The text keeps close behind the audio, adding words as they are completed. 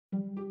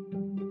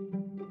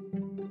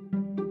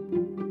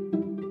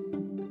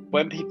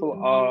when people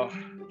are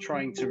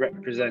trying to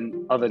represent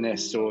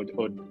otherness or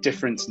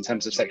difference in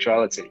terms of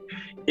sexuality,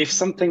 if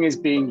something is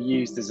being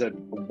used as a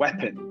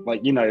weapon, like,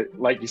 you know,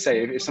 like you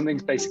say, if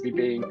something's basically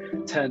being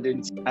turned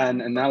into an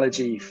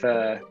analogy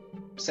for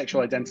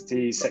sexual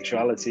identity,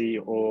 sexuality,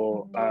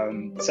 or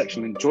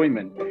sexual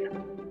enjoyment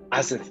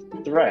as a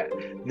threat,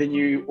 then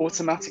you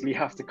automatically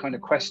have to kind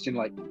of question,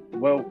 like,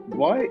 well,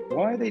 why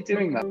are they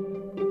doing that?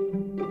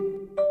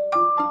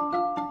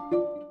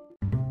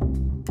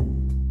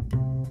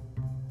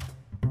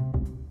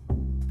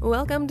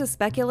 Welcome to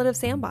Speculative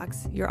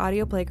Sandbox, your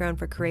audio playground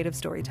for creative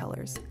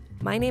storytellers.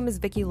 My name is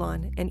Vicky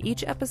Lawn, and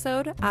each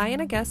episode, I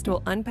and a guest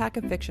will unpack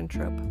a fiction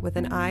trope with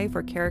an eye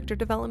for character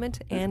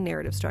development and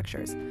narrative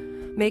structures.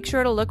 Make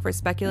sure to look for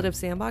Speculative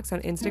Sandbox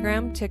on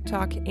Instagram,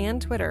 TikTok,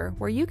 and Twitter,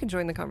 where you can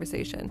join the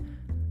conversation.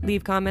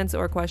 Leave comments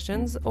or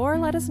questions, or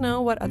let us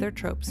know what other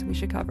tropes we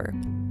should cover.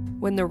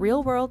 When the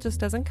real world just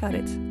doesn't cut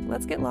it,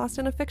 let's get lost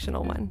in a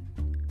fictional one.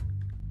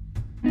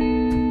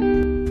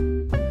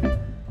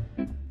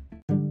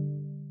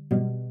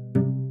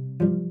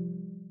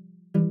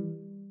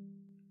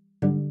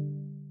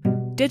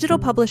 Digital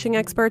publishing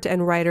expert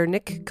and writer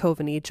Nick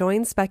Coveney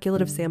joins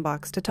Speculative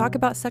Sandbox to talk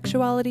about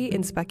sexuality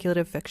in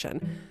speculative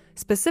fiction,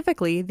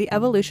 specifically the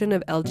evolution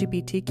of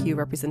LGBTQ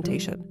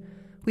representation.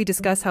 We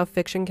discuss how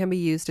fiction can be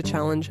used to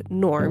challenge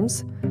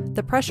norms,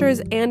 the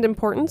pressures and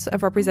importance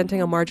of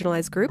representing a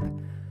marginalized group,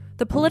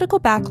 the political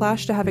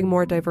backlash to having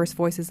more diverse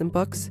voices in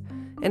books,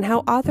 and how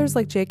authors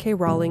like J.K.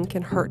 Rowling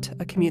can hurt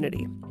a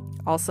community.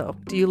 Also,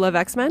 do you love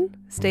X-Men?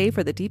 Stay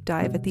for the deep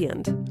dive at the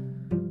end.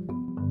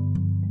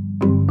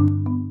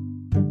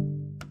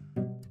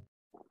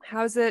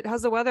 How's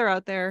the weather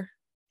out there?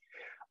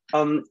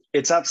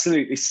 It's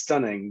absolutely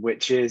stunning,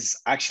 which is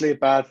actually a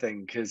bad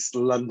thing because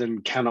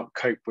London cannot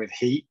cope with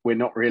heat. We're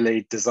not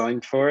really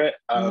designed for it.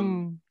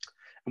 And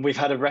we've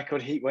had a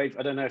record heat wave.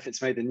 I don't know if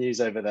it's made the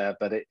news over there,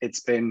 but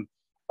it's been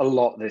a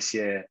lot this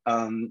year.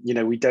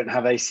 We don't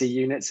have AC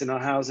units in our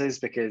houses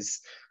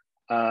because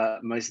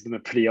most of them are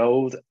pretty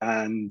old,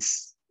 and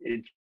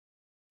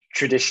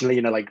traditionally,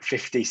 like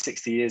 50,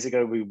 60 years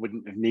ago, we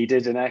wouldn't have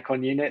needed an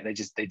aircon unit.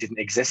 They didn't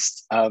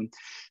exist.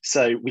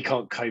 So we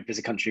can't cope as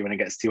a country when it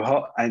gets too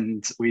hot.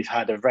 And we've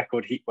had a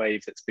record heat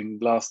wave that's been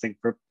lasting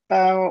for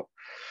about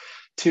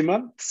 2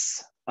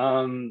 months.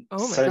 So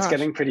it's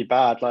getting pretty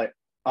bad. Like,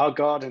 our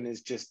garden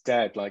is just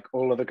dead. Like,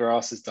 all of the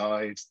grass has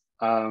died.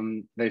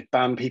 They've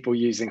banned people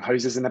using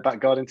hoses in their back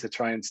garden to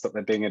try and stop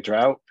there being a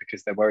drought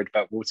because they're worried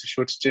about water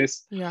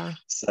shortages. Yeah.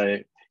 So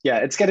yeah,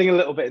 it's getting a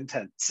little bit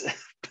intense.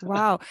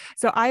 Wow.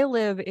 So I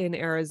live in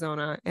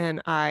Arizona,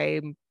 and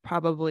I'm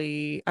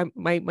probably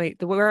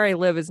where I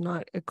live is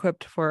not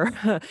equipped for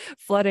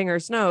flooding or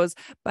snows,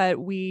 but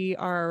we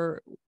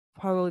are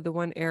probably the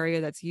one area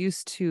that's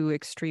used to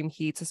extreme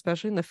heats,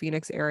 especially in the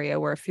Phoenix area,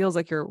 where it feels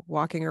like you're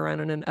walking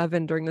around in an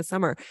oven during the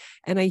summer.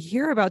 And I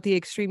hear about the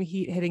extreme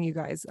heat hitting you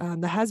guys.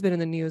 That has been in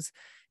the news.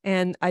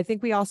 And I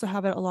think we also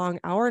have it along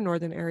our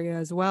northern area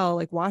as well,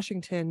 like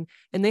Washington,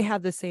 and they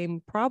have the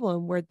same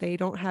problem where they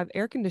don't have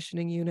air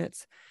conditioning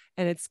units.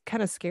 And it's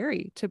kind of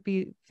scary to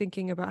be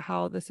thinking about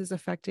how this is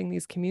affecting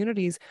these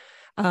communities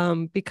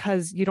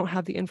because you don't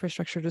have the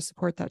infrastructure to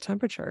support that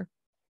temperature.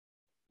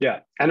 Yeah,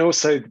 and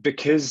also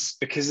because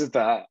of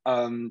that,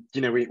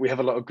 we have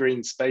a lot of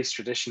green space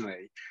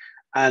traditionally,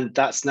 and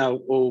that's now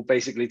all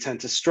basically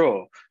turned to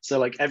straw. So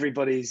like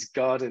everybody's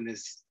garden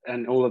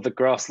and all of the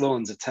grass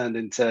lawns are turned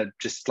into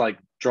just like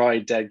dry,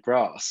 dead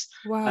grass.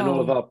 Wow. And all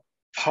of our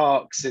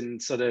parks in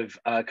sort of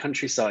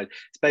countryside,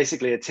 it's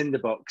basically a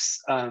tinderbox.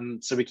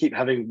 So we keep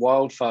having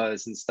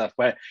wildfires and stuff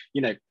where,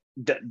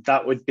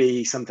 that would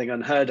be something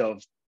unheard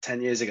of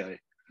 10 years ago.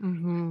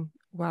 Mm-hmm.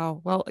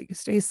 Wow. Well,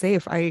 stay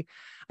safe.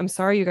 I'm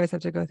sorry you guys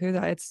have to go through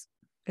that.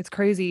 It's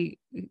crazy.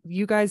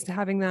 You guys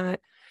having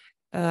that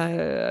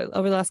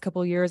over the last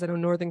couple of years. I know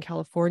Northern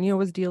California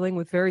was dealing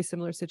with very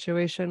similar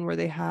situation where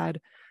they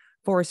had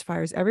forest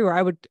fires everywhere.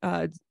 I would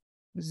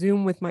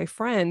Zoom with my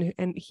friend,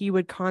 and he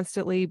would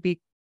constantly be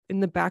in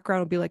the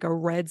background, would be like a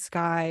red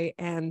sky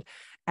and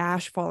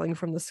ash falling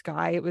from the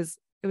sky. It was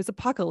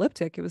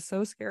apocalyptic. It was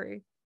so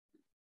scary.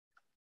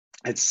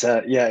 It's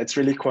it's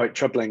really quite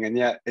troubling, and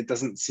yet it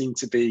doesn't seem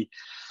to be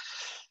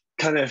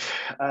kind of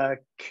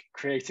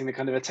creating the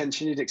kind of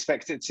attention you'd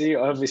expect it to.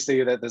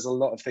 Obviously, there's a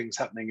lot of things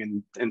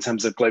happening in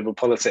terms of global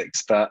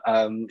politics, but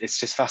it's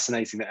just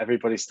fascinating that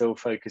everybody's still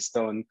focused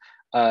on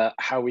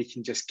how we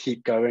can just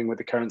keep going with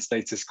the current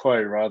status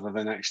quo rather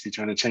than actually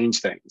trying to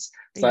change things.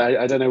 So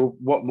I don't know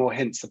what more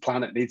hints the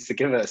planet needs to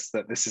give us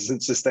that this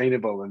isn't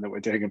sustainable and that we're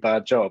doing a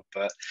bad job,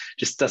 but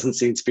just doesn't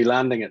seem to be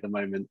landing at the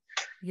moment.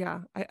 Yeah,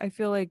 I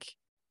feel like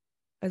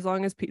as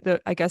long as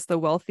the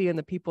wealthy and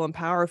the people in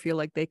power feel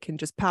like they can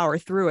just power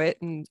through it,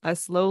 and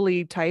us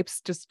lowly types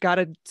just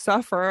gotta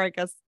suffer, I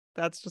guess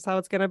that's just how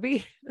it's gonna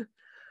be.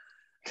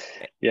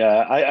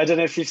 Yeah, I don't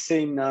know if you've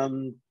seen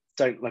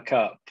Don't Look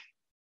Up,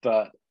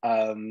 but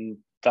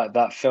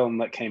that film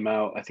that came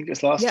out, I think it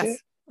was last year.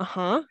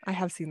 I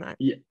have seen that.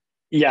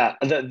 Yeah,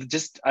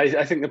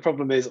 I think the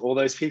problem is all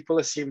those people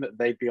assume that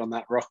they'd be on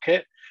that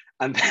rocket,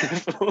 and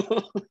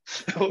therefore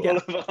all Yeah.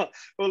 of our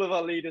all of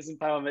our leaders and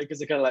power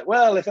makers are kind of like,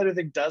 well, if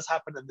anything does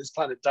happen and this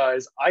planet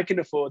dies, I can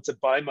afford to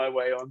buy my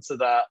way onto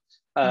that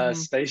Mhm.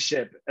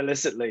 spaceship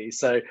illicitly.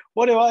 So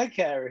what do I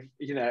care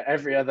if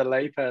every other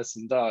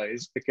layperson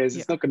dies, because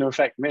Yeah. it's not going to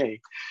affect me.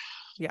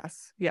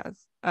 Yes.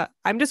 Yes.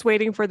 I'm just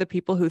waiting for the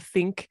people who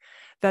think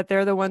that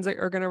they're the ones that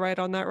are going to ride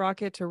on that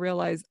rocket to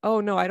realize,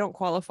 oh no, I don't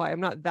qualify. I'm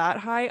not that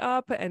high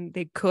up, and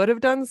they could have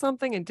done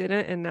something and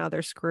didn't, and now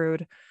they're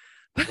screwed.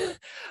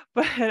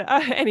 But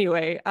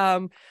anyway,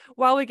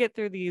 while we get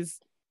through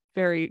these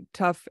very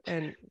tough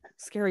and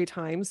scary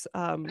times,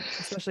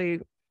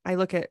 especially I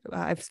look at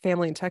I have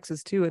family in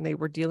Texas too, and they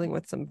were dealing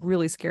with some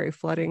really scary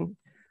flooding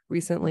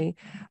recently.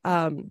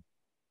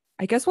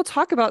 I guess we'll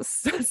talk about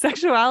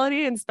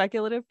sexuality and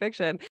speculative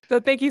fiction.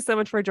 So thank you so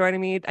much for joining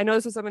me. I know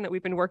this is something that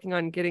we've been working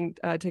on getting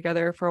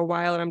together for a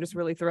while, and I'm just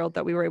really thrilled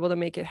that we were able to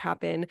make it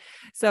happen.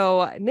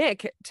 So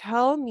Nick,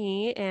 tell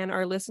me and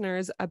our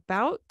listeners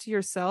about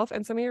yourself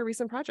and some of your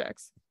recent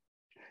projects.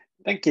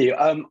 Thank you.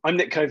 I'm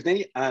Nick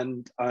Coveney,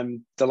 and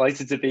I'm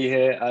delighted to be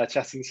here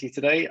chatting to you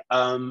today.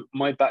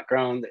 My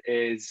background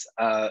is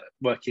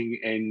working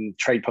in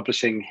trade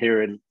publishing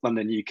here in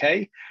London,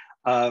 UK.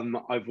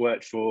 I've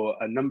worked for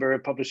a number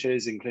of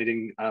publishers,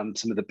 including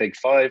some of the big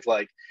five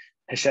like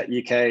Hachette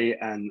UK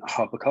and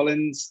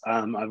HarperCollins.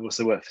 I've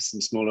also worked for some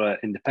smaller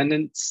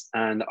independents,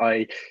 and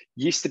I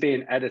used to be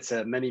an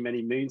editor many,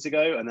 many moons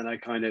ago, and then I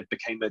kind of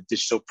became a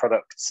digital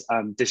product,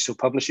 digital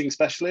publishing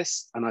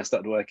specialist, and I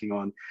started working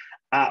on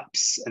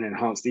apps and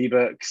enhanced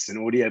ebooks and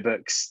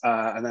audiobooks.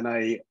 And then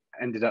I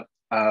ended up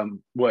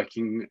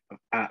working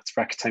at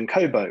Rakuten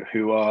Kobo,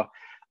 who are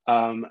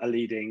a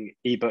leading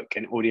ebook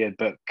and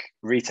audiobook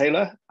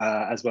retailer,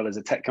 as well as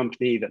a tech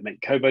company that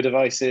make Kobo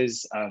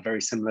devices,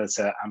 very similar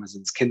to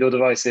Amazon's Kindle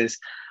devices.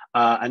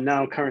 And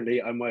now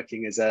currently I'm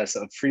working as a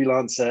sort of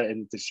freelancer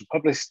in the digital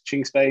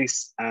publishing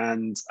space,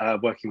 and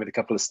working with a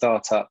couple of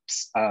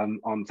startups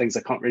on things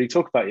I can't really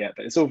talk about yet,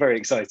 but it's all very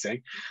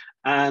exciting.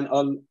 And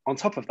on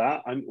top of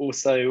that, I'm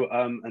also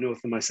an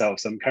author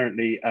myself. So I'm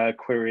currently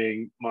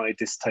querying my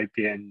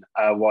dystopian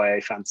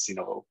YA fantasy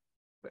novel.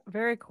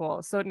 Very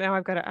cool. So now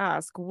I've got to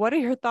ask, what are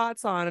your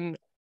thoughts on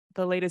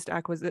the latest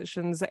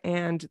acquisitions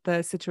and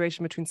the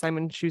situation between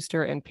Simon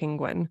Schuster and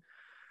Penguin?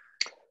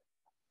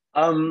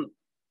 Um,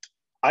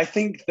 I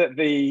think that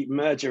the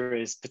merger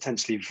is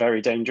potentially very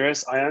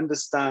dangerous. I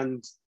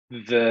understand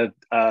the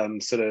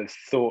sort of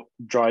thought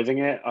driving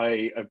it.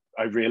 I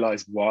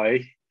realize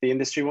why the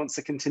industry wants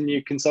to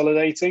continue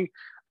consolidating,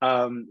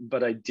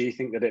 but I do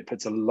think that it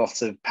puts a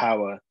lot of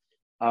power,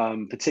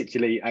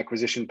 particularly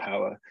acquisition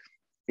power,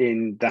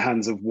 in the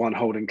hands of one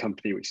holding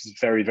company, which is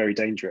very, very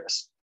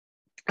dangerous.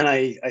 And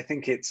I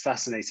think it's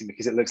fascinating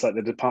because it looks like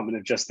the Department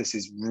of Justice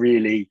is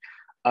really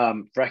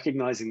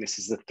recognizing this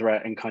as a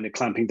threat and kind of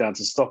clamping down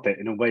to stop it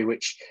in a way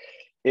which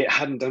it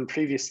hadn't done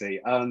previously.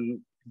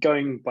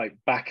 Going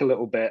back a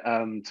little bit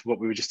to what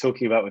we were just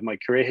talking about with my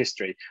career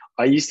history,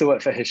 I used to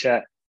work for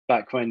Hachette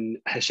back when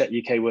Hachette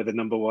UK were the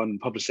number one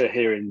publisher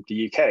here in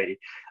the UK.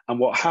 And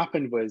what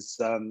happened was,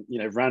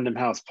 Random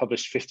House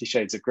published 50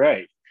 Shades of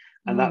Grey.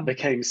 And that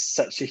became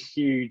such a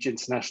huge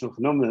international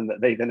phenomenon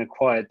that they then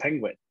acquired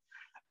Penguin.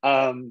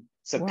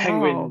 So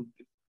Wow.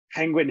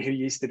 Penguin, who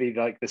used to be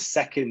like the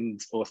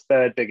second or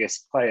third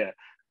biggest player,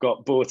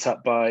 got bought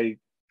up by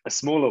a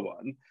smaller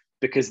one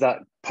because that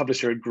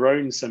publisher had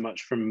grown so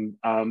much from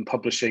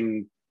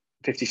publishing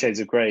 50 Shades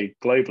of Grey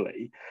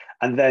globally.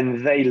 And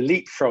then they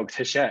leapfrogged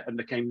Hachette and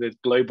became the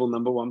global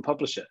number one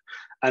publisher.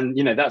 And,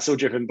 that's all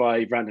driven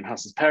by Random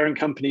House's parent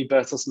company,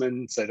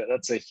 Bertelsmann. So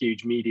that's a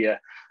huge media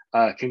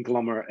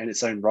conglomerate in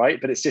its own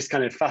right. But it's just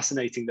kind of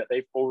fascinating that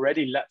they've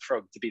already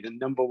leapfrogged to be the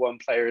number one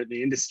player in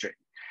the industry.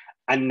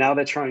 And now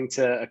they're trying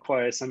to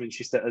acquire Simon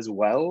Schuster as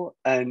well.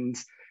 And,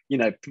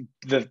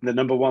 the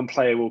number one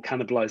player will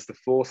cannibalize the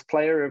fourth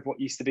player of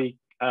what used to be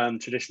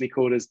traditionally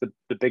called as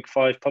the big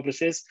five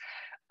publishers.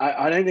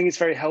 I don't think it's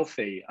very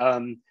healthy,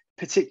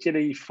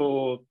 particularly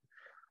for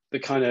the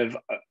kind of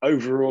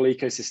overall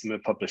ecosystem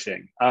of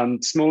publishing.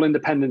 Small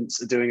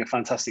independents are doing a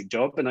fantastic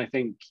job. And I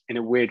think in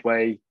a weird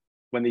way,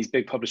 when these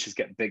big publishers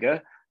get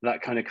bigger,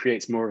 that kind of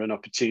creates more of an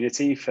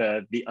opportunity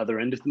for the other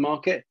end of the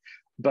market.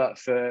 But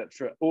for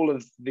all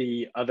of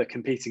the other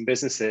competing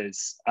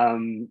businesses,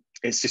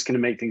 it's just going to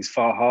make things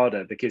far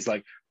harder because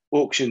like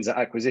auctions or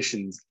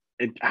acquisitions,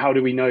 how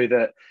do we know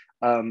that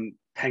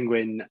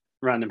Penguin,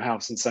 Random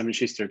House and Simon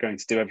Schuster are going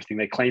to do everything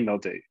they claim they'll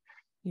do?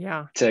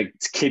 Yeah. To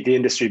keep the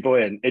industry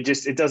buoyant.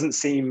 It doesn't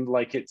seem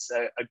like it's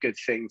a good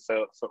thing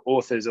for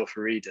authors or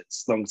for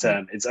readers long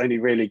term. It's only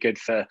really good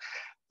for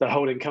the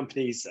holding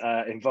companies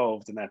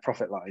involved in their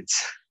profit lines.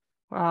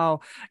 Wow.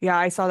 Yeah,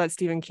 I saw that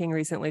Stephen King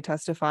recently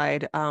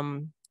testified,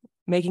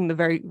 making the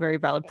very, very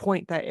valid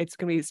point that it's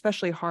going to be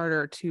especially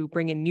harder to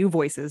bring in new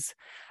voices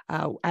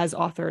as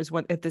authors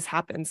if this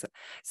happens.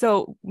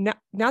 So now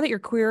that you're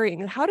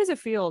querying, how does it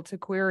feel to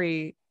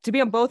query, to be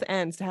on both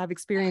ends, to have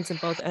experience in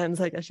both ends,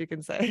 I guess you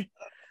can say?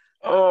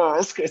 Oh,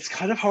 it's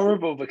kind of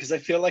horrible because I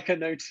feel like I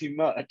know too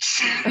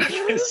much.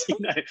 Because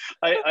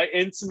I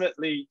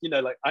intimately,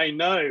 like I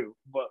know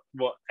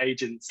what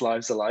agents'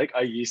 lives are like.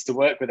 I used to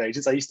work with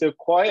agents. I used to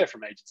acquire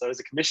from agents. I was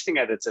a commissioning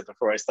editor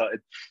before I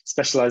started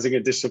specializing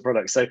in digital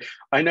products. So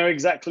I know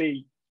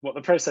exactly what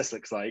the process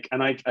looks like,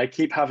 and I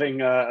keep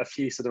having a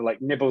few sort of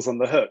like nibbles on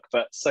the hook,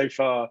 but so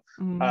far,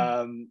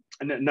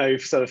 no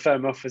sort of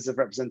firm offers of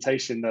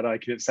representation that I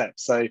can accept.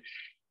 So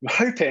I'm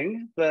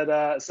hoping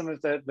that some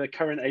of the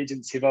current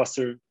agents who've asked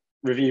to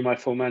review my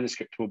full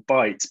manuscript will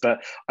bite.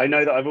 But I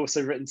know that I've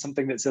also written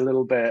something that's a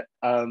little bit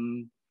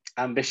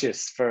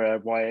ambitious for a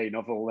YA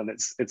novel, and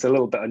it's a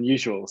little bit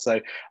unusual.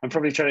 So I'm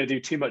probably trying to do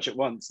too much at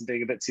once and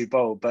being a bit too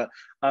bold. But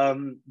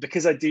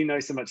because I do know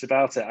so much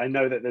about it, I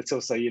know that it's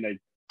also,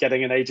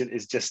 getting an agent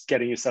is just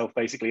getting yourself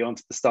basically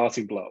onto the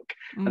starting block,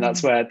 and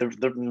that's where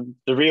the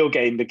real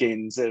game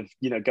begins of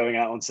going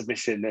out on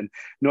submission. And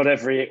not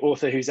every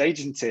author who's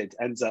agented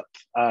ends up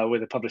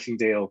with a publishing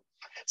deal,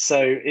 so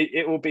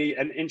it will be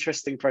an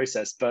interesting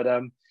process. But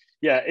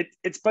yeah,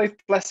 it's both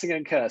blessing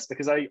and curse,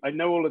 because I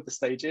know all of the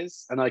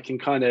stages, and I can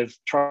kind of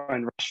try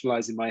and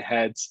rationalize in my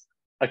head,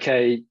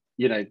 okay,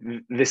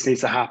 this needs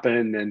to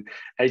happen, and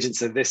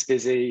agents are this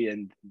busy,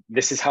 and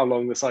this is how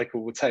long the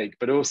cycle will take.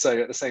 But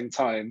also at the same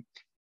time,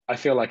 I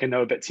feel like I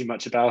know a bit too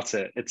much about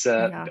it. It's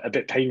a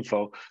bit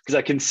painful because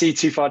I can see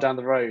too far down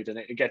the road, and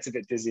it gets a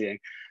bit dizzying.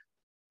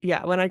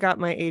 Yeah, when I got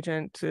my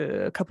agent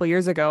a couple of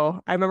years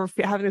ago, I remember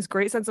having this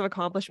great sense of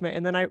accomplishment.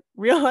 And then I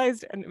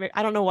realized, and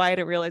I don't know why I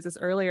didn't realize this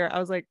earlier, I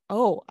was like,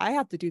 oh, I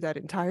have to do that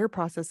entire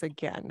process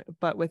again,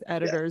 but with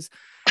editors.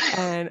 Yeah.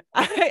 And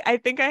I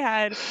think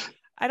I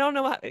don't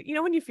know how,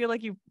 when you feel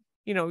like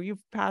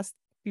you've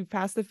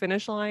passed the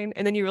finish line,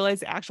 and then you realize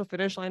the actual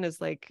finish line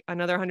is like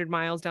another 100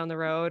 miles down the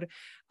road.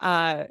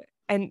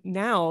 And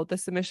now the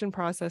submission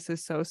process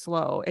is so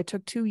slow. It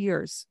took 2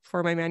 years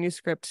for my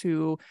manuscript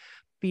to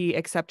be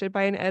accepted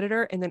by an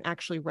editor and then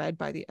actually read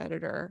by the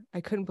editor. I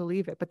couldn't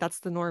believe it, but that's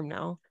the norm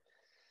now.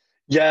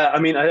 Yeah,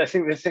 I mean, I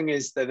think the thing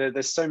is that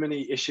there's so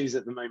many issues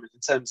at the moment in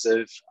terms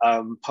of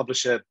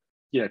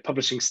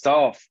publishing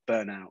staff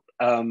burnout,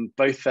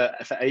 both for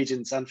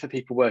agents and for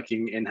people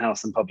working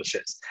in-house and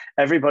publishers.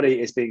 Everybody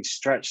is being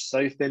stretched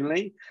so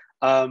thinly,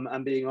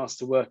 and being asked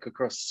to work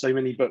across so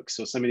many books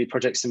or so many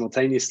projects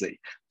simultaneously,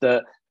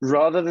 that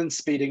rather than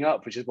speeding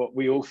up, which is what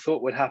we all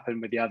thought would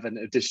happen with the advent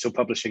of digital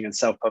publishing and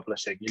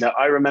self-publishing.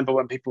 I remember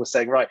when people were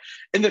saying, right,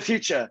 in the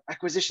future,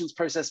 acquisitions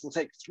process will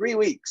take 3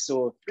 weeks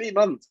or 3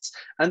 months.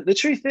 And the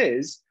truth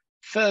is,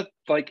 for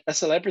like a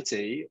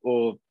celebrity,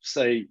 or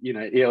say,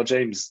 E.L.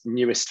 James'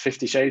 newest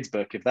 50 Shades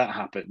book, if that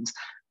happened,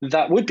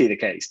 that would be the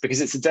case, because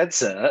it's a dead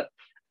cert.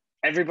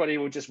 Everybody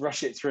would just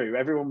rush it through.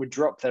 Everyone would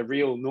drop their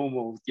real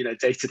normal,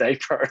 day-to-day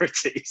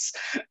priorities,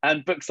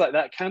 and books like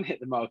that can hit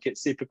the market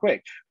super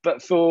quick.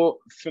 But for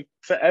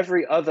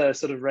every other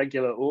sort of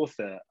regular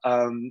author,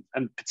 and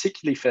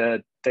particularly for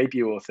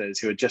debut authors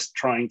who are just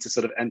trying to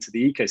sort of enter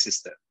the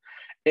ecosystem,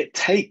 it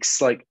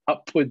takes like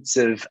upwards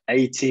of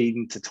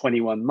 18 to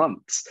 21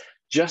 months,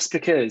 just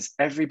because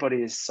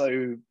everybody is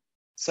so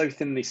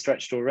thinly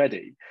stretched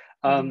already.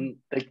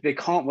 They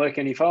can't work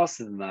any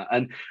faster than that.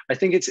 And I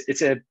think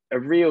it's a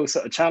real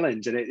sort of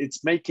challenge, and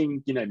it's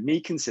making me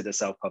consider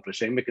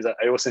self-publishing, because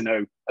I also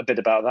know a bit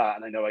about that,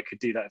 and I know I could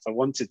do that if I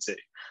wanted to.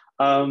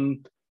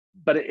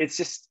 But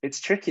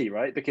it's tricky,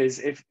 right? Because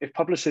if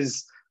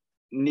publishers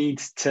need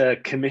to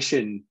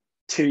commission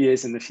 2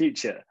 years in the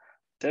future,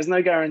 there's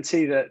no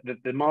guarantee that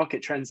the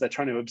market trends they're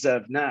trying to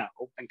observe now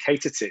and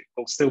cater to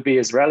will still be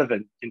as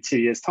relevant in 2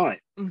 years' time.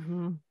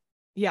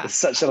 Yeah, it's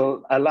such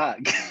a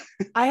lag.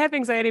 I have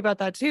anxiety about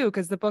that too,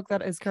 because the book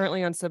that is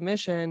currently on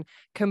submission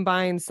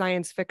combines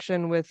science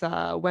fiction with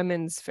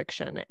women's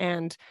fiction,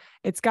 and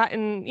it's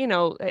gotten,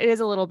 it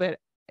is a little bit,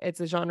 it's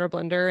a genre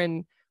blender.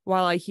 And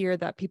while I hear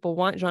that people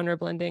want genre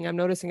blending, I'm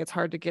noticing it's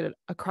hard to get it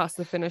across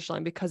the finish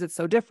line because it's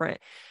so different.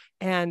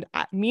 And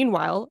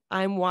meanwhile,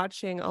 I'm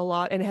watching a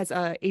lot, and it has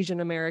a Asian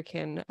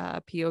American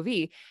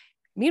POV.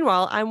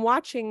 Meanwhile, I'm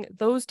watching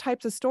those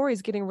types of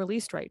stories getting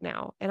released right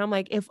now. And I'm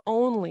like, if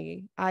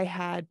only I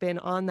had been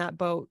on that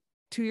boat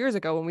 2 years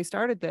ago when we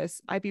started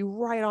this, I'd be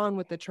right on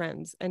with the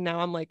trends. And now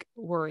I'm like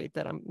worried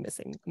that I'm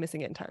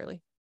missing it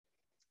entirely.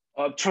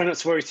 I'll try not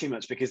to worry too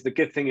much, because the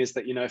good thing is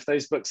that, if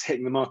those books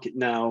hitting the market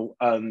now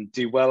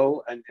do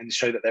well and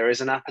show that there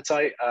is an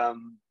appetite,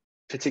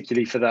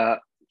 particularly for that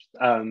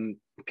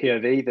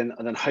POV,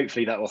 then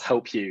hopefully that will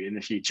help you in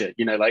the future.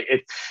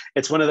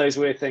 It's one of those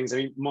weird things. I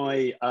mean,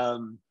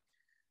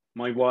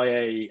 my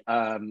YA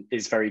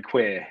is very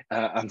queer,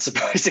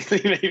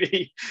 unsurprisingly,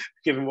 maybe,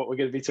 given what we're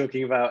going to be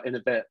talking about in a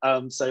bit.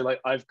 So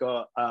like I've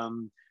got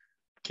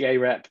gay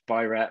rep,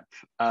 bi rep,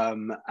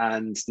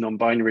 and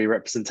non-binary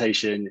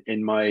representation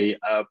in my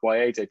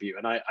YA debut.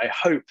 And I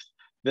hope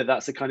that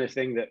that's the kind of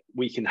thing that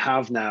we can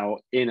have now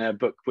in a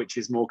book which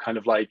is more kind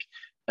of like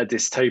a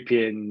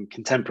dystopian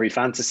contemporary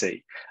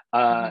fantasy,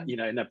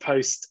 in a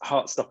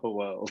post-Heartstopper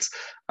world.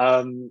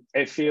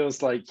 It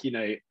feels like,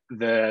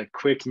 the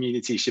queer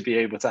community should be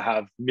able to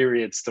have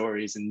myriad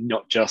stories and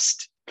not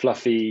just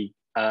fluffy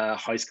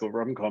high school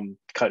rom-com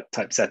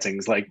type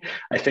settings. Like,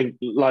 I think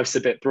life's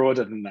a bit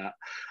broader than that.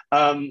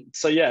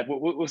 So yeah,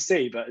 we'll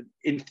see. But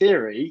in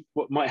theory,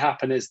 what might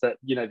happen is that,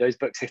 you know, those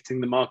books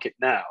hitting the market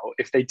now,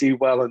 if they do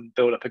well and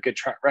build up a good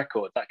track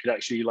record, that could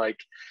actually like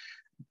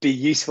be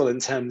useful in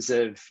terms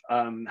of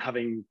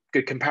having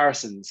good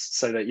comparisons,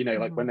 so that, you know,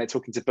 like when they're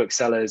talking to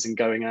booksellers and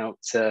going out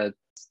to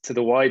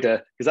the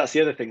wider, because that's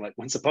the other thing, like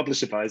once a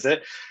publisher buys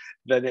it,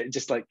 then it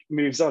just like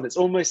moves on. It's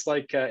almost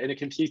like in a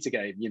computer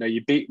game, you know,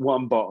 you beat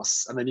one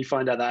boss and then you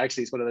find out that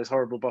actually it's one of those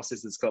horrible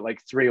bosses that's got like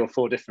 3 or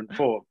 4 different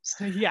forms.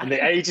 Yeah. And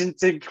the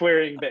agent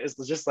inquiring bit is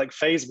just like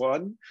phase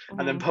 1,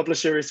 and then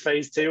publisher is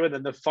phase 2, and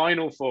then the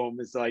final form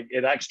is like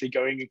it actually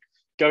going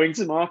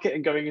to market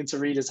and going into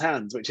readers'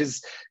 hands, which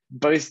is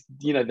both,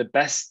 you know, the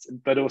best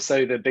but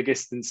also the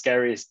biggest and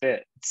scariest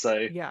bit.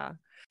 So yeah.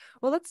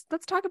 Well,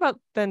 let's talk about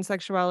then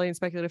sexuality and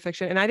speculative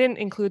fiction. And I didn't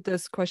include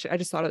this question. I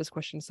just thought of this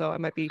question, so I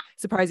might be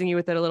surprising you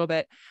with it a little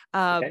bit.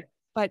 okay.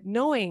 But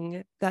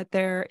knowing that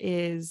there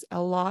is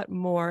a lot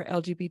more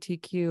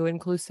LGBTQ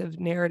inclusive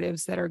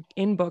narratives that are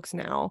in books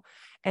now,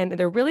 and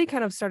they're really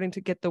kind of starting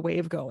to get the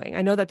wave going.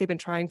 I know that they've been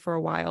trying for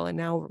a while, and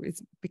now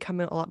it's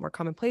becoming a lot more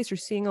commonplace. You're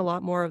seeing a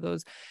lot more of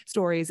those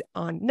stories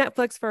on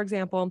Netflix, for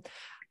example,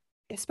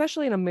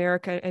 especially in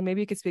America. And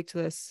maybe you could speak to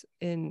this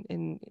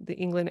in the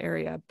England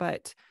area,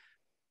 but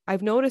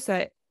I've noticed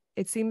that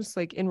it seems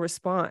like in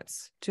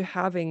response to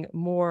having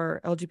more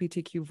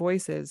LGBTQ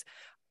voices,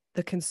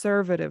 the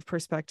conservative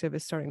perspective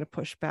is starting to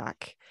push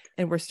back,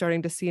 and we're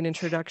starting to see an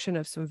introduction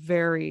of some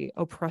very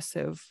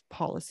oppressive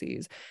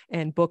policies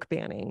and book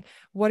banning.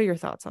 What are your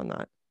thoughts on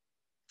that?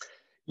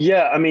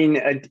 Yeah, I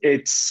mean,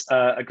 it's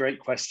a great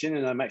question,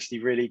 and I'm actually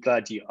really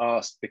glad you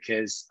asked,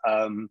 because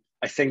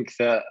I think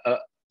that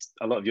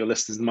a lot of your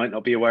listeners might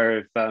not be aware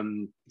of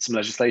some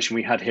legislation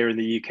we had here in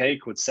the UK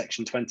called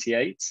Section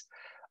 28.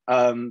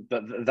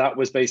 But that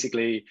was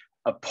basically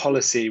a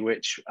policy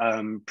which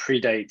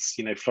predates,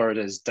 you know,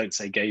 Florida's Don't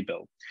Say Gay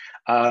bill.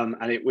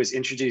 And it was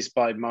introduced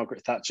by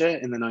Margaret Thatcher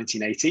in the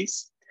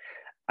 1980s.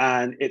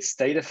 And it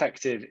stayed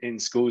effective in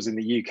schools in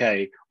the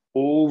UK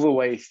all the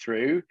way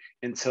through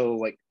until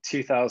like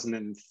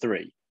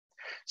 2003.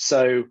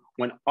 So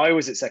when I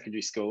was at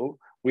secondary school,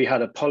 we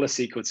had a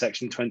policy called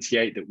Section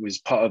 28 that was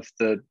part of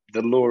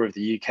the law of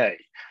the UK,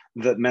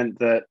 that meant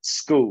that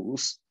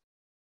schools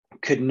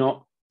could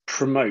not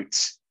promote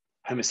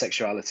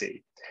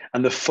homosexuality.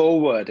 And the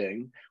full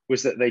wording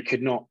was that they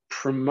could not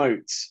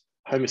promote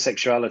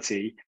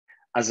homosexuality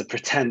as a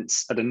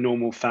pretense at a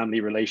normal family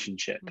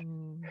relationship.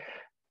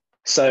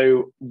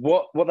 So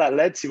what that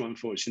led to,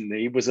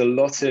 unfortunately, was a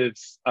lot of,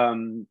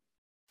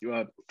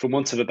 for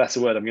want of a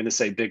better word, I'm going to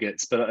say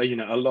bigots, but you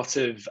know, a lot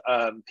of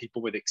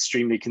people with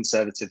extremely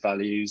conservative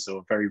values,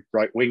 or very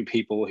right-wing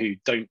people who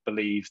don't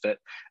believe that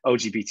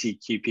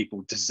LGBTQ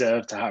people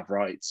deserve to have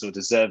rights or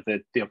deserve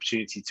the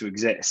opportunity to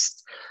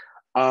exist.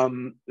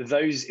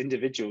 Those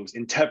individuals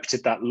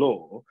interpreted that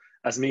law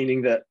as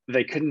meaning that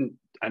they couldn't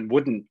and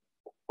wouldn't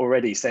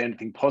already say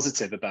anything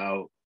positive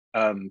about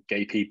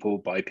gay people,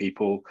 bi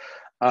people,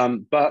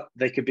 but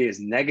they could be as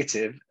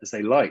negative as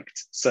they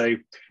liked. So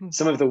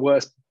some of the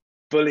worst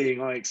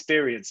bullying I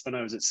experienced when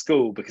I was at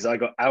school, because I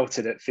got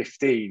outed at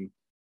 15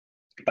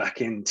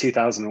 back in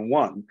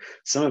 2001,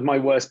 some of my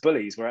worst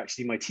bullies were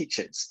actually my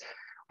teachers,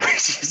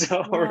 which is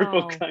a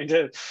horrible kind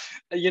of,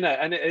 you know,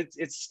 and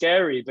it's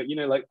scary, but, you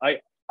know, like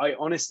I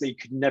honestly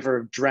could never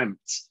have dreamt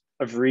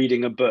of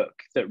reading a book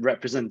that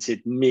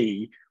represented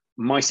me,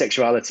 my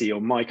sexuality, or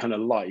my kind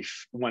of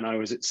life when I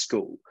was at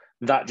school.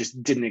 That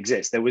just didn't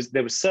exist. There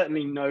was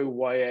certainly no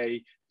YA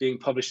being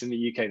published in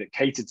the UK that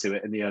catered to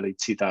it in the early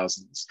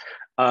 2000s.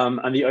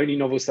 And the only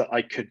novels that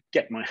I could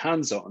get my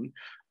hands on,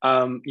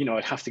 you know,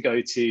 I'd have to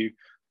go to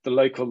the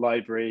local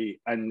library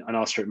and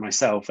ask for it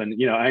myself. And,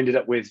 you know, I ended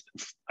up with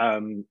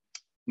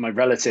my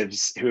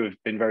relatives, who have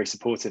been very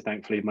supportive,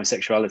 thankfully, of my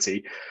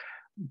sexuality,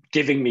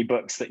 giving me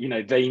books that, you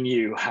know, they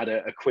knew had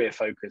a queer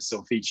focus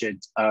or featured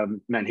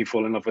men who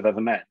fall in love with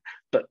other men.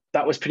 But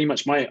that was pretty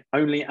much my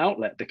only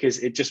outlet, because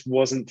it just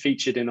wasn't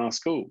featured in our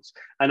schools.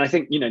 And I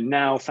think, you know,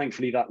 now,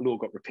 thankfully, that law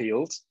got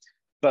repealed.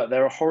 But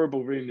there are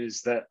horrible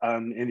rumors that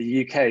in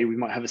the UK, we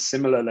might have a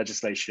similar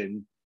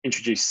legislation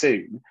introduced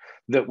soon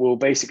that will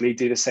basically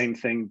do the same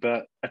thing,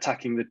 but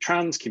attacking the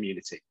trans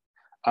community,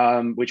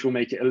 which will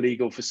make it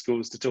illegal for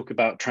schools to talk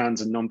about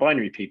trans and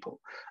non-binary people.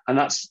 And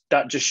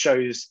that just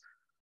shows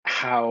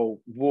how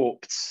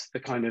warped the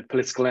kind of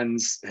political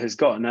lens has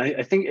gotten.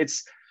 I think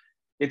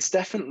it's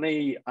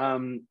definitely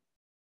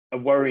a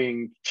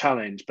worrying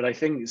challenge, but I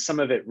think some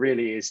of it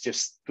really is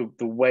just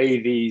the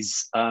way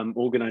these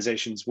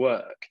organizations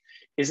work.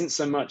 Isn't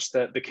so much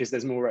that because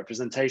there's more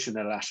representation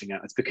they're lashing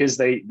out, it's because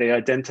they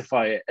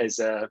identify it as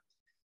a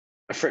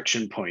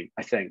friction point,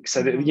 I think.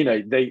 So that, you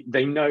know,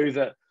 they know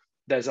that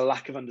there's a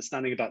lack of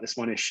understanding about this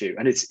one issue.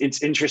 And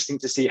it's interesting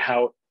to see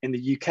how in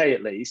the UK,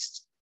 at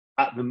least,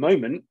 at the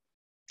moment,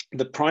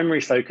 the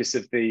primary focus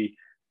of the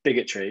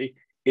bigotry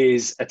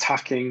is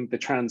attacking the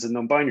trans and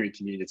non-binary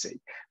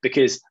community,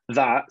 because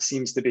that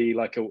seems to be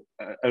like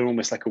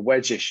almost like a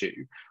wedge issue,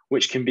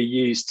 which can be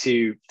used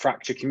to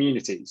fracture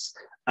communities.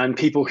 And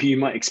people who you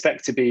might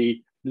expect to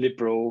be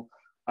liberal,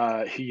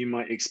 who you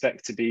might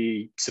expect to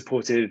be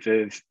supportive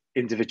of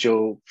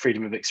individual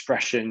freedom of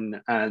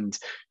expression, and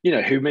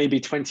who maybe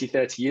 20,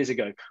 30 years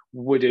ago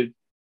would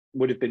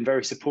have been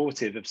very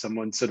supportive of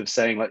someone sort of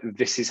saying, like,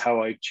 this is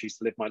how I choose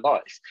to live my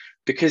life,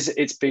 because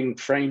it's being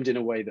framed in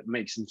a way that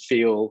makes them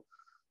feel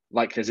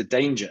like there's a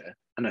danger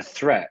and a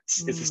threat.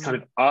 It's this kind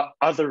of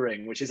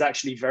othering, which is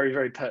actually very,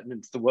 very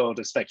pertinent to the world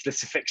of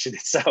speculative fiction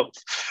itself.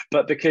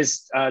 But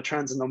because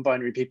trans and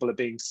non-binary people are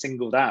being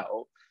singled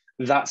out,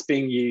 that's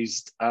being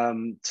used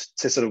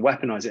to sort of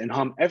weaponize it and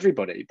harm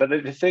everybody. But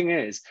the thing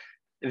is,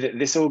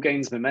 this all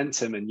gains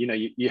momentum, and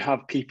you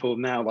have people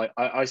now, like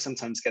I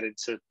sometimes get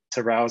into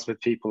rows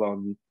with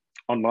people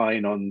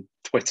online on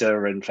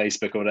Twitter and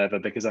Facebook or whatever,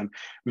 because I'm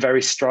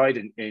very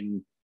strident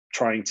in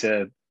trying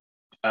to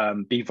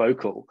be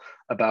vocal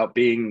about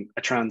being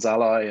a trans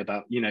ally,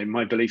 about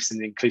my beliefs in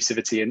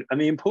inclusivity and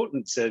the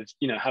importance of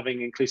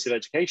having inclusive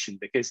education.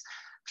 Because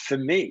for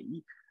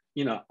me,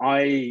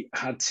 I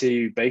had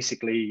to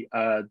basically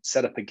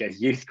set up a gay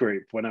youth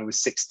group when I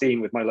was 16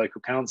 with my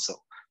local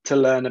council to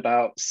learn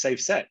about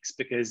safe sex,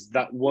 because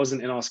that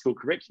wasn't in our school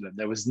curriculum.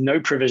 There was no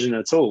provision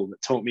at all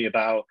that taught me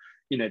about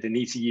the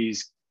need to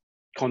use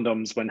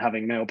condoms when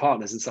having male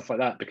partners and stuff like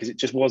that, because it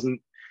just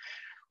wasn't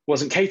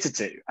catered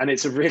to. And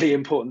it's a really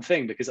important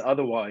thing, because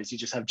otherwise you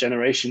just have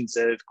generations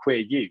of queer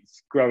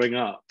youth growing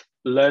up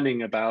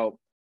learning about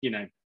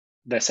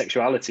their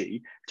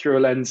sexuality through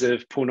a lens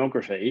of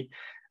pornography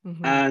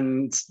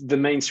and the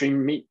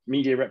mainstream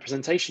media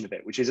representation of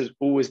it, which is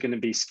always going to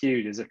be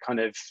skewed as a kind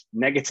of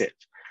negative.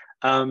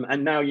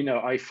 And now,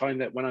 I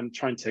find that when I'm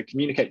trying to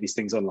communicate these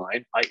things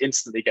online, I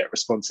instantly get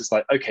responses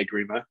like, okay,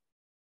 groomer,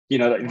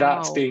 like, wow,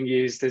 that's being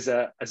used as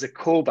a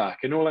callback.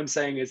 And all I'm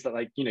saying is that,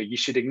 like, you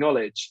should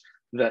acknowledge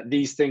that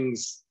these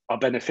things are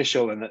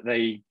beneficial and that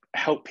they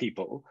help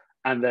people.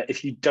 And that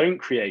if you don't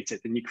create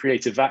it, then you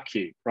create a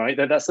vacuum, right?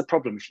 That's the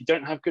problem. If you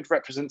don't have good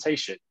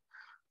representation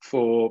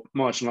for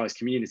marginalized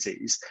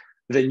communities,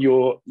 then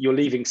you're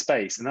leaving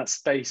space, and that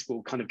space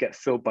will kind of get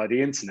filled by the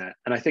internet.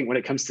 And I think when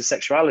it comes to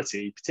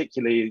sexuality,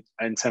 particularly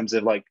in terms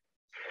of like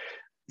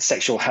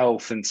sexual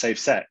health and safe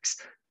sex,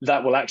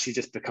 that will actually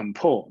just become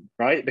porn,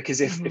 right?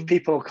 Because if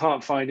people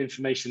can't find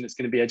information that's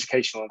going to be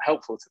educational and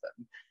helpful to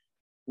them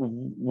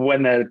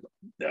when they're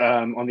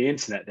on the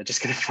internet, they're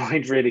just going to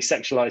find really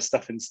sexualized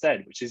stuff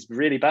instead, which is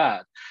really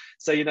bad.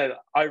 So,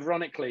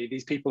 ironically,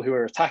 these people who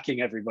are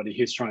attacking everybody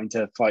who's trying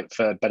to fight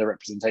for better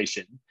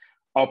representation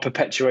are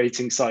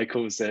perpetuating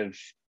cycles of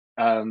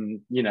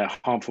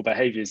harmful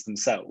behaviors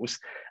themselves,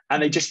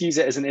 and they just use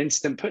it as an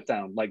instant put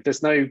down. Like,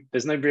 there's no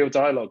real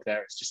dialogue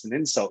there. It's just an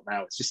insult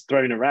now. It's just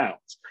thrown around,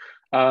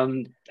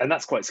 and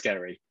that's quite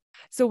scary.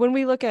 So when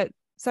we look at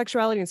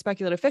sexuality and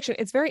speculative fiction,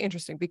 it's very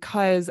interesting,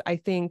 because I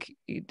think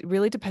it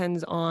really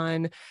depends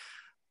on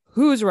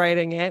who's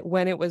writing it,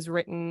 when it was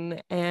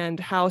written, and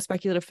how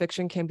speculative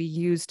fiction can be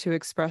used to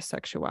express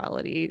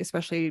sexuality,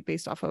 especially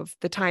based off of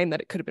the time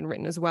that it could have been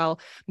written as well,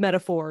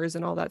 metaphors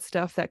and all that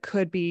stuff that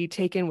could be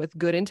taken with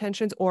good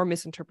intentions or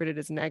misinterpreted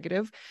as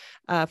negative.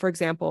 For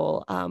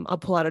example, I'll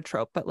pull out a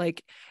trope, but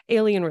like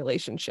alien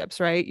relationships,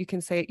 right? You can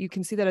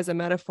see that as a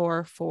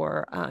metaphor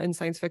for in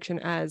science fiction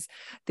as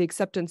the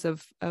acceptance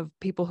of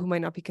people who might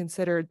not be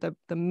considered the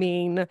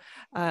main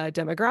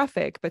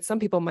demographic, but some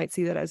people might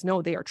see that as,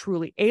 no, they are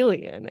truly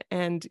alien.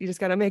 And you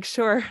just got to make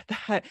sure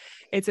that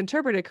it's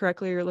interpreted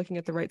correctly, or you're looking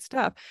at the right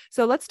stuff.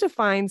 So let's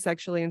define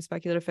sexually and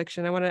speculative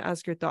fiction. I want to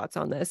ask your thoughts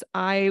on this.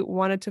 I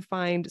wanted to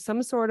find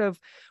some sort of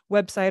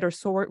website or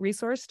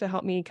resource to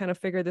help me kind of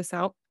figure this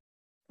out.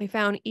 I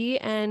found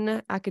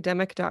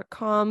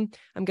enacademic.com.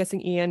 I'm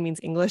guessing en means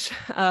English,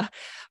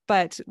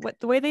 but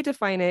the way they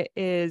define it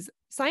is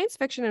science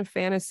fiction and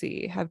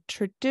fantasy have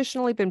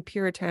traditionally been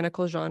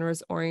puritanical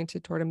genres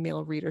oriented toward a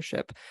male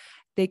readership.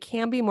 They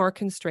can be more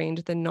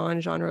constrained than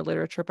non-genre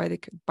literature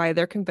by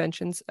their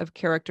conventions of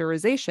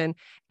characterization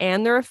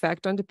and their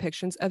effect on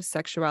depictions of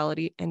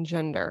sexuality and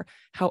gender.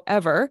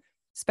 However,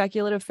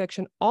 speculative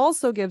fiction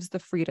also gives the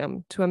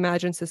freedom to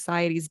imagine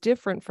societies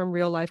different from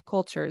real-life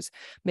cultures,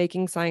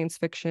 making science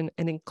fiction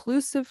an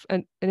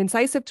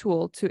incisive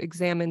tool to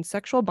examine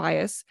sexual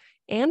bias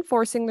and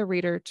forcing the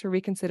reader to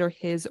reconsider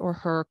his or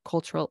her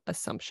cultural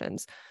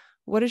assumptions.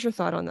 What is your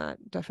thought on that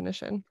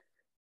definition?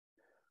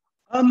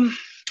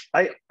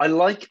 I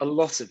like a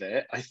lot of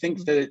it. I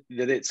think that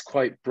it's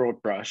quite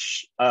broad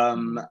brush,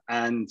 and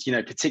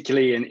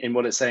particularly in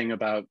what it's saying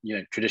about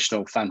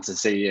traditional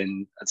fantasy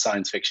and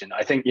science fiction.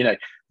 I think the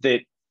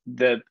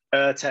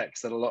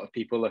text that a lot of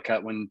people look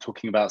at when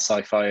talking about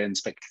sci-fi and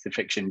speculative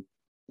fiction,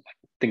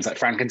 things like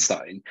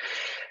Frankenstein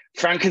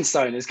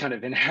is kind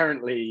of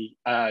inherently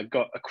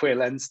got a queer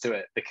lens to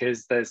it,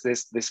 because there's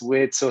this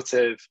weird sort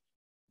of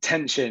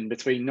tension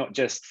between not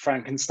just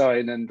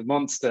Frankenstein and the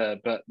monster,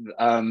 but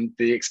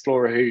the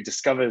explorer who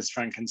discovers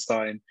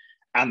Frankenstein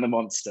and the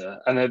monster.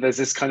 And there's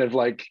this kind of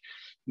like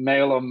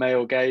male on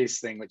male gaze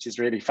thing, which is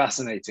really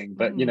fascinating.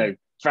 But you know,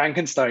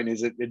 Frankenstein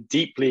is a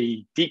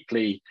deeply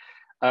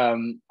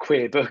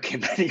queer book in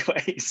many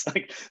ways.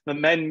 Like the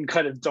men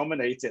kind of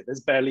dominate it.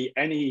 There's barely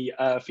any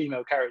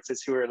female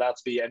characters who are allowed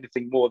to be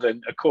anything more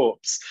than a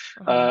corpse,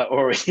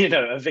 or you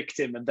know, a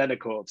victim and then a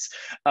corpse,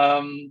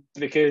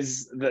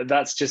 because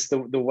that's just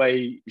the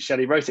way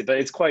Shelley wrote it. But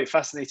it's quite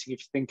fascinating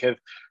if you think of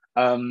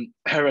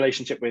her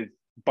relationship with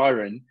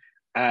Byron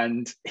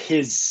and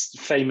his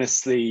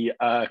famously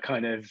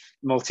kind of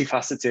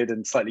multifaceted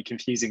and slightly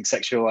confusing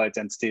sexual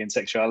identity and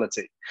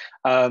sexuality.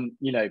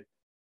 You know,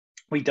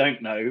 we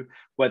don't know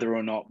whether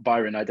or not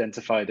Byron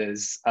identified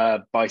as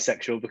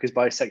bisexual, because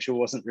bisexual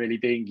wasn't really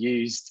being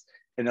used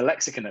in the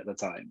lexicon at the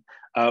time.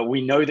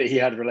 We know that he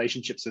had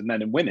relationships with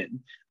men and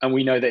women, and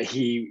we know that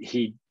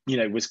he you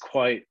know, was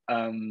quite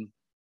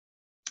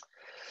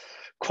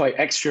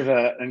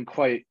extrovert and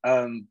quite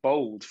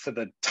bold for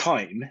the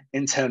time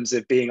in terms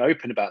of being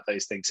open about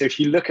those things. So if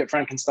you look at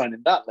Frankenstein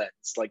in that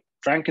lens, like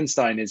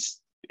Frankenstein is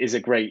a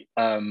great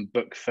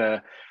book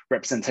for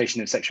representation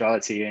of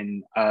sexuality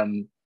in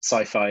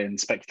sci-fi and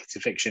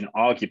speculative fiction,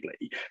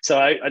 arguably. So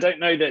I don't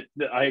know that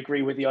I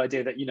agree with the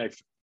idea that, you know,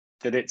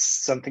 that it's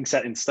something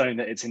set in stone,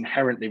 that it's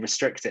inherently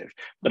restrictive.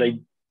 But I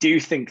do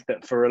think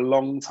that for a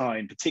long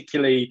time,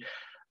 particularly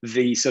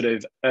the sort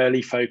of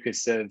early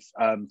focus of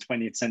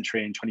 20th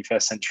century and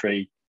 21st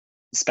century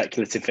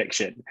speculative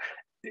fiction,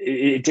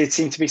 it did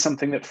seem to be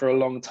something that for a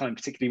long time,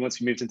 particularly once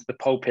we moved into the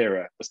pulp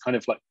era, was kind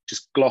of like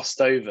just glossed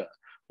over,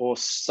 or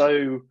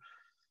so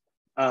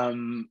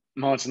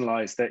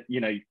marginalized that,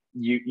 you know,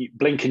 you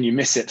blink and you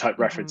miss it type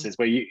references,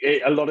 where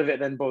a lot of it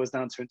then boils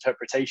down to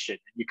interpretation.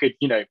 You could,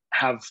 you know,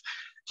 have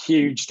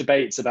huge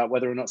debates about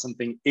whether or not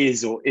something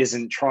is or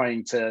isn't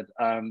trying to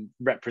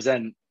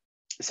represent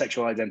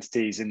sexual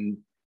identities and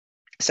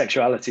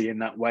sexuality in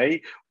that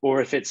way,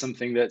 or if it's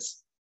something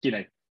that's, you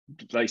know,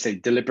 like you say,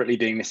 deliberately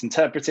being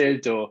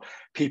misinterpreted, or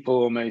people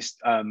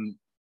almost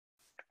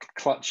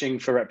clutching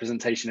for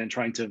representation and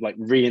trying to like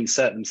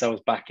reinsert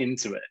themselves back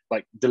into it,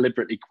 like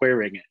deliberately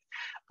queering it.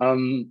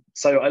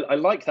 So I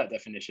like that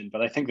definition,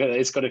 but I think that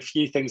it's got a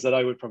few things that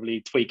I would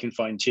probably tweak and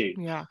fine tune.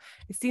 Yeah,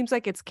 it seems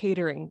like it's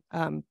catering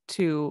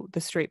to the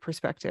straight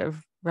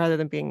perspective rather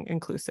than being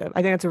inclusive.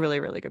 I think that's a really,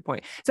 really good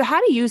point. So how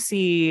do you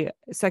see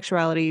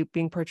sexuality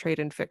being portrayed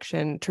in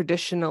fiction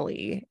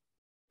traditionally,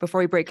 before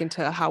we break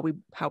into how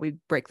we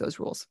break those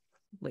rules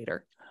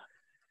later?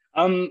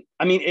 I mean,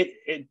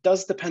 it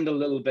does depend a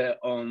little bit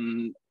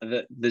on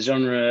the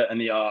genre and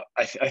the art.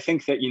 I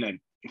think that, you know,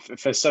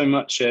 for so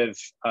much of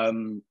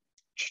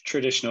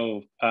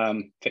traditional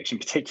fiction,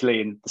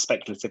 particularly in the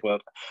speculative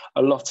world,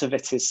 a lot of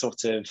it is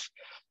sort of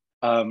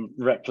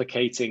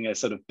replicating a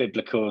sort of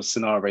biblical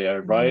scenario,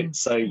 right?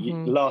 So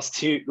last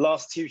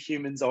two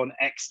humans on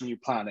X new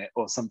planet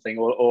or something,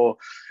 or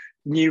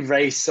new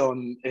race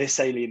on this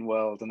alien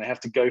world, and they have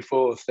to go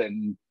forth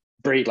and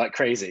breed like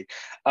crazy,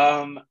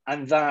 and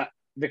that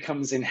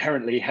becomes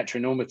inherently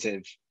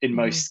heteronormative in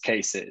most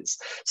cases.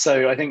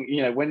 So I think,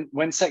 you know,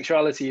 when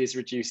sexuality is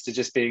reduced to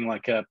just being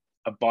like a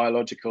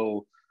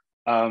biological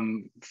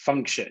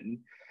function,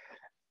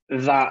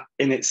 that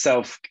in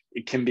itself,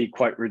 it can be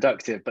quite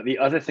reductive. But the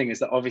other thing is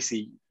that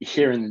obviously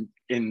here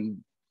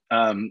in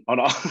on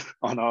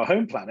our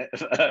home planet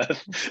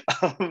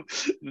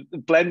Earth,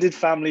 blended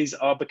families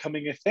are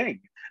becoming a thing,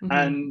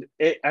 and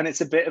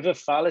it's a bit of a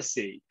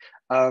fallacy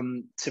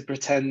to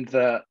pretend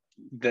that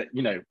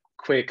you know,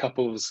 queer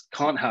couples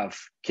can't have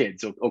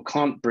kids or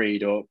can't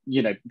breed, or,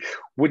 you know,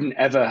 wouldn't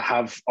ever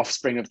have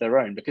offspring of their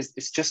own, because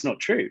it's just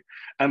not true.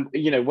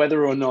 You know,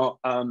 whether or not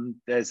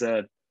there's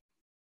a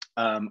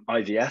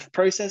IVF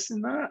process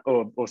in that,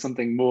 or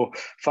something more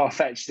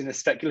far-fetched in a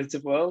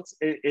speculative world,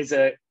 is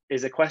a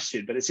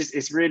question. But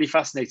it's really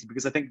fascinating,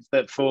 because I think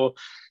that for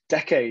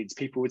decades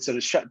people would sort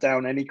of shut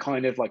down any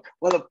kind of like,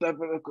 well,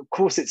 of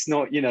course it's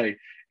not, you know,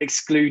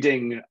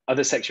 excluding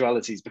other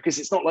sexualities, because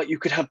it's not like you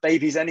could have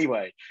babies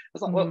anyway. I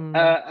was like, well,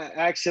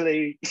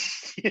 actually,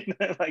 you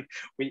know, like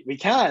we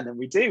can, and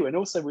we do, and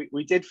also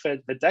we did for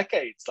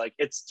decades. Like,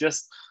 it's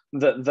just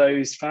that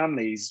those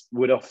families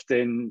would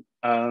often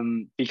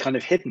be kind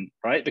of hidden,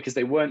 right, because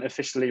they weren't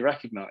officially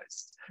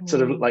recognized,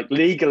 sort of like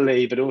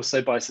legally, but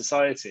also by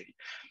society.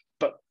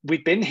 But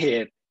we've been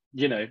here,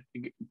 you know,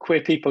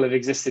 queer people have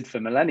existed for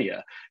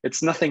millennia.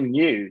 It's nothing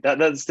new.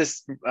 That's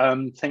this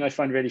thing I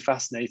find really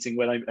fascinating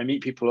when I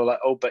meet people who are like,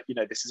 oh, but, you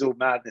know, this is all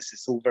madness,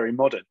 it's all very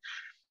modern.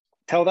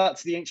 Tell that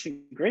to the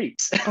ancient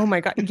Greeks. Oh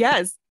my God,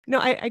 yes. No,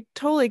 I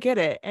totally get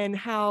it. And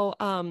how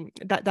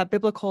that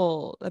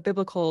biblical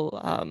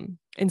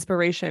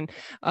inspiration,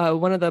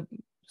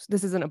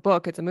 this isn't a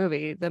book, it's a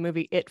movie, the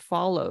movie It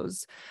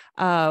Follows.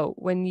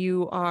 When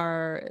you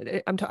are,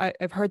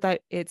 I've heard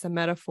that it's a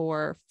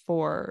metaphor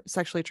for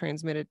sexually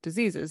transmitted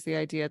diseases, the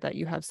idea that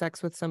you have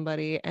sex with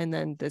somebody and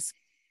then this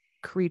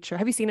creature.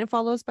 Have you seen It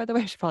Follows, by the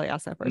way? I should probably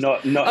ask that first.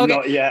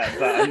 Not yet,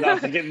 but I'm not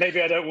thinking,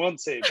 maybe I don't want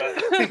to,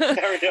 but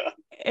carry on.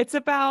 It's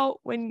about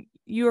when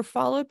you are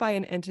followed by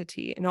an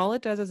entity, and all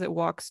it does is it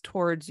walks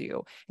towards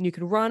you, and you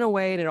can run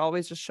away and it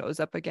always just shows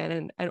up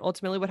again. And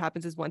ultimately what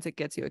happens is once it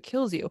gets you, it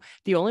kills you.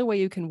 The only way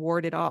you can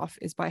ward it off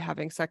is by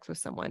having sex with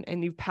someone,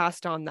 and you've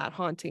passed on that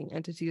haunting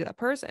entity to that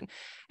person.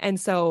 And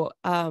so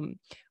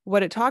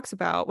what it talks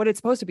about, what it's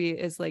supposed to be,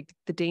 is like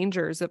the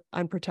dangers of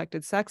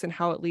unprotected sex and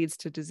how it leads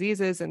to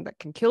diseases and that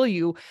can kill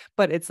you.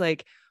 But it's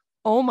like,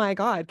 oh my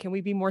God, can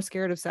we be more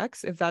scared of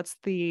sex if that's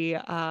the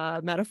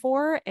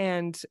metaphor?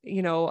 And,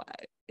 you know,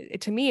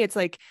 to me, it's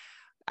like,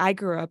 I'm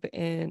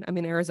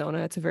in Arizona.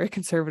 It's a very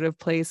conservative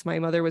place. My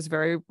mother was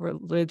very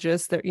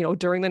religious. That, you know,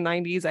 during the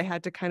 90s, I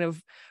had to kind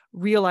of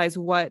realize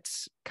what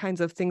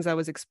kinds of things I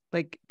was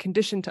like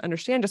conditioned to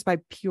understand just by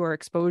pure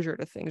exposure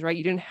to things, right?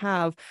 You didn't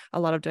have a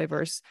lot of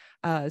diverse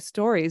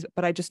stories,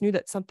 but I just knew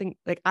that something,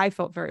 like, I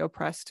felt very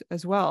oppressed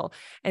as well.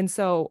 And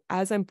so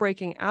as I'm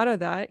breaking out of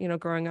that, you know,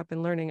 growing up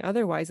and learning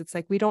otherwise, it's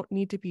like, we don't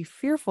need to be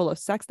fearful of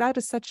sex. That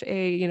is such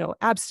a, you know,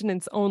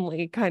 abstinence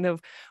only kind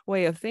of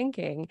way of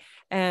thinking.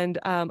 And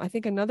I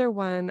think another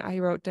one I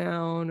wrote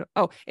down,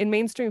 in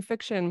mainstream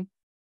fiction,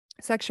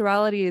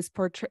 sexuality is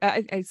portrayed,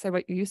 I said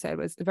what you said,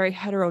 was very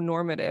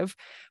heteronormative,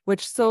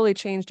 which slowly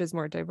changed as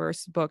more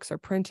diverse books are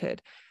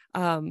printed.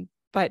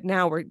 But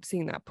now we're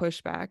seeing that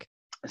pushback.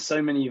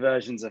 So many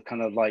versions of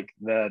kind of like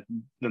the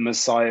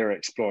Messiah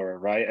explorer,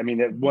 right? I mean,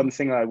 one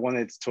thing I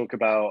wanted to talk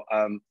about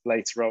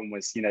later on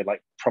was, you know,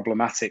 like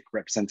problematic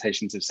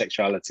representations of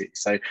sexuality.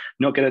 So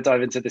not going to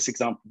dive into this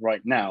example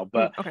right now,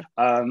 but Okay.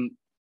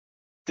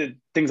 the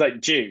things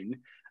like June.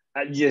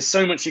 There's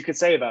so much you could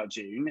say about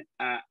June,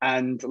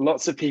 and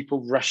lots of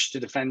people rush to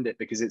defend it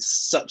because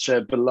it's such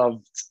a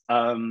beloved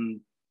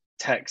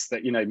text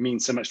that, you know,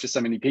 means so much to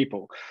so many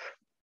people.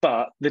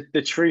 But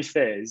the truth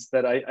is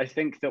that I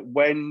think that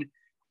when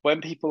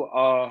people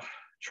are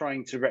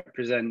trying to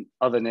represent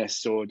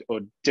otherness or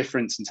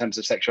difference in terms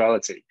of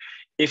sexuality,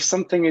 if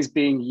something is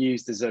being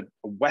used as a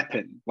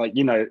weapon, like,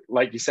 you know,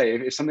 like you say,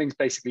 if something's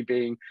basically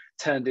being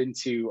turned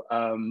into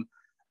an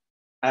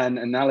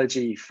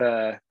analogy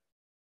for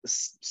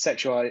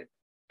sexual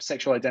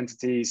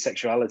identity,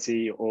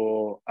 sexuality,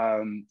 or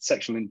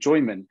sexual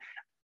enjoyment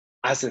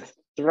as a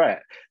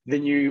threat,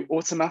 then you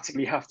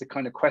automatically have to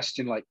kind of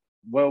question, like,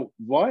 well,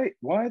 why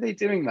are they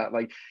doing that?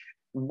 Like,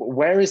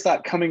 where is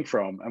that coming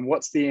from, and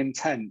what's the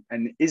intent,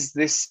 and is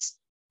this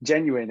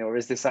genuine, or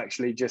is this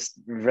actually just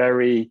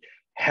very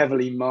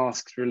heavily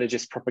masked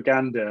religious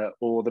propaganda,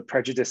 or the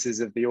prejudices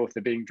of the author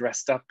being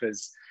dressed up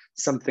as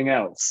something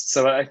else?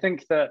 So I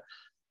think that,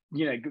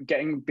 you know,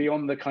 getting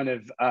beyond the kind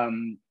of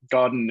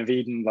Garden of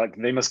Eden, like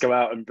they must go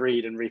out and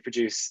breed and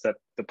reproduce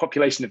the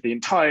population of the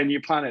entire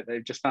new planet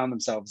they've just found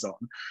themselves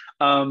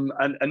on.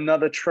 And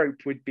another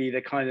trope would be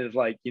the kind of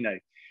like, you know,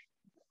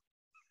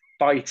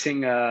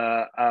 fighting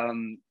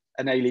an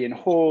alien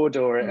horde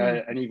or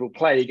an evil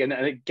plague. And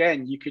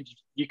again, you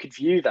could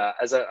view that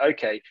as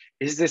okay,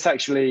 is this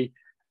actually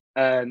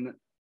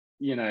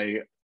you know,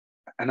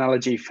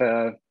 analogy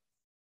for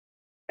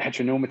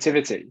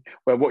heteronormativity,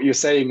 where what you're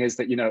saying is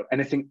that, you know,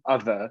 anything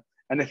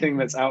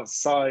that's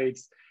outside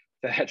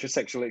the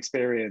heterosexual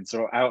experience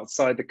or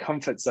outside the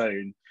comfort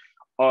zone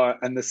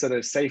and the sort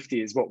of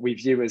safety is what we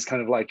view as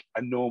kind of like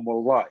a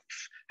normal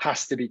life,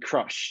 has to be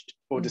crushed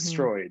or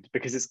destroyed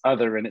because it's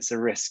other and it's a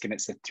risk and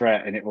it's a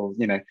threat and it will,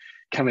 you know,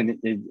 come in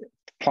and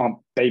plant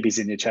babies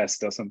in your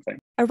chest or something.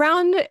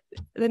 Around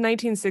the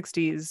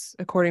 1960s,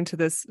 according to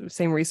this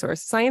same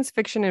resource, science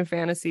fiction and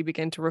fantasy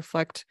began to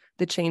reflect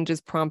the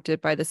changes prompted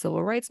by the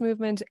civil rights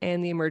movement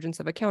and the emergence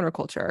of a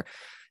counterculture.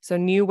 So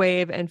new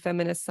wave and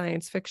feminist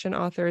science fiction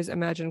authors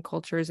imagined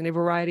cultures in a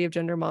variety of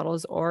gender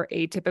models or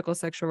atypical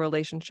sexual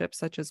relationships,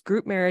 such as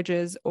group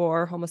marriages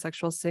or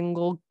homosexual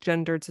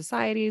single-gendered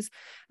societies,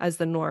 as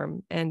the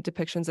norm, and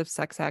depictions of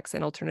sex acts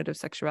and alternative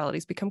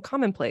sexualities become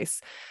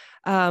commonplace.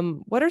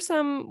 What are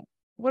some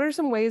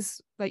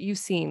ways that you've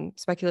seen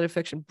speculative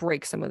fiction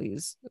break some of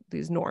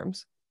these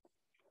norms?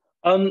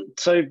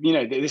 So, you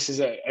know, this is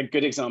a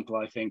good example,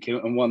 I think,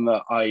 and one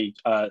that I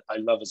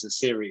love as a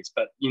series.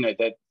 But, you know,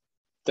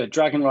 the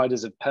Dragon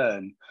Riders of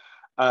Pern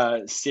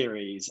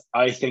series,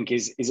 I think,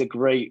 is a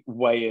great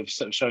way of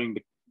sort of showing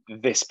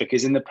this,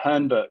 because in the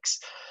Pern books,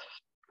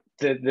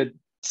 the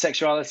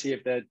sexuality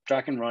of the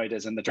dragon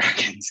riders and the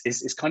dragons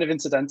is kind of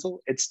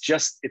incidental. It's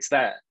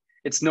there.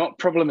 It's not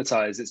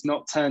problematized. It's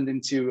not turned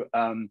into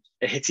a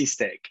hitty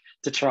stick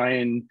to try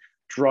and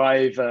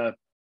drive a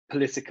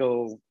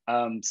political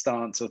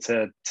stance or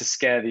to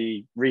scare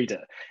the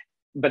reader.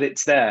 But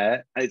it's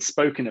there, it's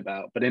spoken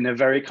about, but in a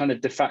very kind of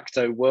de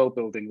facto world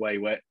building way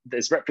where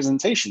there's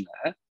representation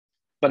there,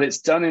 but it's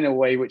done in a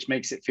way which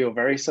makes it feel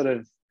very sort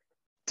of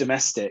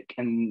domestic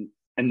and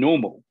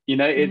normal. You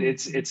know,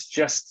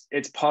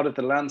 it's part of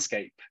the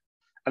landscape.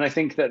 And I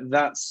think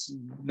that's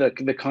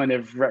the kind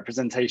of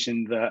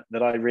representation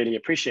that I really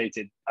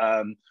appreciated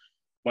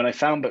when I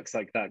found books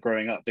like that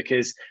growing up,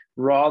 because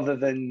rather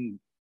than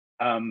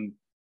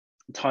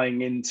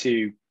tying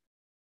into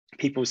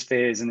people's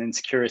fears and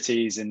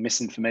insecurities and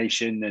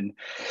misinformation and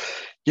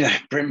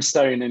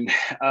brimstone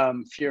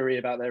and fury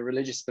about their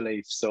religious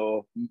beliefs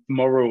or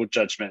moral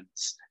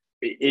judgments.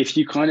 If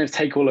you kind of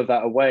take all of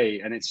that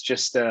away, and it's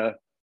just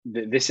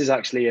this is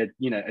actually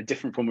a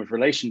different form of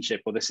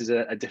relationship, or this is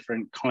a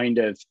different kind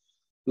of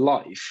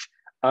life,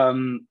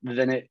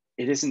 then it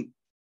isn't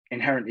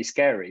inherently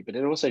scary, but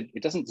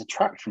it doesn't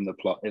detract from the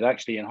plot. It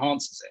actually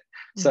enhances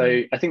it.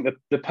 So I think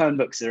the Pern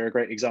books are a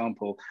great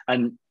example.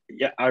 And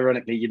yeah,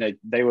 ironically,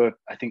 they were,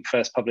 I think,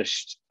 first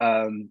published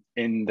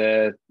in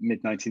the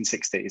mid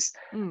 1960s,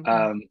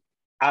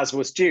 as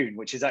was Dune,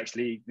 which is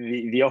actually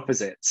the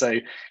opposite. So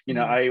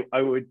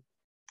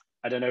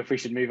I don't know if we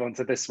should move on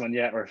to this one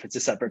yet, or if it's a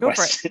separate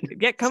question.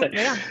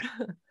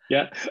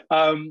 Yeah.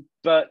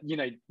 But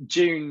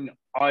Dune,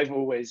 I've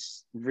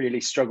always really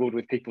struggled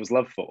with people's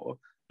love for,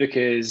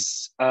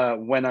 because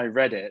when I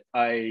read it,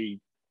 I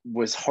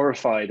was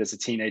horrified as a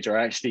teenager.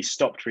 I actually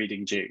stopped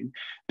reading Dune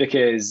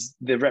because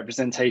the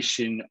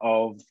representation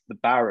of the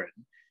Baron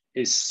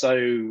is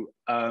so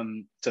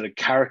sort of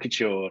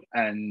caricatured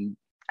and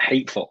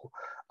hateful.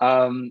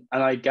 And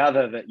I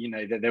gather that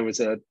that there was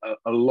a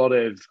lot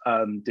of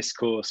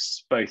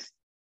discourse both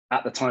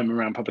at the time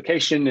around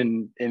publication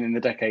and in the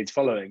decades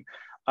following.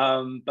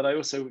 But I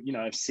also,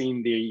 I've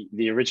seen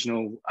the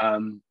original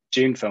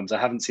Dune films. I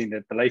haven't seen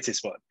the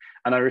latest one,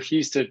 and I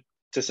refuse to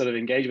sort of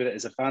engage with it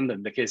as a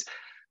fandom, because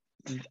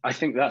I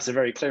think that's a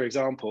very clear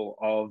example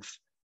of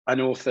an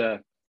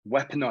author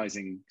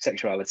weaponizing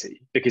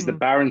sexuality, because the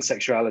Baron's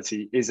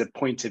sexuality is a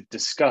point of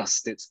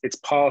disgust. It's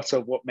part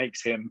of what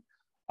makes him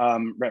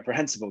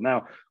reprehensible.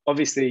 Now,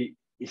 obviously,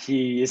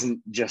 he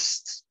isn't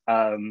just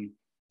a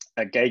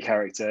gay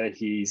character.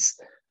 He's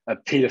a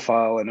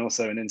pedophile and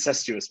also an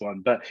incestuous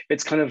one, but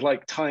it's kind of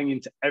like tying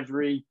into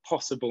every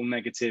possible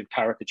negative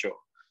caricature,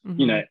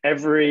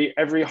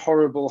 every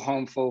horrible,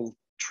 harmful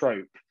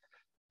trope.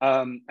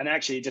 And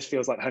actually, it just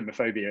feels like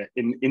homophobia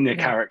in the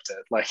character.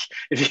 Like,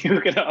 if you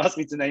were going to ask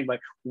me to name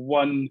like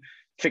one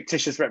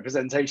fictitious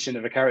representation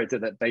of a character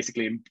that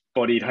basically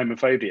embodied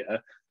homophobia,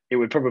 it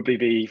would probably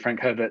be Frank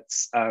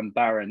Herbert's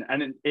Baron.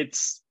 And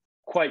it's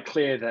quite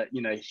clear that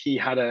he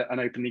had an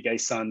openly gay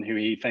son who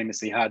he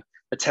famously had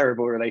a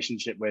terrible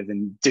relationship with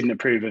and didn't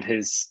approve of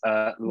his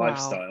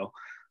lifestyle.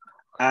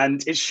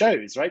 And it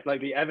shows, right?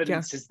 Like, the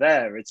evidence is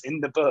there. It's in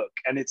the book,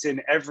 and it's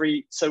in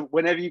so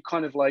whenever you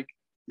kind of like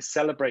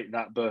celebrate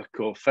that book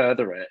or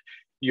further it,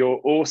 you're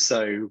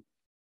also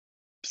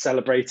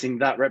celebrating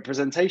that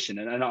representation,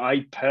 and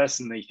I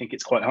personally think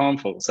it's quite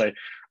harmful. So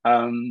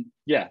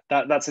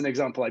that's an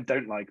example I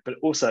don't like, but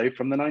also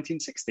from the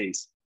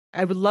 1960s.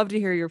 I would love to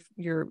hear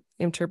your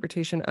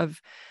interpretation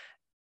of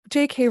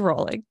J.K.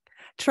 Rowling.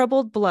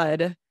 Troubled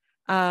Blood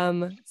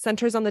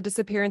centers on the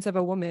disappearance of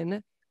a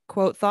woman,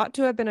 quote, thought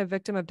to have been a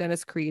victim of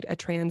Dennis Creed, a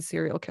trans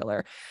serial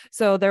killer.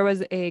 So there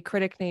was a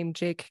critic named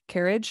Jake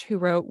Carriage who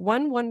wrote,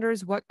 "One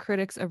wonders what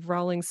critics of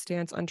Rowling's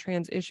stance on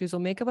trans issues will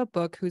make of a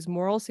book whose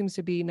moral seems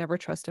to be never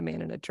trust a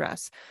man in a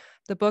dress.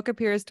 The book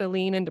appears to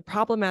lean into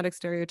problematic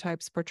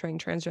stereotypes portraying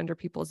transgender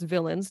people as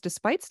villains,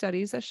 despite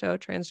studies that show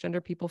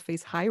transgender people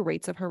face high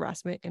rates of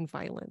harassment and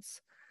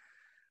violence."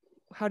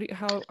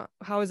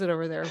 How is it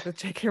over there with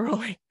J.K.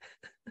 Rowling?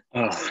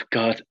 Oh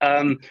God,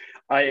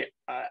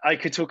 I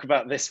could talk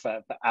about this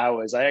for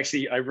hours. I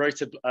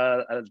wrote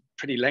a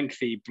pretty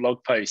lengthy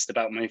blog post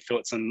about my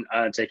thoughts on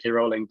J.K.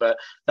 Rowling, but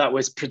that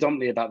was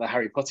predominantly about the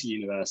Harry Potter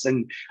universe.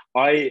 And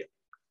I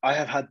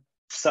have had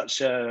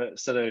such a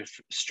sort of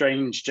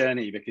strange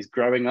journey, because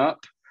growing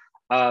up,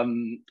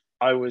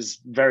 I was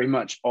very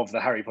much of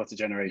the Harry Potter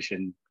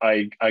generation.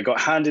 I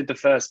got handed the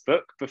first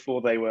book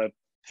before they were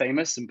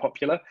famous and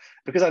popular,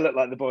 because I looked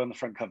like the boy on the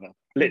front cover.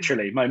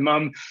 Literally, my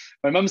mum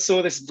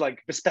saw this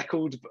like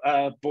bespectacled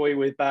boy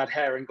with bad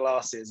hair and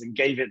glasses and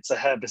gave it to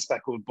her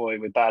bespectacled boy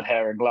with bad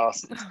hair and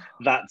glasses.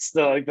 That's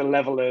the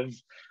level of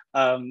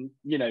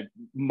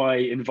my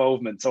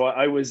involvement. So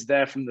I was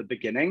there from the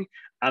beginning,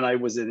 and I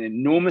was an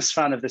enormous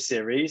fan of the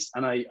series.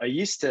 And I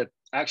used to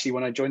actually,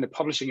 when I joined the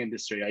publishing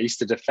industry, I used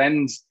to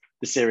defend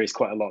the series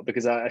quite a lot,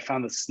 because I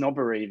found the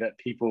snobbery that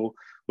people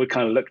would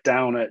kind of look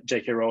down at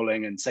J.K.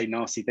 Rowling and say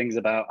nasty things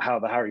about how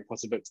the Harry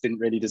Potter books didn't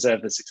really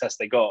deserve the success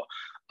they got,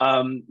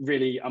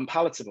 really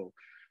unpalatable.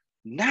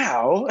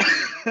 Now,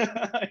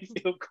 I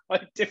feel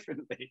quite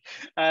differently.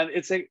 And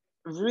it's a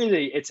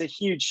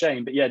huge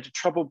shame. But yeah,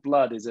 Troubled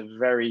Blood is a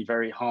very,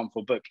 very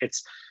harmful book.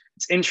 It's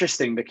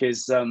interesting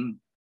because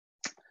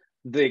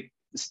the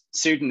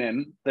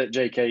pseudonym that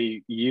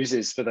J.K.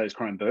 uses for those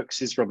crime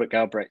books is Robert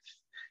Galbraith.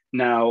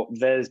 Now,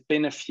 there's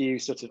been a few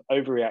sort of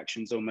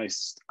overreactions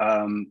almost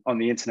on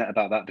the internet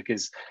about that,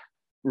 because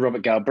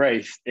Robert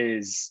Galbraith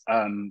is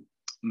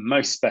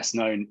most best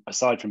known,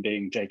 aside from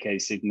being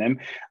J.K.'s pseudonym,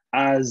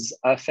 as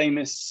a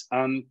famous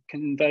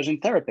conversion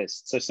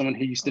therapist. So someone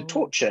who used to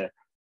torture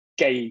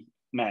gay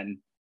men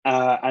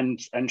and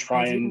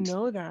try and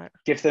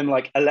give them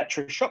like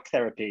electroshock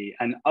therapy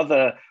and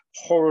other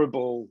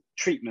horrible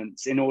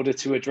treatments in order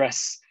to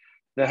address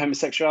their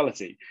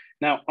homosexuality.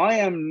 Now, I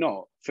am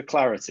not, for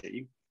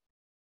clarity,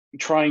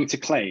 trying to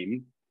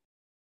claim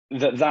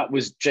that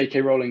was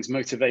J.K. Rowling's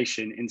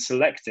motivation in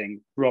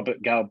selecting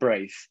Robert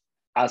Galbraith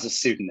as a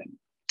pseudonym.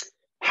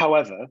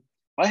 However,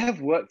 I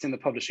have worked in the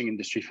publishing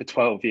industry for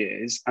 12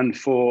 years, and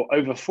for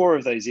over 4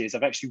 of those years,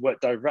 I've actually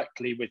worked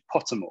directly with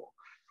Pottermore,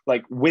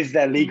 like with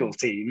their legal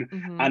team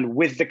and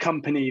with the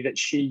company that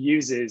she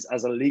uses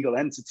as a legal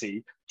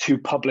entity to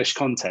publish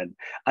content.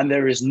 And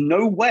there is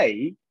no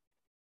way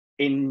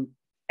in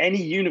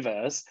any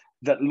universe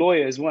that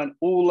lawyers weren't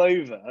all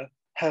over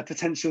her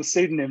potential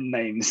pseudonym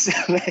names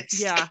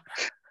list. Yeah.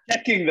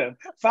 Checking them,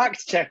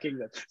 fact checking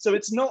them. So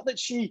it's not that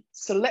she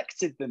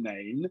selected the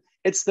name,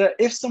 it's that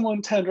if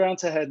someone turned around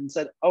to her and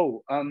said,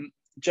 oh,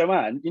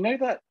 Joanne, you know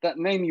that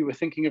name you were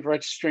thinking of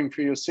registering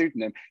for your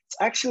pseudonym, it's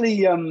actually,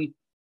 you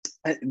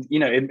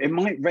know, it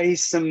might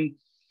raise some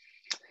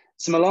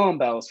alarm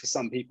bells for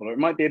some people, or it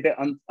might be a bit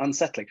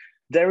unsettling.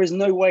 There is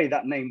no way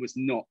that name was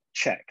not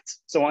checked.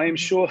 So I am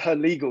sure her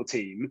legal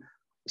team,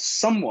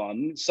 some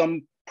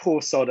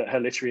poor sod at her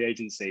literary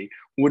agency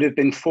would have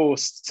been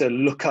forced to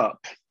look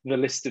up the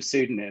list of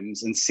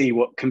pseudonyms and see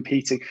what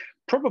competing,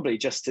 probably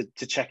just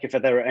to check if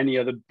there are any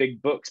other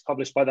big books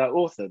published by that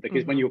author,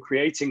 because when you're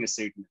creating a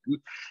pseudonym,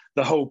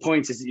 the whole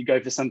point is that you go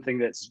for something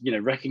that's, you know,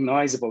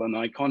 recognizable and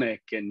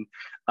iconic and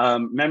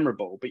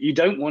memorable, but you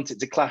don't want it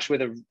to clash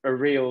with a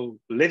real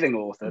living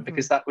author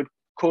because that would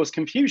cause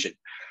confusion.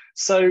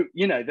 So,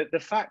 you know, the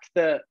fact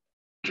that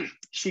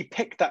she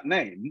picked that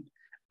name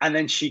and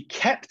then she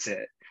kept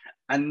it,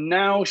 and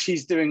now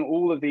she's doing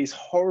all of these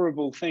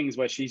horrible things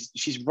where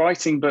she's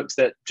writing books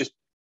that just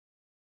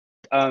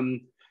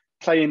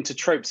play into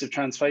tropes of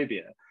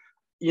transphobia.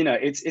 You know,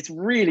 it's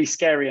really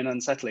scary and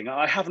unsettling.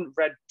 I haven't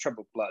read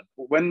Troubled Blood,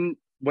 but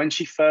when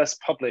she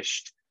first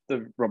published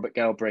the Robert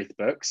Galbraith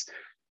books,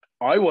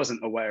 I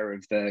wasn't aware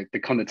of the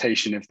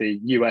connotation of the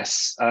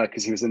US,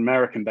 because he was an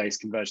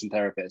American-based conversion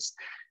therapist.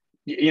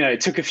 You know,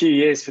 it took a few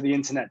years for the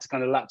internet to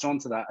kind of latch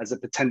onto that as a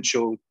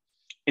potential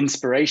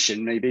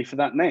inspiration maybe for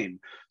that name.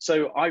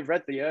 So I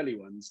read the early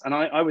ones, and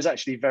I was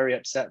actually very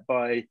upset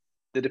by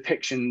the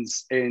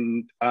depictions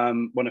in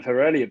one of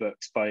her earlier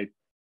books by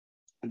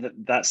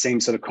that same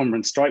sort of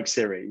Cormoran Strike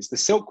series, The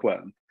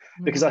Silkworm,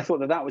 because I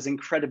thought that was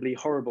incredibly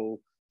horrible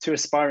to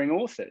aspiring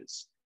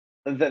authors.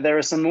 That there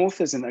are some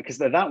authors in there, because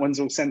that one's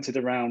all centered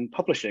around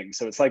publishing.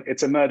 So it's like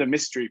it's a murder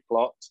mystery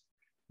plot,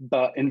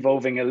 but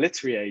involving a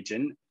literary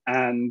agent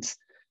and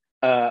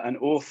an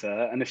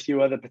author and a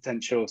few other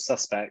potential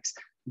suspects.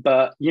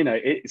 But, you know,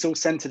 it's all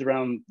centered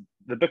around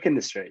the book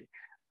industry.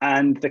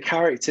 And the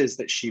characters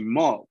that she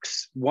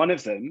mocks, one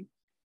of them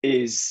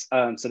is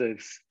sort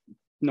of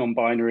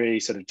non-binary,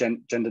 sort of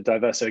gender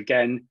diverse. So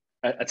again,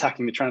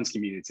 attacking the trans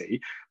community.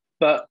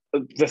 But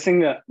the thing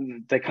that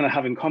they kind of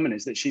have in common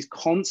is that she's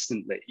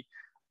constantly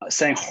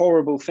saying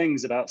horrible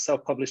things about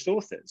self-published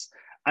authors.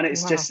 And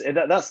it's just,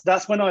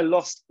 that's when I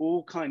lost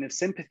all kind of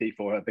sympathy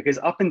for her, because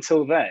up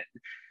until then,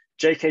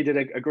 JK did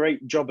a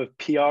great job of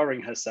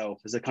PRing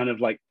herself as a kind of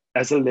like,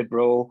 as a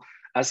liberal,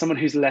 as someone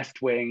who's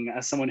left-wing,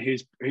 as someone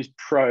who's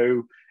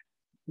pro,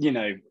 you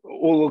know,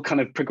 all kind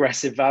of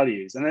progressive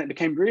values. And then it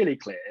became really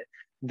clear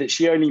that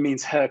she only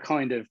means her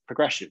kind of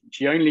progression.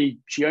 She only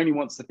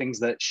wants the things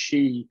that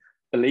she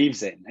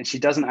believes in, and she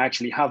doesn't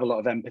actually have a lot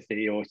of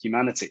empathy or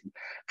humanity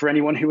for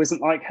anyone who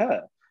isn't like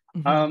her.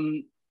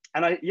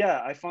 And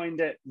I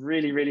find it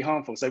really, really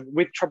harmful. So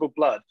with Troubled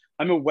Blood,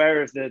 I'm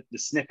aware of the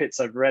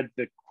snippets. I've read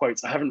the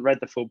quotes. I haven't read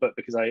the full book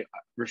because I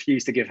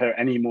refuse to give her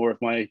any more of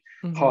my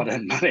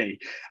hard-earned money.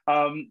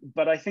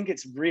 But I think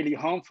it's really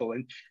harmful.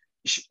 And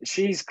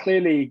she's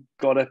clearly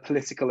got a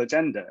political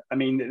agenda. I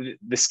mean,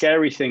 the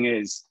scary thing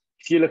is,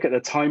 if you look at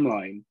the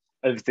timeline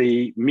of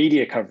the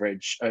media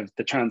coverage of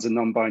the trans and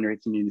non-binary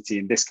community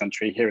in this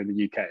country, here in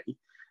the UK,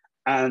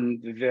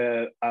 and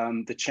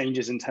the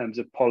changes in terms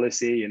of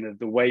policy and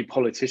the way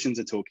politicians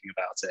are talking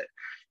about it,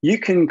 you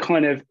can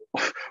kind of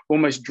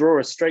almost draw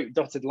a straight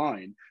dotted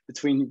line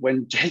between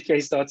when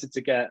JK started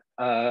to get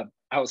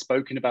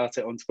outspoken about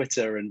it on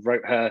Twitter and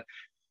wrote her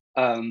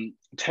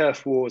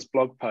Turf Wars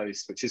blog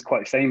post, which is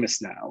quite famous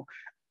now,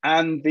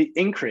 and the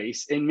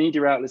increase in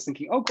media outlets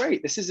thinking, oh,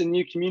 great, this is a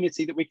new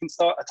community that we can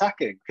start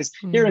attacking. Because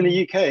here in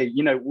the UK,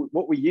 you know,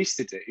 what we used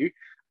to do,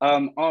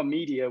 our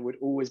media would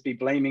always be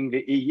blaming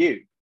the EU.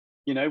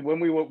 You know, when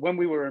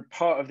we were a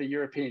part of the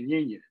European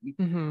Union,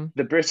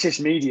 the British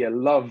media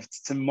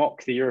loved to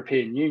mock the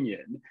European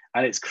Union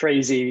and its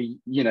crazy,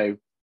 you know,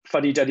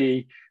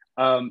 fuddy-duddy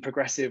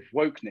progressive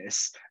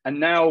wokeness. And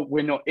now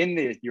we're not in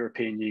the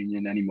European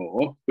Union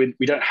anymore.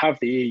 We don't have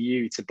the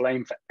EU to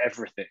blame for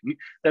everything.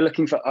 They're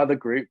looking for other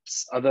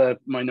groups, other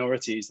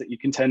minorities that you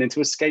can turn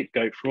into a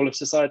scapegoat for all of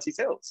society's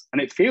ills. And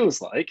it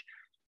feels like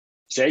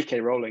J.K.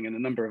 Rowling and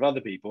a number of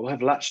other people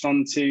have latched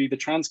onto the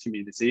trans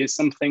community as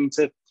something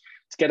to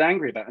get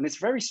angry about. And it's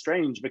very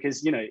strange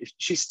because, you know,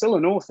 she's still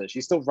an author,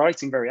 she's still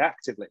writing very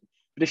actively.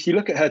 But if you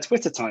look at her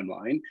Twitter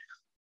timeline,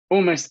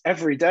 almost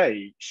every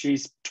day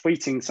she's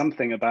tweeting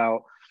something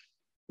about,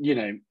 you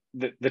know,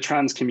 the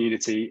trans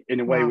community in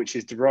a way which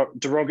is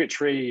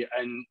derogatory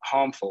and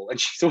harmful. And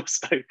she's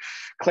also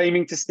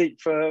claiming to speak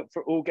for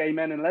all gay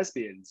men and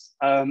lesbians,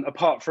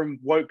 apart from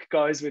woke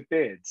guys with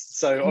beards.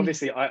 So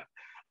obviously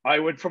I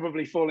would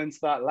probably fall into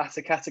that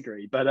latter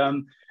category. But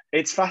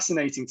it's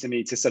fascinating to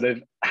me to sort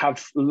of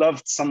have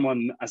loved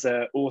someone as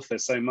an author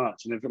so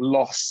much and have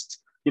lost,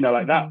 you know,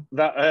 like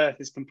that earth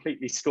is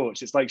completely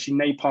scorched. It's like she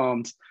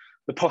napalmed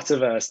the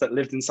Potterverse that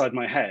lived inside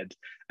my head,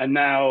 and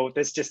now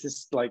there's just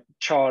this like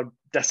charred,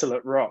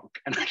 desolate rock,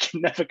 and I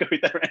can never go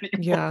there anymore.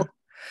 Yeah.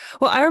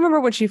 Well, I remember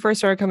when she first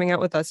started coming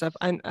out with that stuff,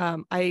 and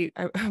I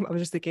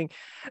was just thinking,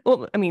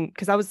 well, I mean,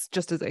 because I was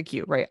just as like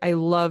you, right? I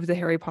love the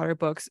Harry Potter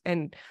books,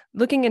 and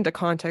looking into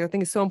context, I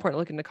think it's so important to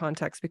look into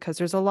context, because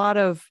there's a lot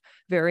of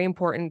very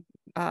important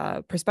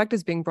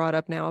perspectives being brought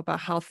up now about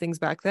how things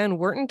back then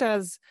weren't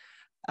as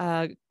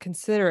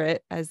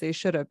considerate as they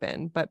should have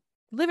been. But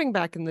living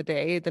back in the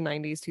day, the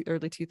 90s to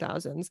early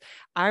 2000s,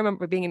 I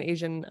remember being an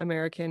Asian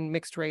American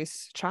mixed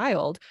race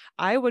child.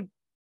 I would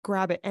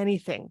grab at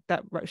anything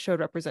that showed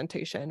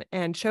representation,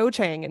 and Cho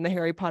Chang in the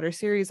Harry Potter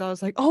series, I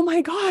was like, oh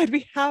my God,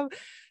 we have,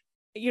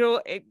 you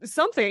know,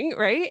 something,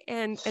 right?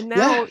 And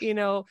now, you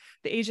know,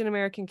 the Asian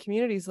American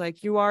communities,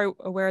 like, you are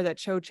aware that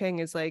Cho Chang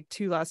is like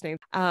 2 last names,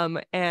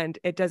 and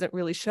it doesn't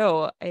really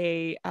show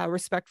a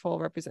respectful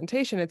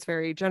representation. It's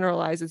very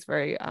generalized. It's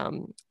very,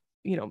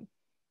 you know,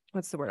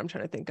 what's the word I'm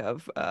trying to think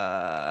of?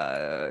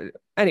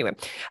 Anyway,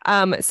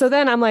 so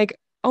then I'm like,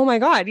 oh my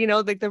God, you know,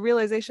 like the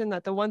realization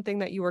that the one thing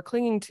that you were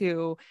clinging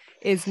to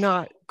is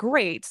not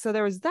great. So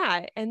there was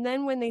that. And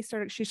then when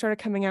she started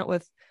coming out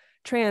with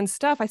trans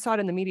stuff, I saw it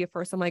in the media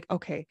first. I'm like,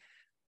 okay,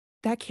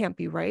 that can't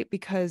be right,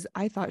 because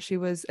I thought she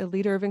was a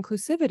leader of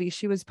inclusivity.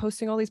 She was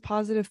posting all these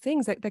positive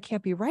things. That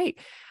can't be right.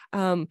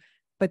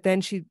 But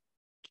then she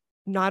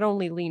not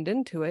only leaned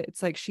into it,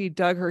 it's like she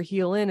dug her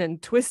heel in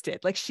and twisted,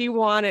 like she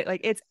wanted,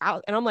 like, it's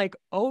out. And I'm like,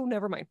 oh,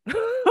 never mind.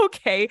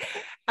 Okay.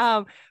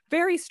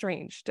 Very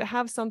strange to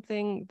have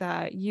something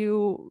that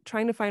you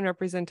trying to find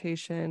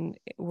representation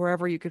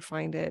wherever you could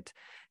find it,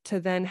 to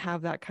then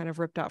have that kind of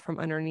ripped out from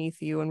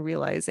underneath you, and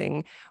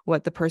realizing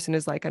what the person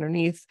is like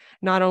underneath,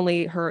 not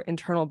only her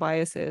internal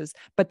biases,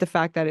 but the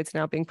fact that it's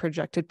now being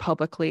projected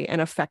publicly and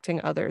affecting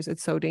others.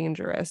 It's so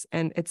dangerous.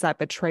 And it's that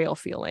betrayal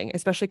feeling,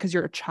 especially because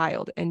you're a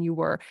child and you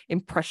were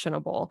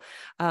impressionable.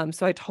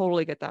 So I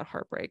totally get that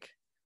heartbreak.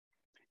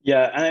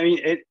 Yeah, and I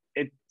mean,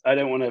 I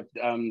don't want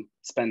to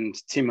spend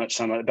too much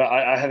time on it, but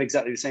I have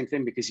exactly the same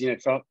thing, because, you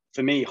know,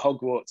 for me,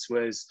 Hogwarts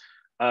was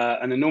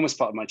an enormous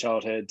part of my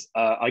childhood.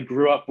 I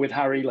grew up with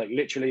Harry, like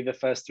literally the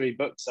first 3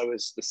 books. I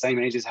was the same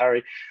age as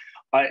Harry.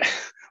 I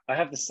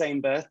have the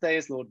same birthday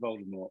as Lord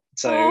Voldemort.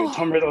 So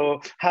Tom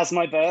Riddle has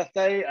my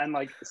birthday, and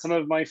like some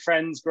of my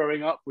friends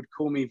growing up would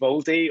call me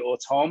Voldy or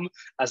Tom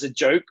as a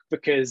joke,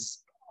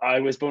 because I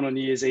was born on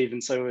New Year's Eve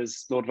and so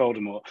was Lord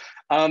Voldemort.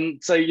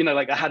 So, you know,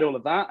 like I had all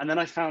of that. And then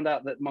I found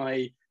out that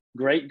my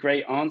great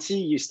auntie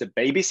used to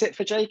babysit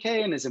for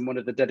JK and is in one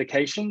of the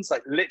dedications.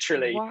 Like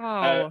literally,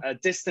 a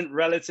distant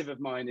relative of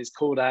mine is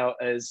called out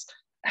as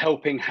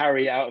helping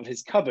Harry out of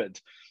his cupboard,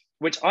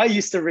 which I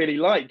used to really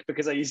like,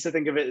 because I used to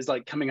think of it as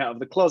like coming out of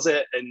the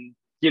closet and,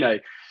 you know,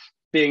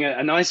 being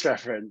a nice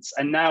reference.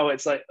 And now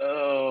it's like,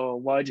 oh,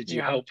 why did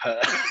you help her?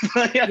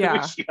 I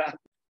wish you had.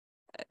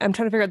 I'm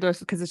trying to figure out this,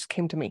 because this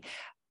came to me.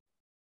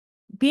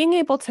 Being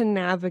able to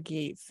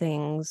navigate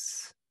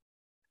things,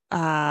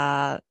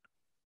 that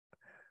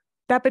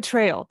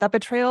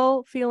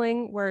betrayal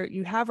feeling where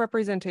you have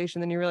representation,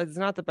 then you realize it's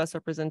not the best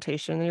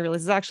representation, and you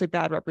realize it's actually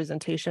bad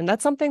representation.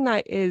 That's something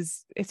that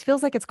it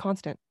feels like it's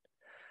constant.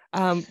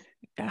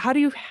 How do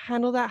you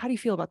handle that? How do you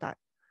feel about that?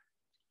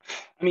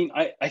 I mean,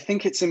 I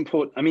think it's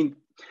important. I mean,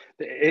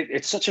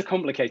 it's such a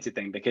complicated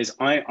thing, because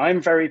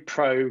I'm very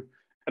pro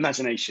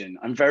imagination.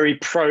 I'm very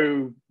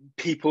pro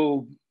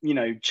people, you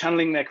know,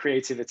 channeling their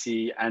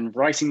creativity and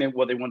writing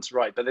what they want to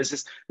write. But there's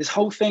this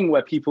whole thing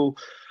where people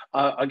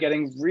are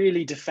getting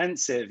really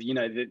defensive, you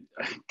know, the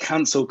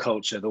cancel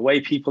culture, the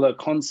way people are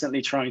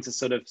constantly trying to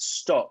sort of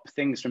stop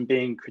things from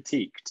being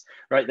critiqued,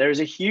 right? There is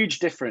a huge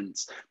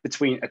difference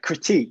between a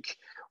critique,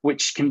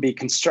 which can be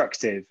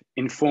constructive,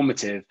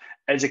 informative,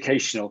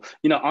 educational.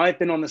 You know, I've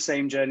been on the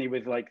same journey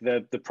with like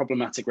the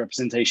problematic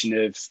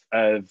representation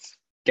of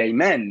gay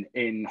men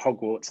in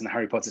Hogwarts and the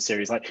Harry Potter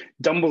series. Like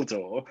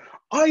Dumbledore,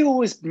 I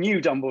always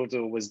knew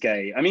Dumbledore was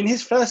gay. I mean,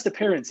 his first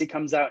appearance, he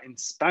comes out in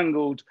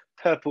spangled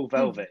purple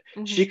velvet.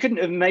 Mm-hmm. She couldn't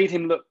have made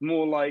him look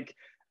more like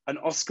an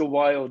Oscar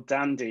Wilde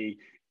dandy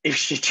if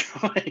she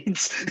tried,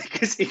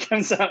 because he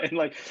comes out in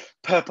like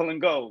purple and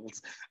gold.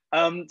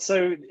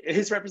 So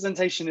his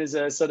representation as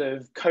a sort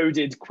of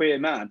coded queer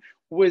man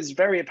was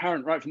very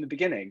apparent right from the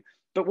beginning.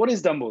 But what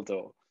is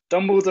Dumbledore?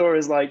 Dumbledore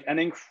is like an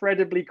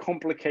incredibly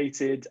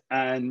complicated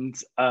and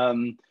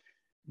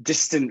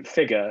distant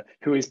figure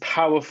who is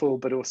powerful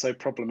but also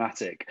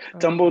problematic.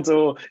 Okay.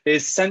 Dumbledore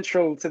is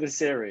central to the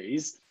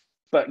series,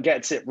 but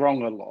gets it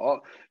wrong a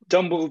lot.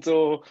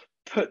 Dumbledore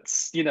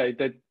puts, you know,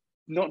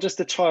 not just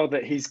a child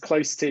that he's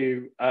close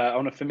to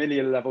on a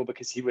familial level,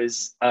 because he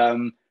was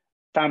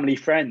family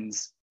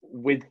friends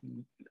with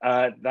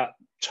that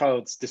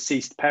child's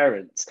deceased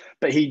parents,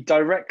 but he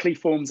directly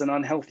forms an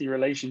unhealthy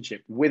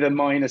relationship with a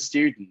minor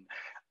student,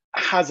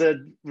 has a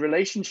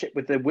relationship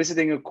with the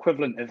wizarding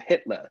equivalent of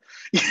Hitler.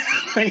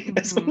 Like,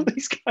 there's all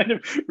these kind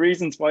of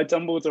reasons why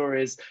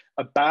Dumbledore is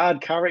a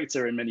bad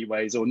character in many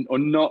ways, or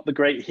not the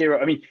great hero.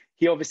 I mean,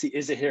 he obviously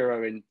is a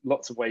hero in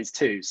lots of ways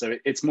too, so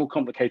it's more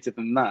complicated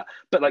than that.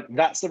 But like,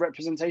 that's the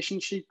representation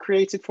she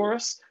created for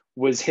us,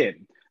 was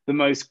him, the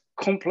most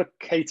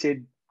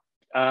complicated,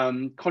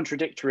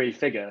 contradictory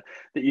figure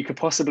that you could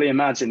possibly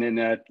imagine in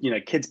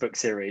a kids book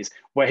series,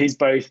 where he's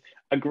both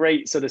a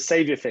great sort of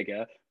savior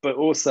figure, but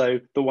also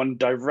the one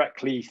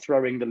directly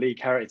throwing the lead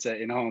character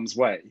in harm's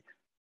way.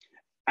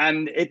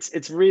 And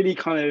it's really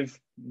kind of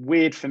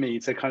weird for me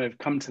to kind of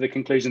come to the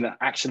conclusion that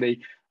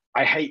actually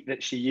I hate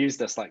that she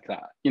used us like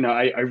that.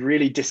 I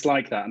really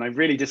dislike that, and I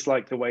really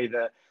dislike the way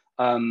that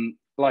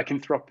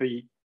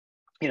lycanthropy,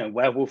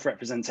 werewolf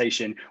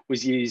representation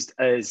was used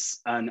as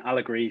an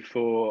allegory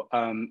for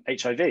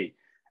HIV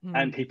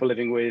and people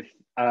living with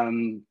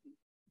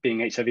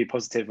being HIV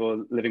positive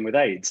or living with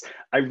AIDS.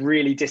 I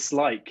really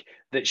dislike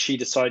that she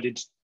decided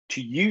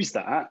to use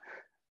that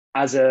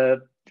as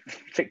a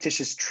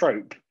fictitious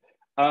trope,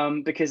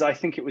 because I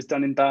think it was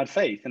done in bad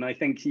faith, and I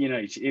think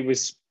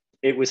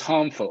it was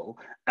harmful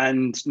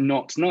and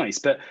not nice.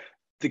 But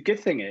the good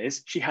thing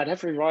is she had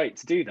every right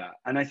to do that,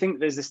 and I think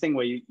there's this thing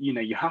where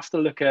you have to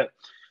look at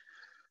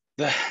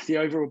the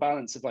overall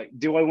balance of, like,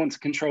 do I want to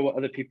control what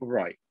other people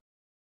write?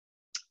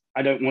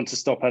 I don't want to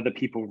stop other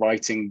people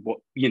writing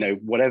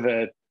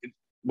whatever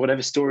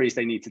stories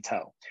they need to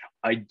tell.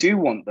 I do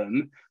want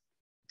them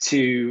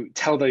to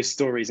tell those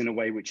stories in a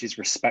way which is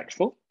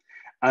respectful,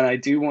 and I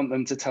do want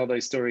them to tell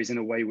those stories in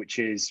a way which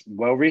is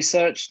well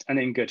researched and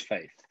in good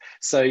faith.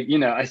 So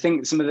I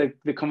think some of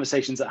the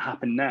conversations that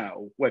happen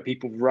now, where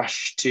people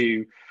rush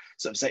to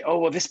sort of say, oh,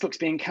 well, this book's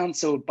being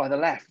cancelled by the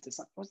left, it's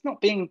like, well, it's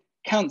not being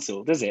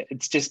cancelled, is it?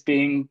 It's just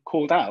being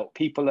called out.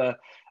 People are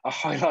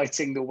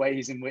highlighting the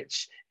ways in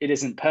which it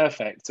isn't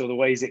perfect, or the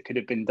ways it could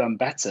have been done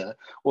better,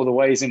 or the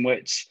ways in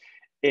which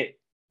it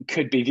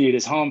could be viewed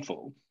as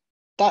harmful.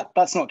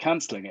 That's not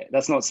cancelling it.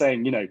 That's not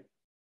saying,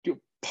 you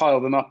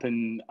pile them up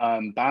and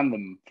ban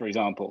them, for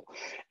example.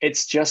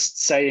 It's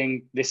just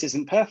saying this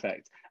isn't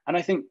perfect. And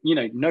I think,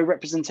 no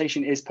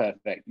representation is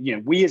perfect.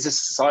 We as a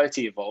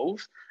society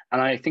evolve,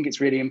 and I think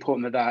it's really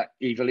important that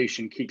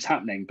evolution keeps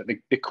happening. But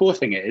the core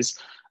thing is,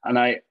 and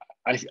I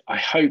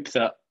hope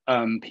that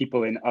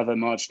people in other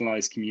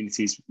marginalized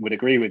communities would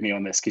agree with me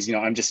on this, because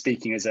I'm just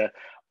speaking as a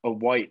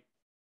white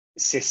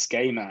cis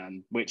gay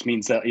man, which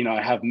means that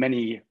I have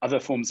many other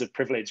forms of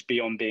privilege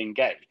beyond being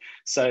gay.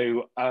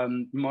 So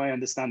my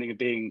understanding of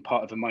being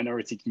part of a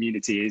minority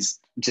community is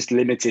just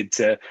limited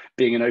to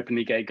being an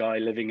openly gay guy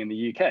living in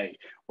the UK,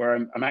 where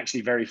I'm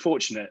actually very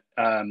fortunate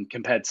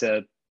compared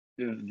to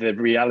the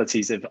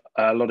realities of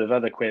a lot of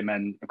other queer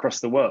men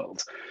across the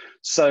world.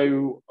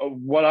 So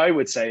what I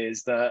would say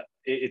is that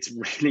it's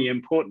really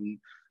important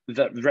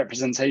that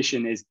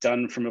representation is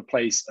done from a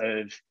place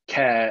of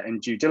care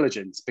and due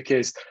diligence,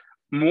 because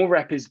more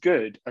rep is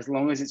good as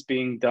long as it's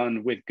being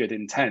done with good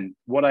intent.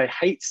 What I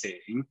hate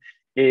seeing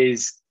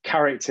is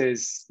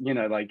characters,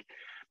 like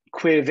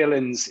queer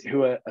villains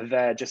who are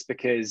there just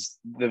because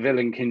the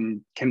villain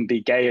can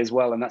be gay as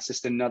well, and that's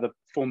just another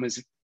form of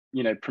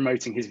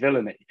promoting his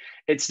villainy.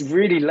 It's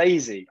really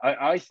lazy.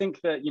 I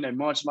think that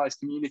marginalized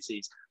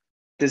communities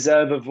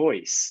deserve a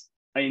voice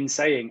in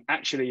saying,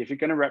 actually, if you're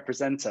going to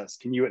represent us,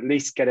 can you at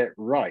least get it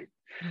right?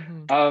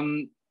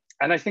 And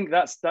I think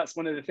that's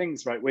one of the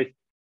things, right?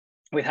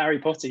 With Harry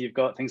Potter, you've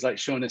got things like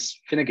Seamus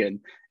Finnegan,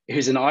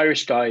 who's an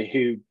Irish guy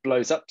who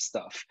blows up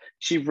stuff.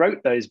 She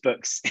wrote those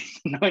books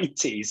in the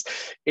 90s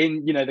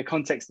in the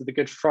context of the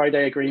Good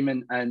Friday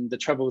Agreement and the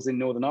Troubles in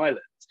Northern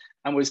Ireland,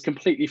 and was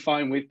completely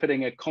fine with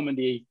putting a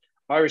comedy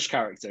Irish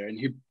character in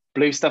who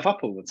blew stuff up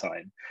all the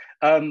time.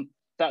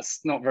 That's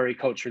not very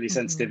culturally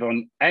sensitive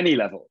on any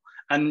level.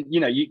 And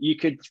you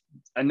could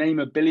name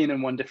a billion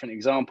and one different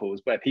examples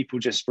where people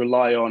just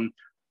rely on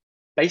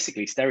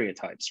basically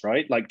stereotypes,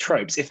 right? Like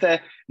tropes. If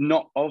they're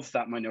not of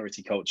that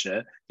minority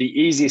culture, the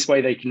easiest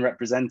way they can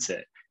represent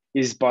it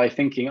is by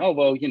thinking, oh,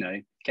 well,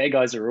 gay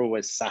guys are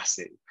always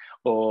sassy,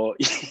 or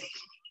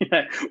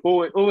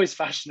always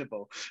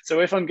fashionable.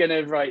 So if I'm going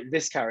to write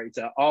this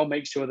character, I'll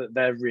make sure that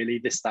they're really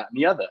this, that, and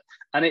the other.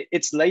 And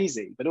it's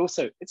lazy, but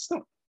also it's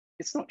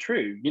not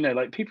true.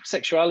 Like, people's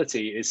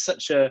sexuality is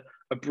such a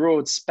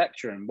broad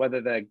spectrum, whether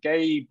they're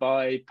gay,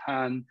 bi,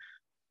 pan,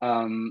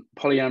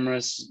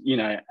 polyamorous,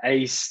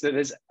 ace, that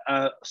there's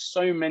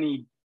so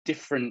many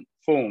different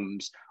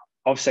forms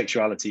of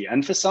sexuality.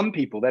 And for some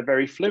people, they're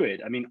very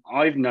fluid. I mean,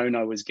 I've known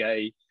I was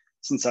gay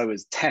since I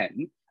was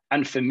 10.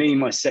 And for me,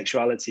 my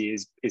sexuality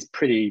is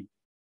pretty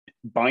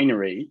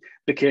binary,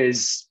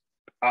 because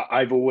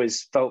I've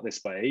always felt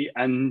this way,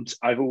 and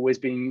I've always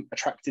been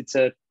attracted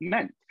to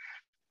men.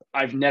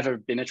 I've never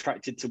been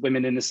attracted to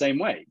women in the same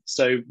way.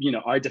 So,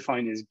 I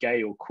define as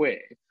gay or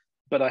queer,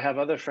 but I have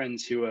other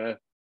friends who are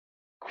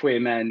queer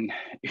men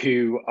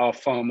who are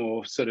far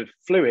more sort of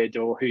fluid,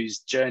 or whose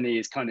journey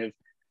is kind of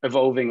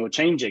evolving or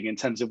changing in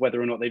terms of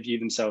whether or not they view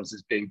themselves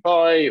as being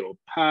bi or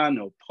pan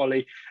or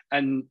poly,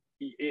 and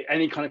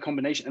any kind of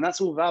combination. And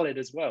that's all valid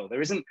as well.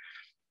 There isn't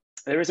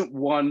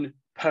one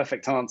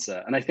perfect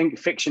answer. And I think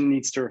fiction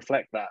needs to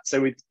reflect that.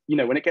 So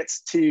when it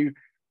gets to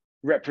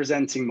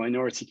representing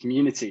minority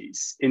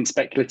communities in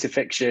speculative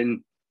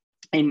fiction,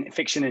 in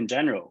fiction in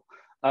general,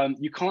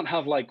 you can't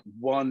have like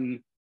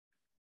one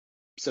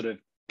sort of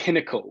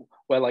pinnacle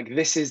where like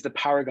this is the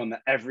paragon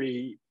that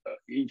every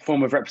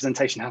form of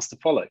representation has to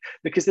follow,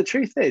 because the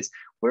truth is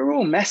we're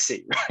all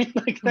messy, right?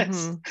 Like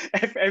that's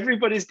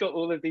everybody's got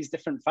all of these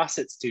different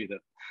facets to them,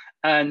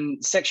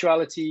 and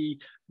sexuality,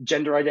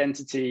 gender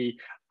identity,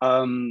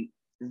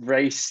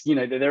 race,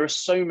 there are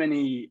so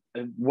many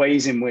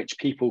ways in which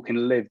people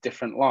can live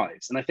different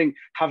lives. And I think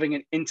having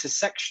an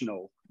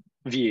intersectional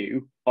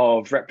view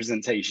of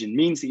representation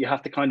means that you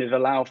have to kind of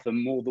allow for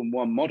more than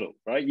one model,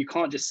 right? You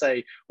can't just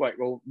say, right,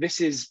 well, this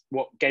is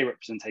what gay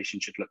representation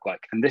should look like,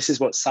 and this is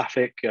what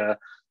sapphic,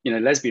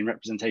 lesbian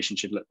representation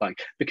should look like.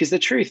 Because the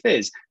truth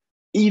is,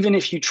 even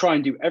if you try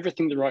and do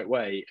everything the right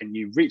way and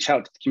you reach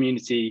out to the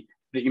community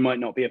that you might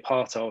not be a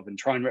part of and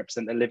try and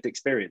represent their lived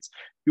experience,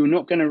 you're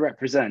not going to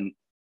represent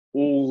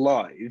all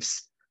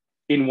lives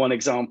in one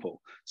example.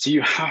 So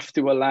you have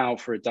to allow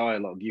for a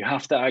dialogue. You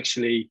have to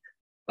actually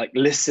like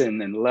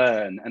listen and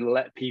learn and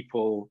let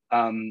people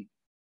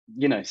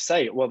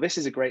say, well, this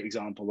is a great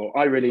example, or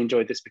I really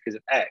enjoyed this because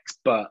of X,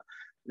 but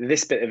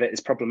this bit of it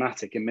is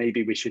problematic and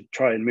maybe we should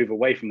try and move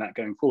away from that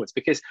going forwards,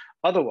 because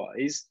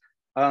otherwise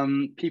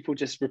people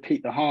just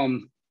repeat the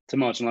harm to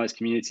marginalized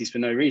communities for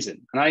no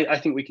reason. And I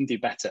think we can do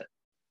better.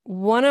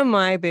 One of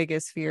my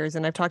biggest fears,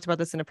 and I've talked about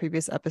this in a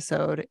previous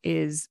episode,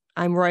 is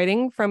I'm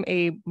writing from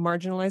a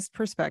marginalized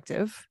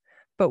perspective,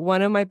 but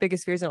one of my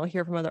biggest fears, and I'll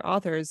hear from other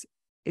authors,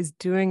 is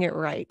doing it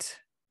right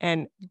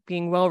and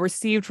being well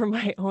received from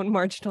my own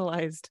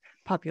marginalized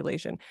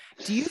population.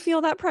 Do you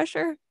feel that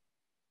pressure?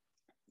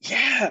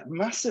 Yeah,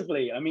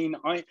 massively. I mean,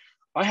 I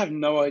have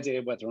no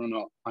idea whether or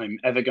not I'm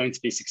ever going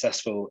to be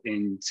successful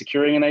in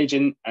securing an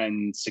agent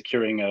and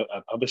securing a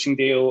publishing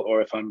deal,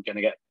 or if I'm going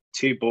to get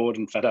too bored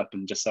and fed up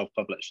and just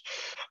self-publish.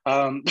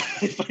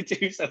 If I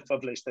do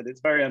self-publish, then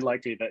it's very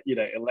unlikely that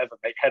it'll ever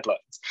make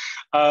headlines.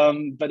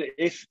 But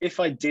if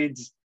I did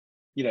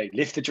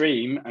live the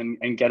dream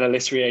and get a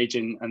literary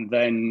agent and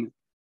then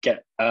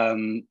get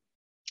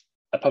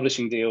a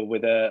publishing deal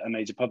with a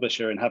major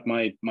publisher and have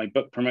my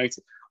book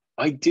promoted,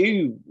 I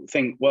do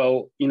think,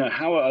 well,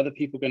 how are other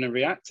people going to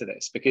react to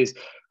this? Because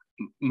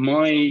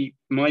my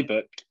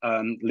book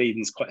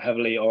leans quite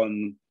heavily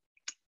on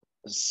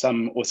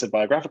some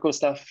autobiographical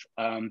stuff.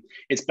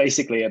 It's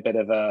basically a bit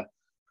of a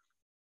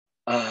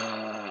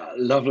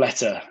love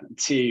letter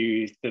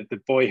to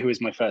the boy who was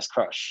my first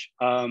crush,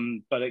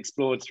 but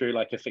explored through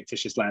like a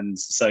fictitious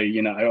lens. So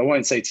I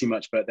won't say too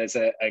much, but there's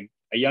a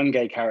young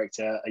gay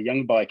character, a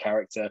young bi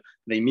character.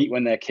 They meet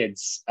when they're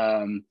kids.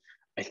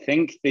 I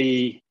think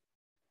the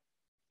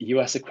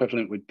US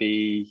equivalent would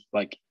be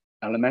like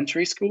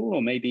elementary school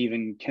or maybe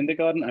even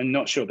kindergarten. I'm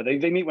not sure, but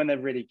they meet when they're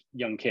really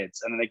young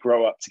kids and then they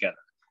grow up together.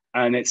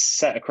 And it's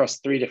set across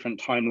 3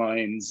 different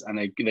timelines, and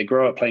they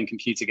grow up playing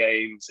computer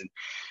games, and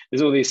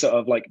there's all these sort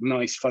of like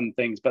nice, fun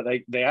things, but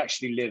they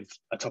actually live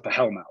atop a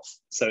hellmouth.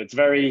 So it's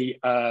very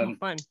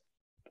fun.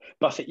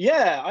 Buffett.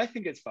 Yeah, I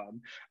think it's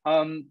fun.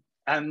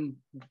 And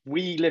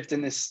we lived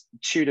in this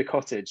Tudor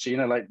cottage,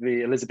 like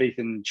the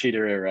Elizabethan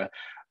Tudor era.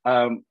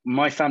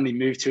 My family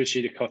moved to a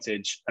Tudor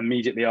cottage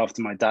immediately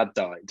after my dad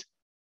died.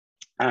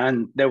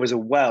 And there was a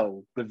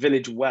well, the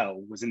village well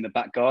was in the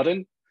back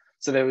garden.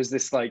 So there was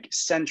this like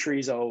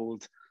centuries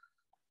old,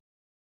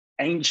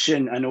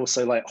 ancient and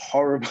also like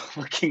horrible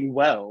looking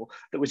well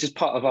that was just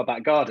part of our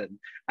back garden.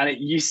 And it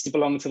used to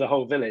belong to the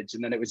whole village.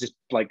 And then it was just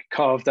like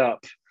carved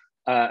up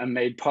and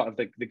made part of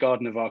the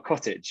garden of our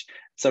cottage.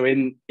 So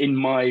in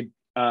my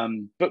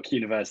book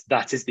universe,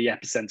 that is the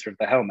epicenter of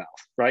the hellmouth,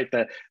 right?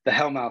 The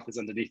hellmouth is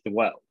underneath the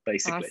well,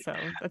 basically.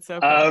 Awesome. That's so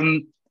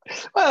cool.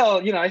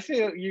 Well, I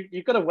feel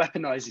you've got to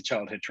weaponize your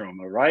childhood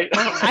trauma, right?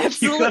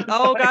 Absolutely.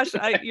 Oh gosh,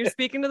 you're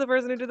speaking to the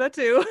person who did that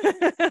too.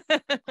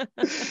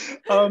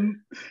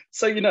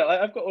 So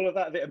I've got all of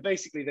that. And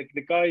basically,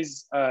 the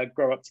guys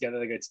grow up together.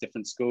 They go to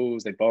different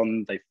schools. They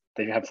bond.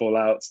 They have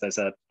fallouts. There's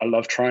a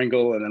love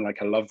triangle and then like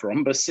a love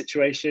rhombus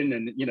situation.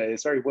 And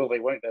it's very will they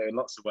won't they in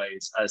lots of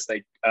ways as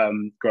they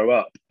grow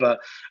up. But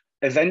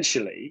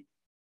eventually,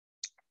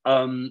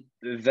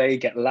 they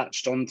get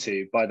latched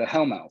onto by the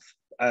hellmouth.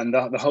 And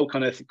the whole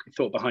kind of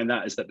thought behind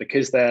that is that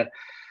because they're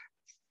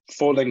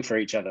falling for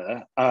each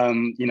other,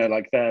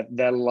 like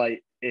their light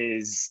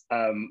is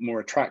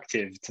more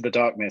attractive to the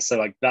darkness. So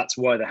like that's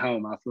why the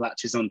hellmouth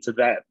latches onto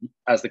them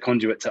as the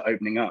conduit to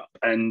opening up.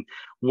 And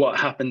what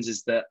happens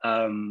is that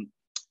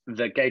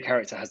the gay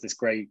character has this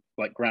great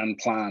like grand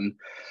plan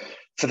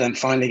for them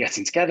finally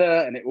getting together,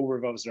 and it all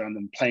revolves around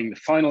them playing the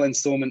final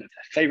installment of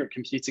their favorite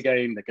computer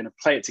game. They're going to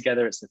play it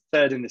together. It's the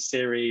 3rd in the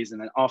series, and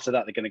then after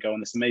that they're going to go on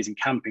this amazing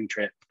camping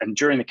trip, and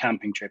during the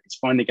camping trip he's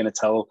finally going to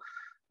tell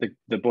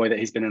the boy that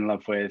he's been in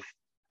love with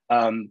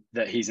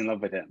that he's in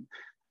love with him.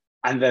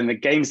 and then the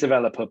games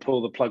developer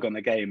pull the plug on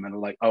the game and are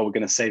like, oh, we're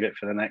going to save it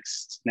for the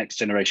next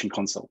generation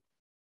console,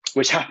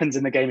 which happens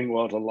in the gaming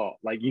world a lot.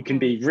 Like you can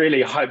be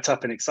really hyped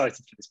up and excited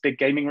for this big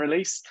gaming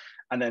release,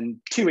 and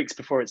then 2 weeks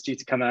before it's due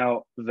to come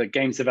out, the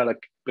games developer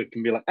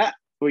can be like,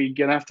 well, you're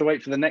going to have to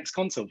wait for the next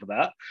console for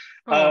that.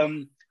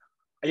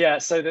 Yeah,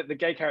 so that the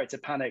gay character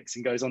panics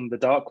and goes on the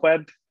dark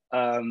web,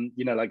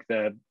 like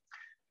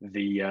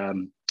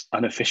the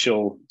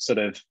unofficial sort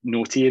of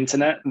naughty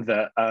internet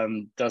that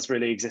does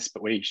really exist,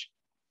 but we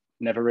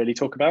never really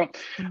talk about.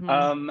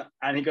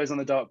 And he goes on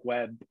the dark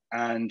web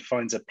and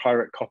finds a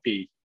pirate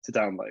copy to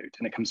download,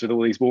 and it comes with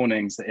all these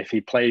warnings that if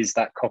he plays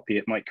that copy,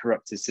 it might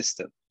corrupt his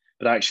system.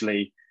 But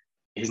actually,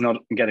 he's not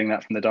getting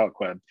that from the dark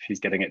web,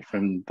 he's getting it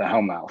from the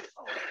Hellmouth.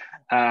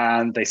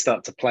 And they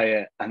start to play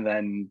it, and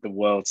then the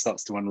world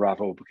starts to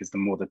unravel, because the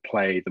more they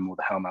play, the more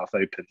the Hellmouth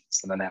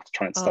opens, and then they have to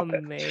try and stop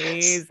it.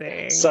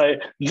 Amazing. So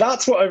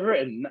that's what I've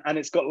written, and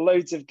it's got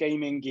loads of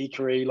gaming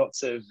geekery,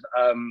 lots of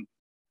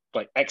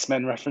like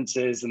X-Men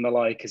references and the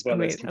like, as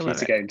well as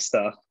computer game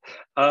stuff.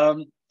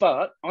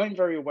 But I'm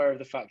very aware of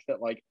the fact that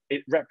like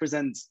it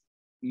represents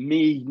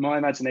me, my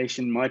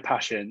imagination, my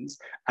passions,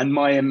 and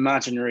my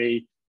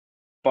imaginary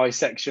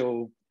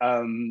bisexual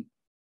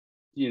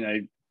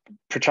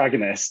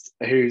protagonist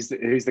who's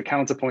the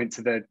counterpoint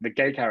to the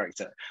gay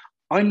character.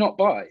 I'm not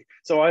bi,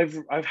 so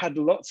I've had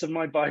lots of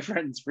my bi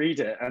friends read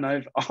it, and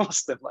I've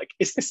asked them like,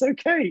 is this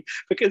okay?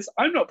 Because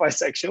I'm not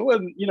bisexual,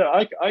 and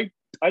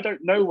I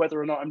don't know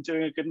whether or not I'm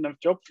doing a good enough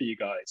job for you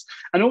guys.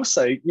 And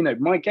also,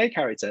 my gay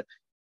character,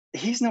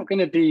 he's not going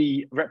to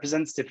be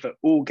representative for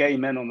all gay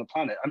men on the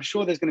planet. I'm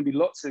sure there's going to be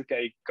lots of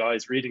gay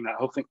guys reading that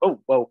whole thing.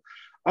 Oh, well,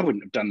 I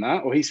wouldn't have done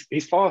that, or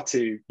he's far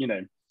too,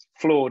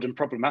 flawed and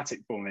problematic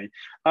for me.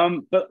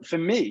 But for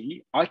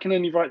me, I can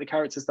only write the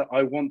characters that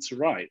I want to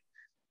write.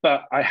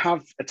 But I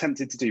have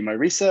attempted to do my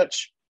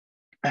research.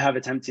 I have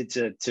attempted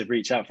to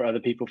reach out for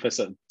other people for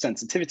sort of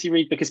sensitivity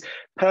read, because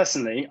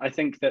personally, I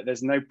think that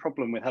there's no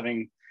problem with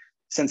having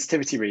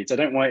sensitivity reads. I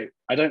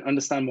don't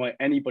understand why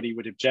anybody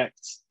would object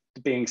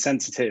to being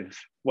sensitive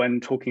when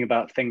talking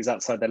about things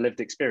outside their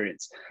lived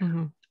experience.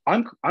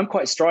 I'm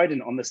quite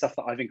strident on the stuff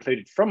that I've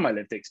included from my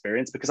lived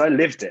experience, because I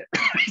lived it.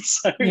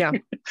 So yeah.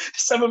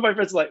 Some of my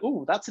friends are like,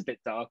 oh, that's a bit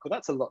dark, or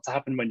that's a lot to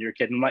happen when you're a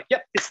kid. And I'm like, yeah,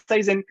 it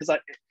stays in because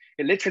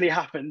it literally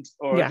happened,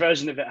 or a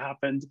version of it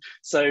happened.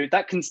 So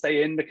that can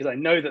stay in because I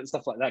know that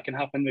stuff like that can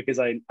happen because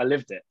I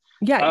lived it.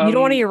 Yeah, you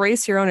don't want to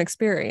erase your own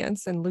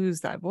experience and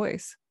lose that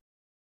voice.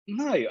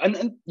 No,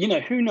 and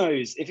who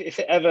knows if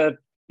it ever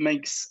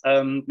makes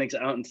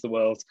it out into the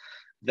world,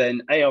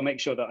 then I'll make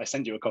sure that I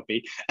send you a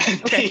copy.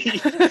 Okay.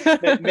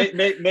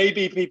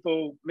 maybe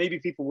people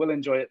will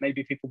enjoy it.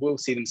 Maybe people will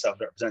see themselves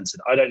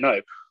represented. I don't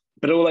know.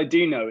 But all I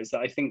do know is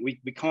that I think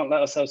we can't let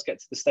ourselves get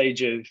to the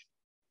stage of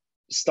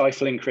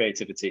stifling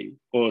creativity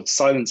or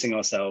silencing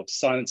ourselves,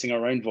 silencing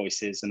our own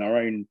voices and our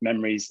own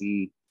memories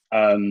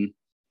and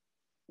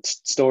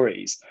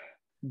stories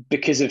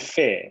because of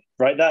fear,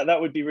 right? That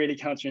would be really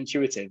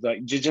counterintuitive.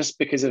 Like just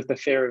because of the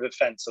fear of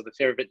offense or the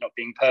fear of it not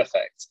being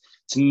perfect,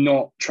 to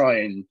not try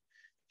and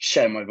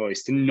share my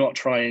voice, to not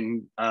try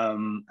and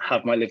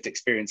have my lived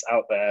experience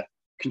out there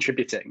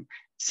contributing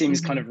seems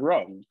kind of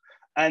wrong.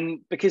 And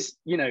because,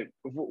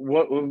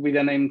 what are we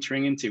then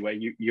entering into where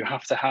you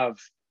have to have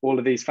all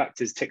of these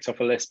factors ticked off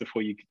a list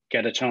before you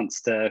get a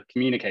chance to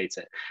communicate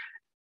it.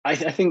 I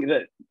think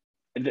that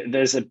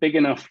there's a big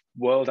enough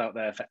world out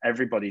there for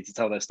everybody to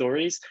tell their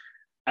stories.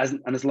 And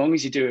as long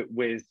as you do it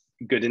with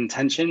good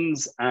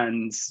intentions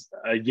and,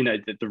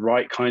 the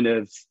right kind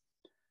of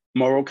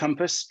moral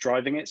compass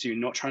driving it. So you're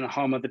not trying to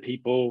harm other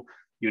people.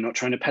 You're not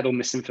trying to peddle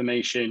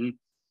misinformation.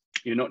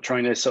 You're not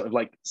trying to sort of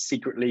like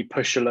secretly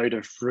push a load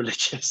of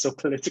religious or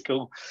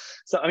political.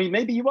 So, I mean,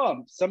 maybe you are.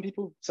 Some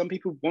people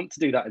want to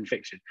do that in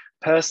fiction.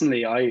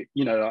 Personally, I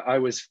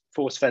was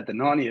force fed the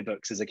Narnia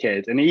books as a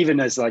kid. And even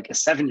as like a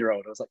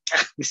 7-year-old, I was like,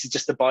 this is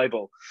just the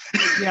Bible.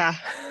 Yeah.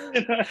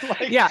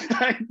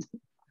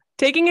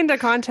 Taking into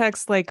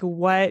context, like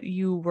what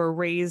you were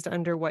raised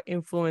under, what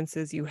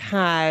influences you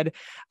had,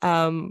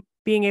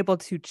 being able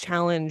to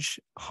challenge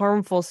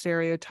harmful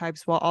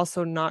stereotypes while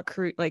also not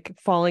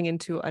falling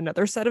into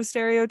another set of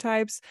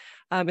stereotypes,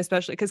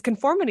 especially because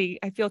conformity,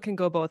 I feel, can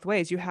go both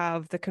ways. You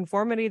have the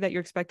conformity that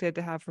you're expected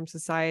to have from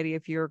society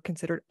if you're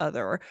considered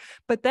other,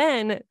 but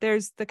then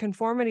there's the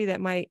conformity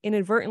that might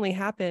inadvertently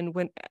happen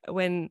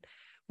when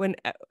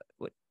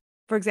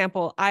for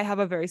example, I have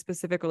a very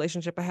specific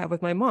relationship I have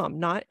with my mom.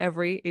 Not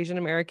every Asian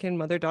American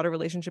mother-daughter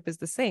relationship is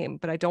the same,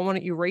 but I don't want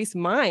to erase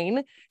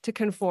mine to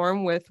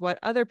conform with what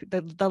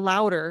the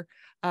louder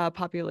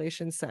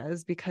population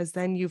says, because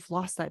then you've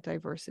lost that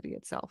diversity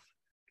itself.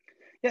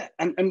 Yeah,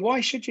 and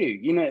why should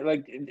you?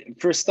 Like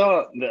for a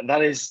start,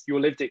 that is your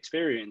lived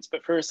experience.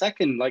 But for a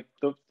second, like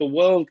the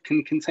world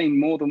can contain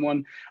more than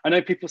one. I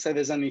know people say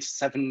there's only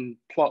 7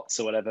 plots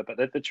or whatever,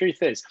 but the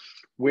truth is,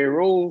 we're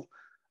all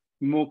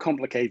more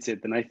complicated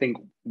than I think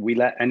we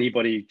let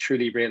anybody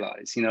truly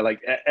realize.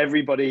 Like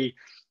everybody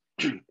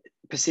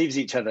perceives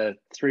each other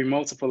through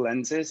multiple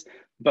lenses,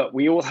 but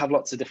we all have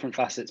lots of different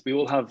facets. We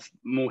all have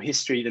more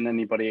history than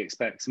anybody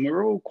expects, and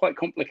we're all quite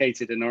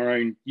complicated in our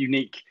own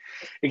unique,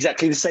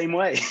 exactly the same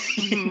way.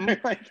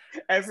 Mm-hmm. Like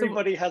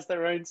everybody has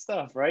their own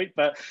stuff, right?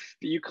 But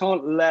you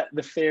can't let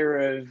the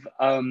fear of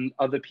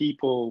other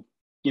people,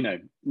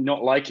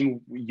 not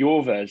liking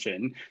your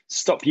version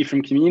stop you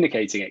from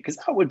communicating it, because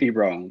that would be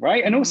wrong,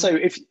 right? And also,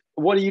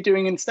 what are you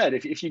doing instead?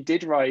 If you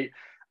did write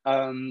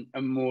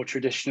a more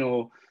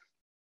traditional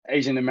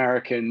Asian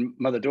American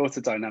mother-daughter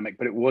dynamic,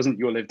 but it wasn't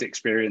your lived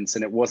experience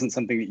and it wasn't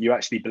something that you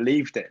actually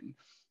believed in,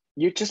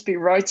 you'd just be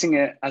writing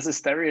it as a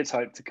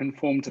stereotype to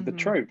conform to the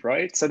trope,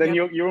 right? So then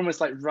you're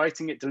almost like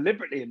writing it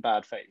deliberately in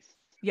bad faith,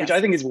 which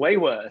I think is way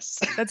worse.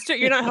 That's true.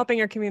 You're not helping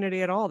your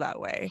community at all that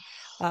way.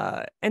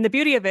 And the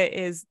beauty of it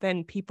is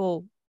then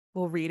people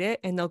will read it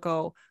and they'll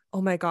go,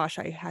 oh my gosh,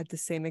 I had the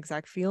same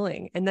exact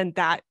feeling. And then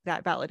that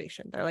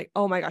validation, they're like,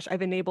 oh my gosh,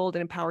 I've enabled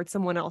and empowered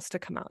someone else to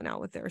come out now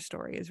with their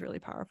story, is really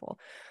powerful.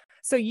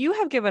 So you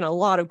have given a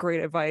lot of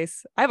great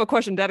advice. I have a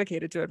question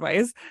dedicated to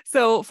advice.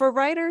 So for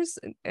writers,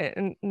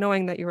 and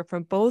knowing that you were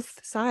from both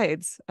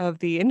sides of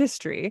the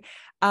industry,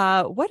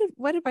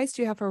 what advice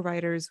do you have for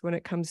writers when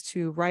it comes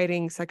to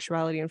writing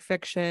sexuality in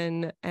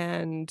fiction?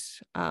 And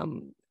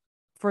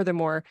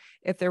furthermore,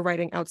 if they're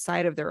writing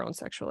outside of their own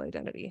sexual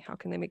identity, how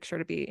can they make sure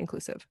to be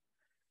inclusive?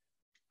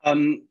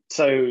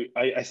 So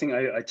I think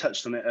I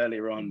touched on it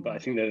earlier on, but I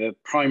think that the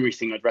primary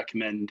thing I'd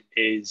recommend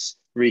is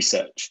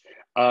research.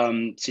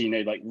 So,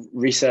 like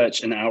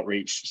research and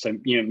outreach. So,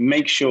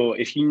 make sure,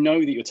 if you know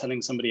that you're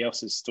telling somebody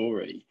else's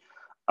story,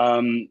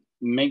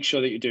 make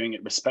sure that you're doing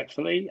it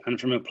respectfully and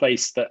from a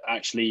place that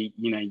actually,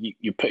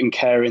 you're putting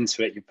care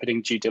into it, you're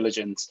putting due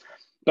diligence.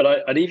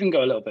 But I'd even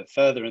go a little bit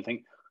further and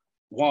think,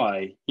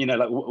 why?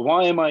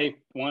 Why am I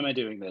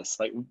doing this?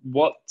 Like,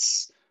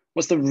 what's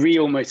the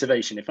real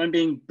motivation? If I'm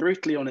being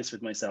brutally honest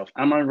with myself,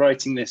 am I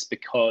writing this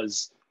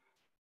because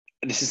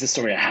this is the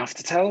story I have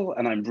to tell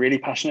and I'm really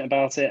passionate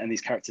about it and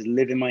these characters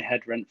live in my head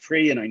rent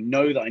free and I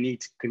know that I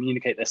need to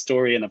communicate their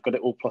story and I've got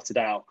it all plotted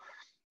out?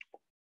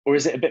 Or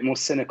is it a bit more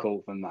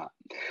cynical than that?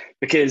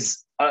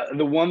 Because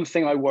the one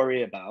thing I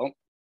worry about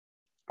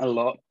a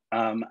lot,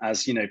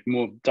 as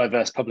more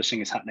diverse publishing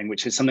is happening,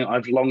 which is something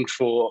I've longed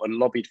for and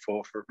lobbied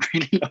for a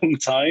really long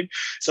time.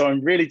 So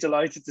I'm really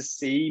delighted to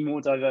see more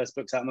diverse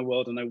books out in the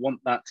world, and I want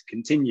that to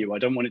continue. I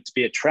don't want it to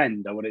be a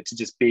trend. I want it to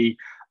just be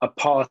a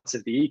part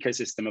of the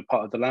ecosystem, a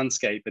part of the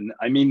landscape. And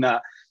I mean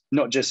that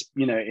not just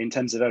in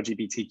terms of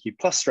LGBTQ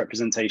plus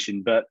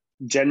representation, but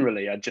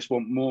generally, I just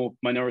want more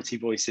minority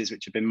voices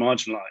which have been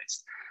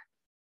marginalized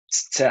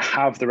to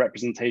have the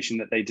representation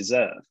that they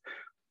deserve.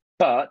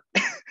 But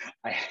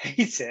I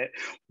hate it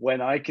when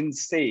I can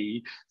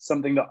see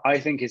something that I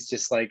think is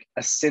just like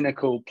a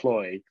cynical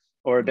ploy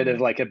or a bit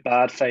of like a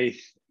bad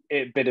faith,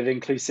 a bit of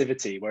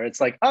inclusivity, where it's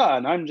like,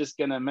 and I'm just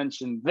going to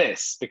mention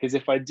this because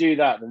if I do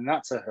that, then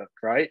that's a hook,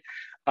 right?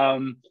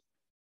 I'm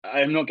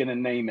not going to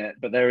name it,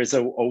 but there is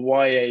a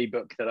YA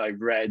book that I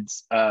read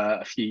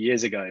a few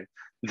years ago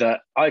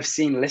that I've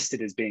seen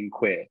listed as being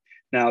queer.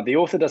 Now, the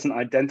author doesn't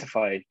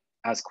identify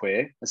as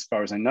queer, as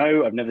far as I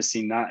know. I've never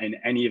seen that in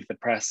any of the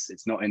press.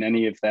 It's not in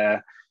any of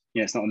their,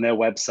 it's not on their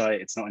website.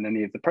 It's not in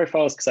any of the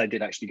profiles, because I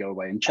did actually go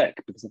away and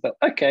check, because I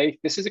thought, okay,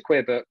 this is a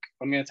queer book.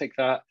 I'm going to take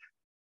that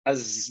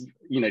as,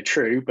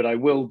 true, but I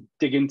will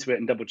dig into it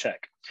and double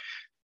check.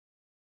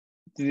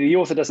 The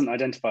author doesn't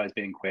identify as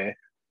being queer.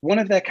 One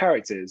of their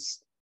characters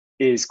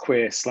is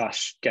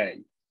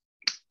queer/gay.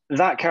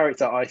 That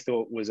character I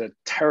thought was a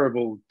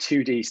terrible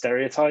 2D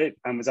stereotype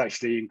and was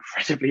actually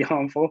incredibly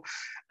harmful.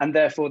 And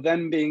therefore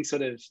them being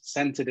sort of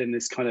centered in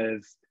this kind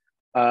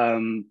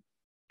of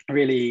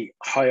really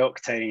high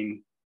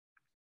octane,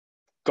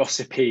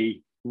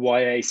 gossipy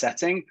YA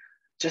setting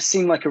just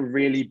seemed like a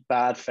really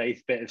bad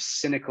faith bit of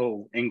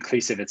cynical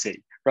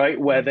inclusivity, right?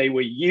 Where they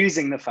were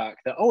using the fact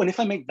that, and if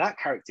I make that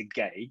character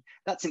gay,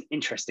 that's an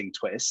interesting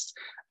twist.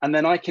 And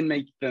then I can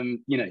make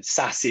them,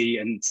 sassy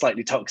and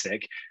slightly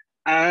toxic.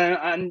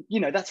 And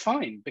that's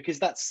fine, because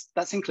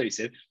that's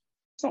inclusive.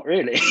 It's not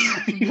really.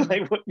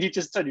 Like what you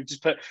just done. You've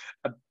just put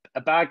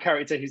a bad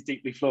character who's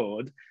deeply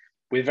flawed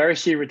with very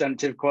few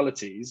redemptive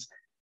qualities,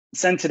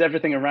 centered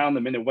everything around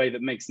them in a way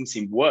that makes them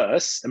seem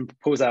worse and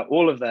pulls out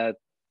all of their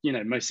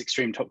most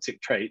extreme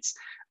toxic traits,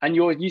 and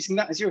you're using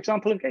that as your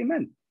example of gay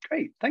men.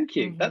 Great, thank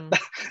you.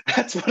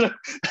 That's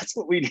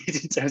what we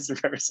need in terms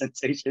of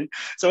representation.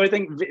 So I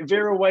think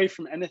veer away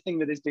from anything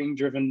that is being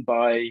driven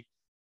by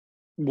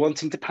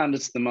wanting to pander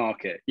to the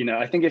market.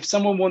 I think if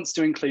someone wants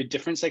to include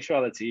different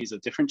sexualities or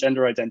different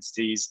gender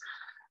identities,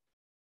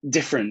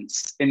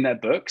 difference in their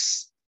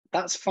books,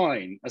 that's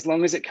fine, as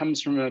long as it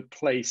comes from a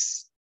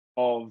place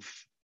of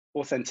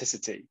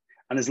authenticity,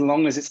 and as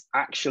long as it's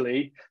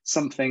actually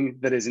something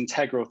that is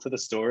integral to the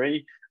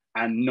story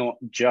and not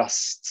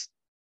just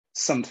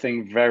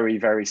something very,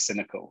 very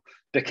cynical.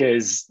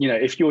 Because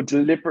if you're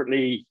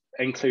deliberately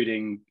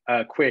including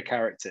queer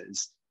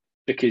characters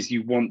because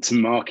you want to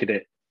market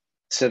it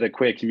to the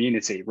queer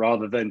community,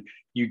 rather than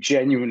you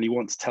genuinely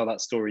want to tell that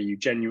story, you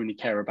genuinely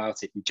care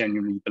about it, you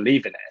genuinely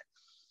believe in it,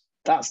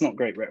 that's not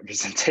great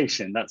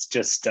representation. That's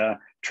just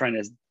trying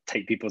to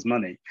take people's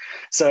money.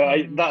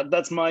 So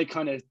that's my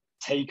kind of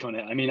take on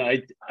it. I mean,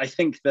 I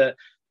think that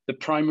the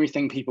primary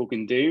thing people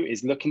can do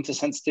is look into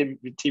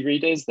sensitivity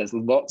readers. There's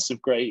lots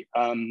of great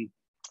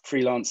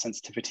freelance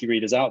sensitivity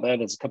readers out there.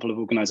 There's a couple of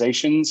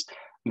organizations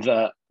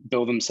that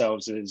bill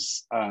themselves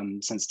as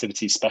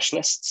sensitivity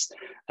specialists,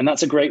 and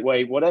that's a great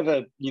way,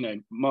 whatever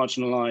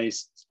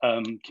marginalized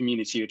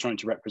community you're trying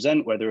to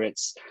represent, whether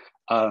it's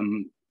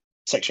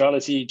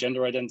sexuality,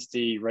 gender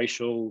identity,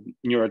 racial,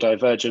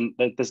 neurodivergent,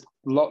 there's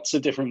lots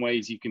of different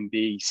ways you can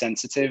be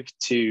sensitive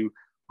to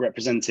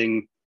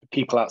representing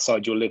people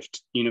outside your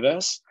lived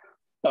universe,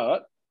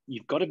 but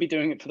you've got to be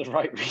doing it for the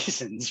right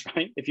reasons,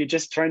 right? If you're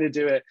just trying to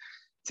do it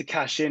to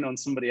cash in on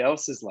somebody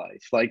else's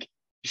life, like,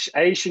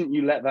 A, shouldn't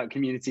you let that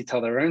community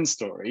tell their own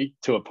story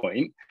to a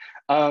point?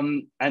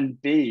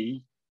 And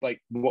B,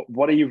 like,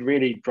 what are you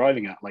really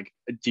driving at? Like,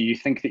 do you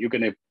think that you're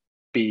going to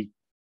be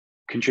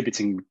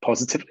contributing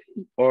positively,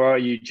 or are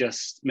you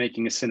just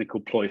making a cynical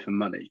ploy for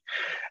money?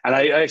 And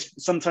I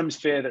sometimes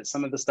fear that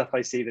some of the stuff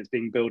I see that's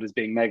being billed as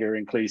being mega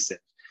inclusive,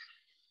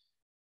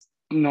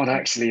 not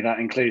actually that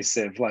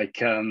inclusive. Like,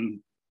 there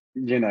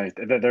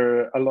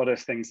are a lot of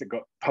things that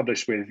got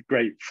published with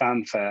great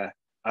fanfare.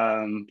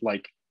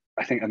 Like,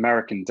 I think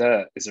American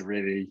Dirt is a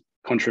really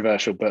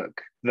controversial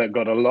book that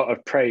got a lot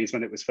of praise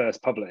when it was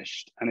first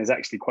published and is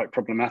actually quite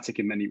problematic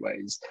in many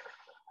ways.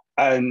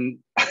 And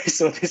I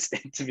saw this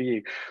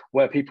interview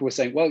where people were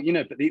saying, well,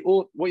 but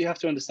what you have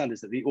to understand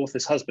is that the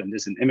author's husband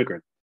is an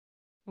immigrant.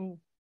 Mm.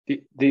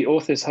 The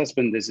author's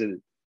husband is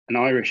an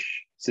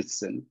Irish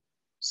citizen.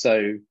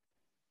 So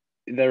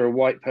they're a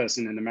white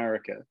person in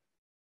America.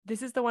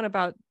 This is the one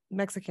about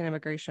Mexican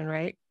immigration,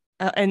 right?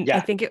 And yeah. I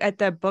think at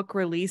the book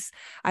release,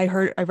 I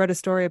read a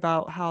story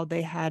about how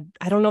they had,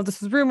 I don't know if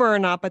this was rumor or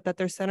not, but that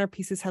their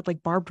centerpieces had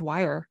like barbed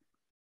wire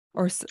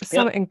or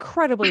some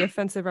incredibly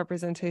offensive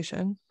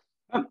representation.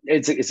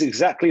 It's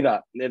exactly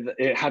that.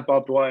 It had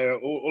barbed wire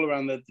all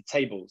around the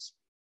tables,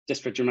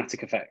 just for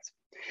dramatic effect.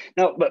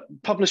 Now, but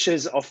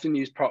publishers often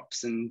use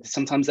props, and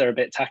sometimes they're a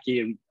bit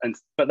tacky,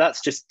 but that's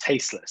just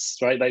tasteless,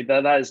 right? Like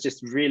that is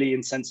just really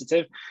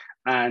insensitive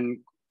and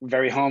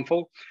very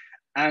harmful.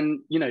 And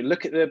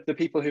look at the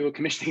people who are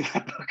commissioning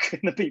that book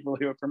and the people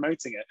who are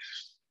promoting it.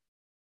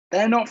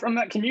 They're not from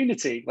that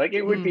community. Like,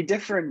 it would be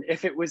different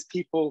if it was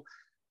people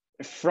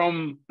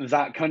from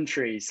that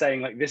country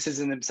saying, like, this is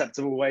an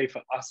acceptable way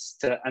for us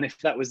to, and if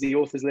that was the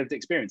author's lived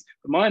experience.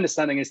 But my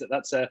understanding is that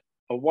that's a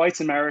white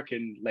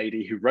American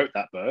lady who wrote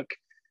that book,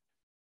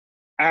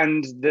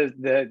 and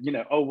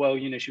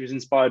she was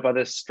inspired by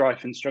the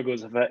strife and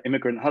struggles of her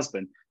immigrant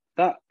husband.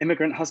 That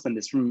immigrant husband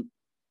is from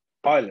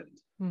Ireland.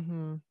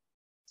 Mm-hmm.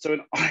 So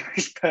an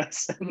Irish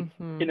person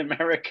in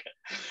America,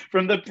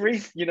 from the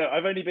brief,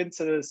 I've only been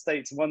to the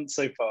States once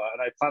so far, and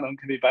I plan on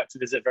coming back to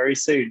visit very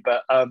soon.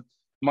 But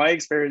my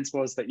experience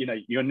was that,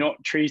 you're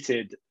not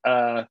treated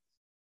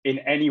in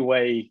any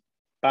way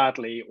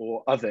badly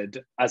or othered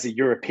as a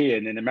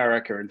European in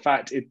America. In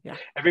fact,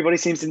 everybody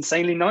seems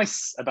insanely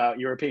nice about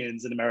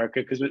Europeans in America,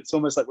 because it's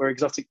almost like we're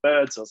exotic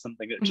birds or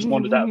something that just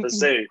wandered out of the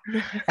zoo.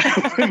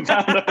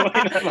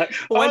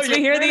 Once we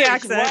hear British, the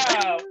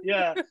accent. Wow,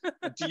 yeah.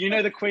 Do you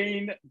know the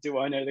Queen? Do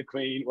I know the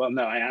Queen? Well,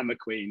 no, I am a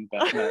queen,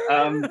 but no.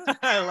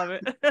 I love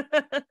it.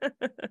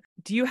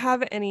 Do you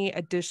have any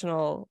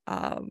additional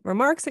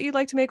remarks that you'd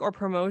like to make, or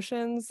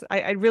promotions?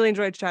 I really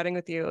enjoyed chatting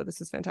with you. This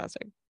is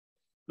fantastic.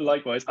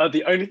 Likewise.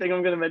 The only thing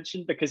I'm going to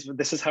mention, because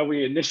this is how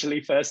we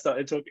initially first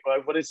started talking, I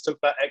wanted to talk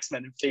about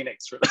X-Men and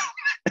Phoenix.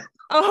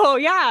 Oh,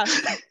 yeah.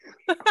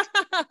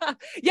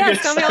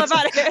 Yes, tell me all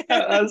about it.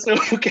 That's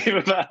what it came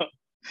about.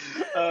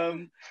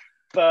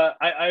 But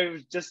I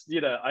was just,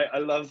 I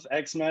love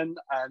X-Men,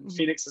 and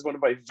Phoenix is one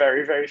of my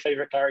very, very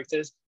favorite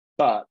characters.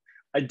 But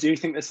I do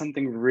think there's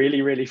something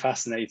really, really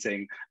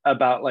fascinating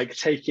about, like,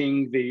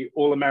 taking the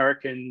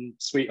all-American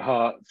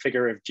sweetheart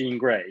figure of Jean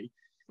Grey,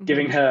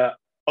 giving her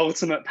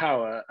ultimate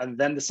power, and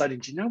then deciding,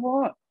 do you know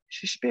what,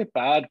 she should be a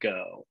bad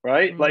girl,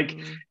 right? Like,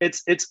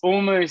 it's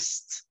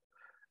almost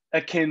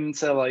akin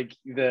to, like,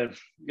 the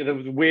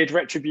weird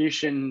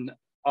retribution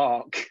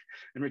arc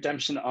and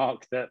redemption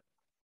arc that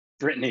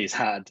Britney's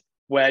had,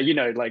 where,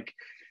 like,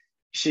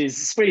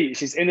 she's sweet,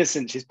 she's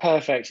innocent, she's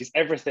perfect, she's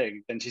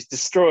everything, then she's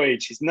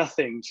destroyed, she's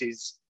nothing,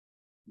 she's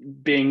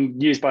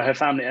being used by her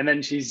family, and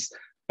then she's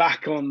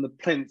back on the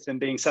plinth and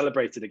being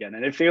celebrated again.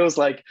 And it feels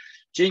like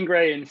Jean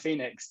Grey and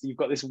Phoenix, you've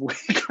got this weird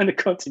kind of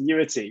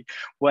continuity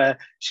where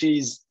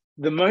she's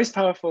the most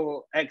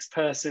powerful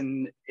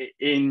ex-person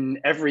in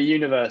every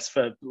universe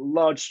for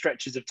large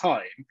stretches of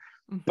time.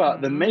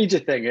 But the major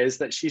thing is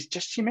that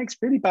she makes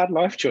really bad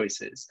life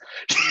choices.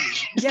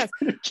 Yes.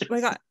 Oh my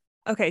God.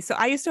 Okay, so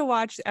I used to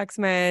watch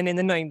X-Men in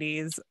the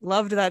 90s.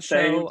 Loved that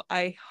show.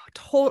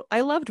 Same.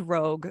 I loved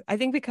Rogue. I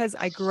think because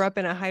I grew up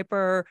in a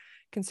hyper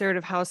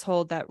conservative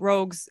household, that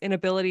Rogue's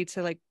inability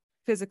to, like,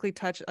 physically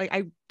touch,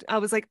 like, I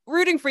was like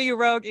rooting for you,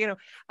 Rogue,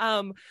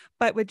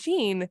 but with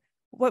Jean,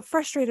 what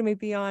frustrated me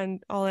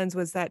beyond all ends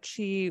was that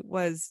she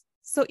was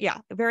so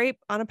very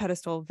on a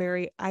pedestal,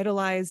 very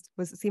idolized,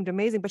 seemed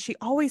amazing, but she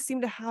always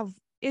seemed to have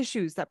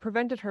issues that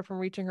prevented her from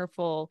reaching her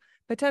full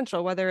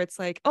potential, whether it's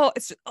like, oh,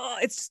 it's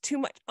just too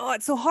much, oh,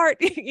 it's so hard,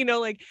 you know,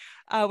 like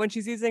when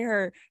she's using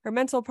her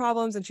mental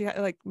problems and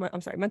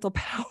mental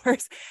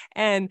powers,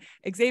 and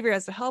Xavier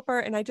has to help her.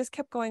 And I just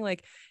kept going,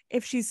 like,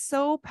 if she's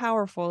so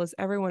powerful as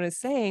everyone is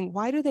saying,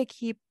 why do they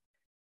keep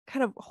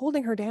kind of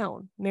holding her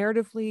down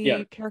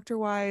narratively, character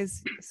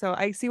wise? So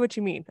I see what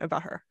you mean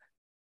about her.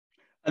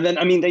 And then,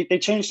 I mean, they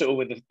changed it all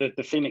with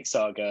the Phoenix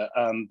Saga,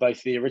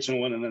 both the original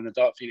one and then the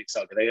Dark Phoenix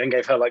Saga. They then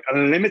gave her like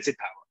unlimited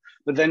power,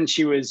 but then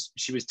she was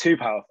too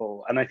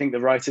powerful. And I think the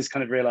writers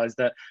kind of realized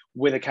that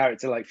with a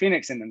character like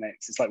Phoenix in the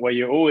mix, it's like, well,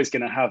 you're always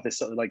going to have this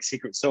sort of like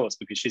secret source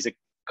because she's a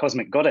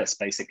cosmic goddess,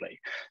 basically.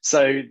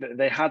 So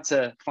they had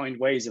to find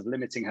ways of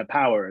limiting her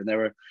power. And there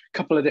were a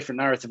couple of different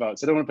narrative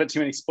arcs. I don't want to put too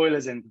many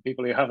spoilers in for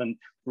people who haven't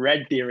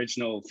read the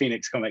original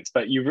Phoenix comics,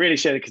 but you really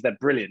should, because they're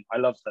brilliant. I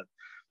love them.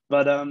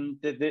 But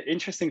the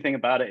interesting thing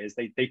about it is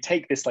they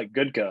take this like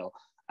good girl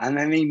and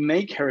then they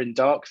make her in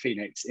Dark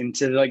Phoenix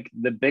into like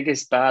the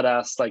biggest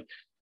badass. Like,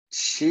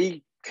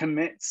 she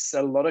commits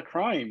a lot of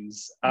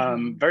crimes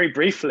very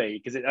briefly,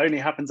 because it only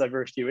happens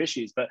over a few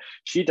issues, but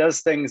she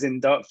does things in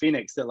Dark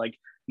Phoenix that like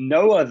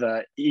no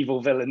other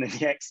evil villain in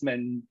the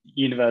X-Men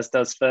universe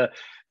does for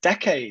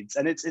decades.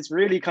 And it's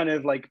really kind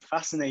of like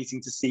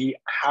fascinating to see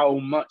how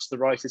much the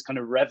writers kind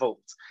of reveled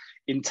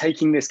in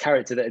taking this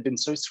character that had been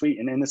so sweet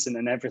and innocent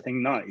and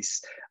everything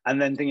nice,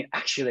 and then thinking,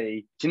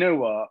 actually, do you know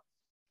what?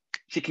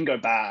 She can go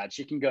bad.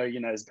 She can go, you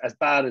know, as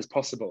bad as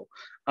possible.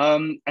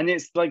 And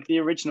it's like the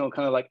original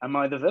kind of like, am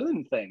I the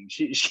villain thing?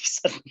 She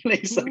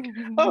suddenly's like,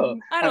 oh,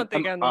 I don't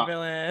think I'm the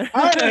villain.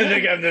 I don't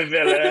think I'm the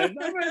villain.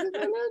 Am I the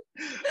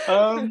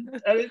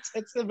villain? And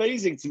it's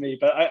amazing to me,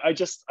 but I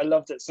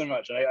loved it so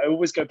much. I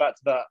always go back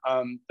to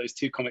that those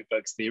two comic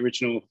books, the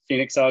original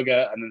Phoenix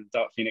Saga and then the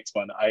Dark Phoenix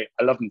one. I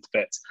love them to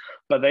bits,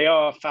 but they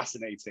are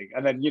fascinating.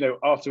 And then, you know,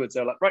 afterwards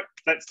they're like, right,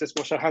 let's just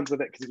wash our hands with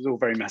it because it was all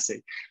very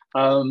messy.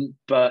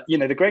 But you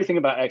know, the great thing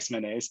about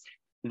X-Men is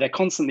they're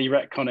constantly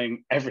retconning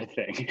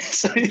everything.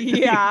 So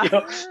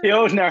the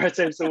old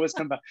narratives always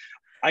come back.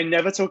 I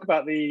never talk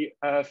about the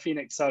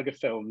Phoenix Saga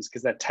films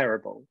because they're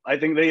terrible. I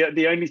think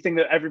the only thing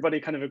that everybody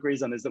kind of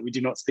agrees on is that we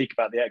do not speak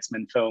about the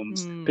X-Men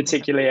films,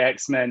 particularly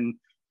X-Men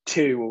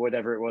 2 or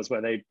whatever it was,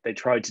 where they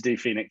tried to do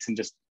Phoenix and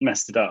just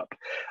messed it up.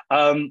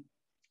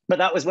 But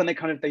that was when they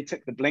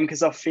took the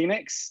blinkers off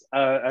Phoenix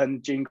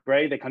and Jean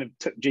Grey. They kind of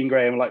took Jean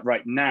Grey and were like,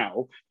 right,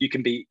 now you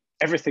can be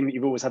everything that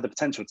you've always had the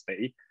potential to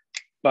be.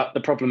 But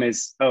the problem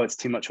is, it's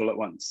too much all at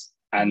once.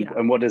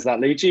 And what does that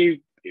lead you?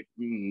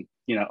 You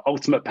know,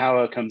 ultimate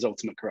power comes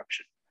ultimate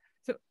corruption.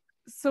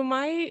 So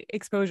my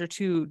exposure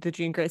to the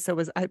Jean Grey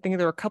was, I think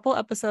there were a couple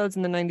episodes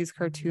in the 90s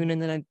cartoon,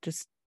 and then I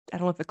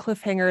don't know if the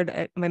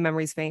cliffhanger, my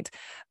memory's faint.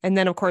 And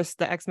then of course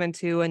the X-Men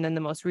 2, and then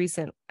the most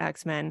recent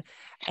X-Men.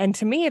 And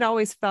to me, it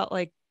always felt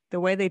like the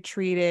way they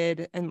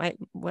treated, and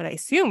what I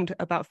assumed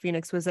about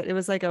Phoenix was that it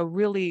was like a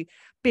really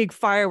big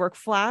firework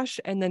flash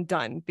and then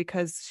done,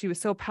 because she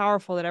was so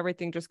powerful that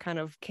everything just kind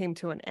of came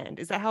to an end.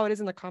 Is that how it is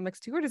in the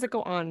comics too, or does it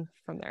go on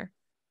from there?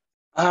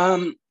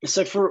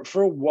 So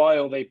for a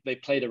while they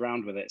played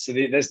around with it. So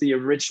there's the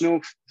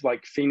original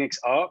like Phoenix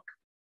arc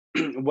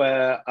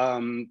where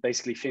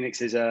basically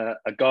Phoenix is a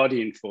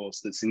guardian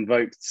force that's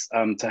invoked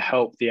to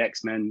help the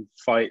X-Men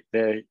fight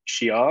the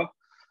Shi'ar.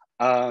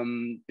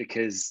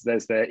 Because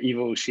there's the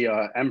evil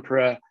Shi'ar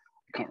emperor.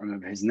 I can't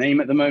remember his name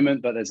at the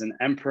moment, but there's an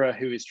emperor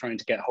who is trying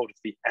to get hold of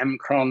the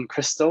M'Kraan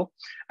crystal.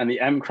 And the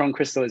M'Kraan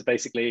crystal is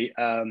basically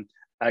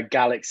a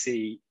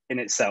galaxy in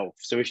itself.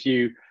 So if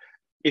you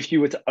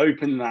were to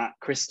open that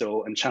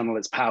crystal and channel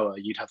its power,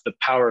 you'd have the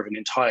power of an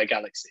entire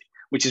galaxy,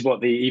 which is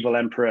what the evil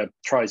emperor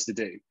tries to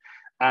do.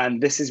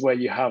 And this is where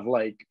you have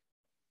like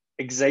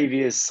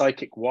Xavier's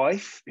psychic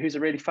wife, who's a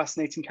really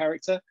fascinating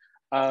character,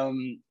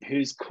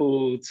 who's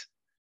called,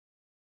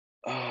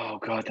 oh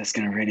God, that's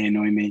going to really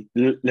annoy me.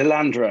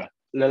 Lilandra.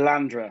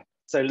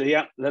 So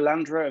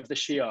Lilandra of the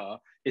Shi'ar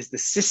is the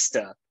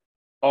sister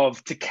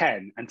of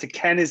Tekken, and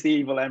Tekken is the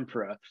evil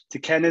emperor.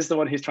 Tekken is the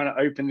one who's trying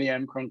to open the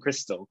M'Kraan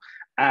crystal.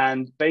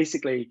 And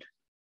basically,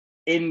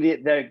 in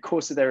the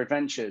course of their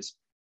adventures,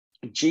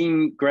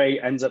 Jean Grey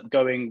ends up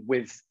going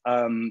with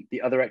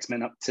the other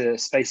X-Men up to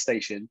space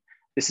station.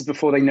 This is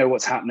before they know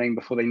what's happening,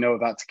 before they know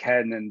about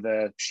Tekken and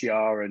the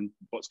Shi'ar and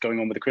what's going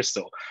on with the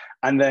crystal.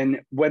 And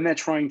then when they're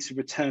trying to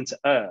return to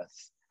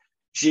Earth,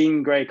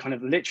 Jean Grey kind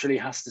of literally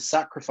has to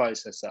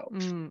sacrifice herself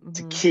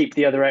to keep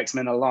the other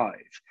X-Men alive.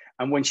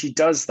 And when she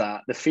does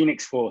that, the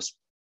Phoenix Force,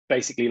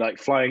 basically like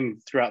flying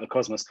throughout the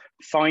cosmos,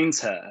 finds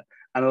her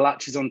and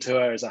latches onto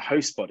her as a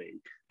host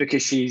body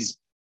because she's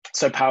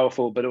so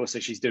powerful, but also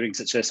she's doing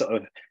such a sort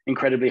of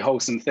incredibly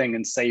wholesome thing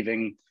and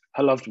saving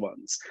her loved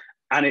ones.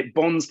 And it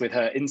bonds with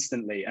her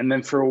instantly. And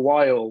then for a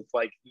while,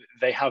 like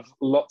they have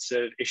lots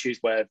of issues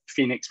where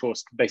Phoenix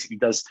Force basically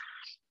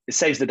it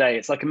saves the day.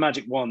 It's like a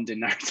magic wand in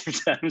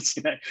narrative terms,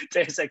 you know,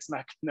 Deus Ex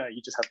Machina,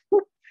 you just have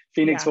whoop,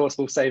 Phoenix Force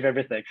will save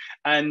everything.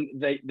 And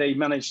they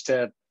managed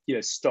to, you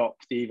know, stop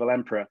the evil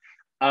emperor.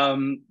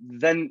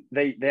 Then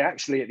they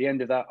actually, at the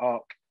end of that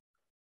arc,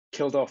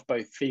 killed off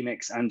both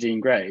Phoenix and Jean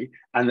Grey,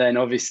 and then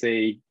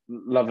obviously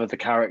love of the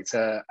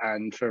character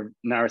and for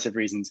narrative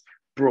reasons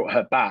brought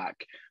her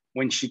back.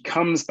 When she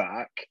comes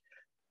back,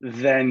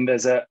 then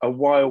there's a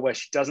while where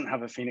she doesn't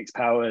have her Phoenix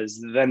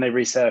powers, then they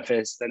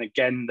resurface, then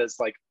again there's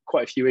like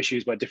quite a few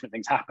issues where different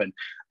things happen,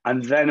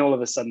 and then all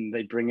of a sudden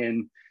they bring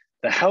in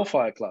the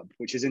Hellfire Club,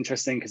 which is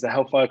interesting because the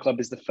Hellfire Club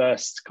is the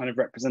first kind of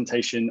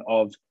representation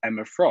of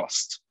Emma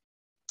Frost.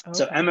 Okay.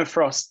 So Emma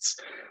Frost's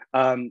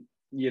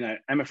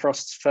Emma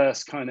Frost's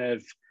first kind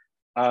of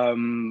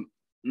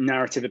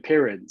narrative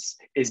appearance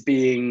is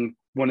being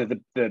one of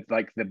the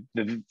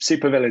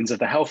supervillains of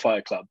the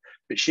Hellfire Club,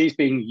 but she's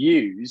being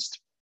used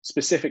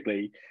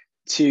specifically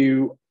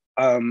to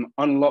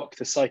unlock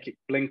the psychic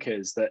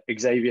blinkers that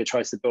Xavier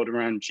tries to build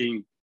around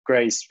Jean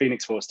Grey's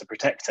Phoenix Force to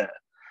protect her.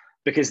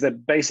 Because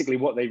basically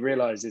what they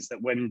realize is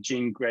that when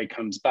Jean Grey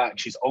comes back,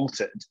 she's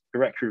altered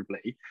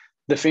irreparably.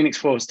 The Phoenix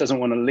Force doesn't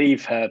want to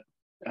leave her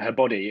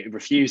body, it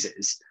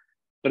refuses.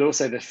 But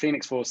also the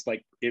Phoenix Force,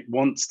 like, it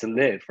wants to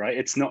live, right?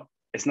 It's not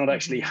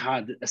actually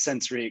had a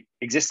sensory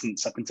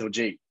existence up until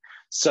Jean.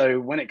 So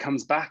when it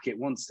comes back, it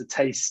wants to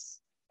taste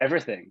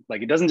everything.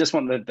 Like, it doesn't just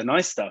want the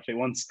nice stuff. It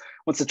wants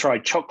to try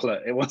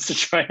chocolate. It wants to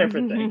try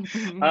everything.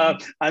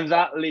 And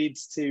that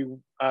leads to,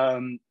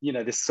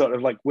 this sort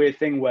of like weird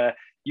thing where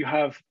you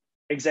have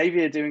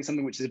Xavier doing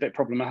something which is a bit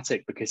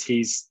problematic because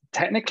he's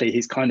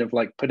kind of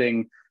like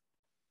putting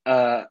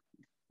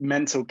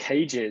mental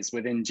cages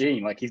within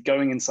Jean. Like, he's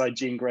going inside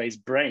Jean Grey's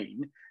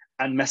brain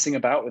and messing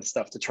about with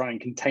stuff to try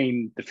and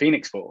contain the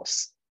Phoenix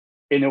Force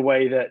in a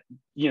way that,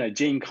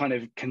 Jean kind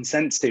of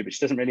consents to, but she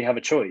doesn't really have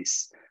a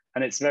choice.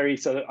 And it's very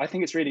sort of, I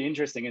think it's really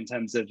interesting in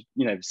terms of,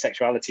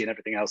 sexuality and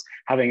everything else,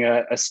 having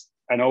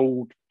an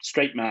old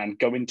straight man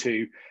go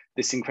into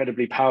this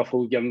incredibly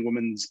powerful young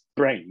woman's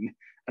brain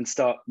and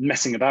start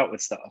messing about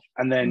with stuff.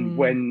 And then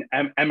when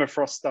Emma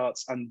Frost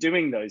starts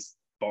undoing those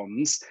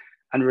bonds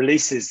and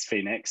releases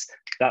Phoenix,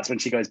 that's when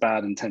she goes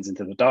bad and turns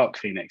into the Dark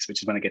Phoenix,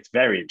 which is when it gets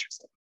very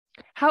interesting.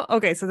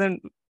 So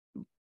then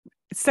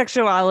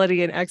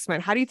sexuality in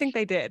X-Men, how do you think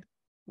they did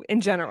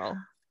in general?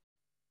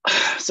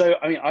 So,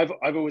 I mean,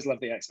 I've always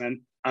loved the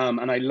X-Men,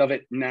 and I love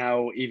it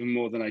now even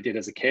more than I did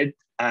as a kid.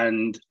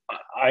 And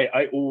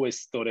I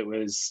always thought it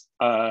was,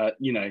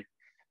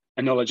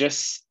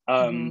 analogous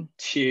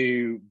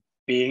to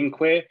being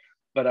queer,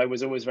 but I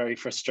was always very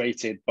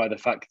frustrated by the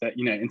fact that,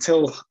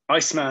 until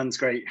Iceman's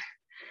great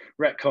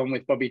retcon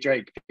with Bobby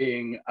Drake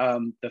being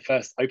the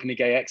first openly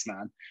gay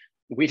X-Man,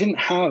 we didn't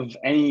have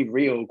any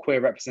real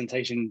queer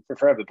representation for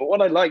forever. But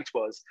what I liked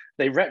was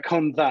they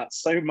retconned that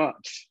so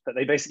much that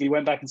they basically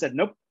went back and said,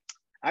 nope,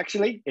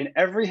 actually, in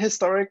every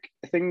historic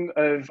thing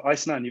of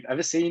Iceman you've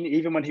ever seen,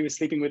 even when he was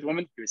sleeping with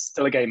women, he was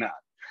still a gay man.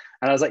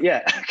 And I was like,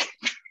 yeah,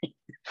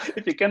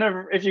 if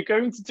you're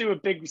going to do a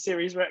big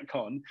series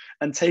retcon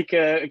and take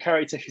a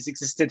character who's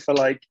existed for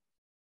like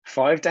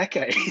 5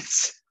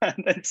 decades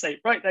and then say,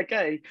 right, they're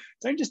gay,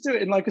 don't just do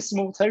it in like a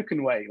small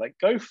token way. Like,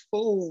 go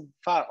full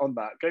fat on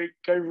that.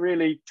 Go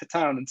really to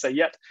town and say,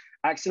 yep,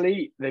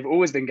 actually they've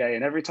always been gay,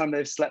 and every time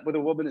they've slept with a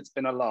woman it's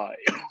been a lie.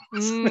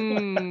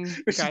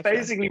 Which is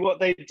basically what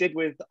they did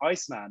with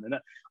Iceman. And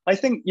I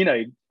think,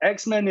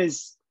 X-Men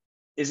is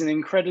an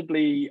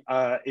incredibly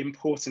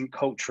important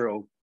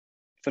cultural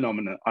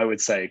phenomenon, I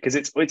would say, because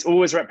it's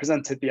always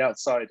represented the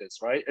outsiders,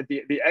 right?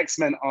 The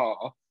X-Men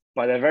are,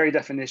 by their very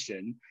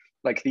definition,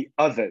 like the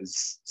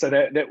others. So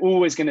they're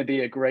always going to be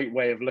a great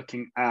way of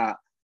looking at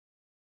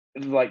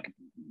like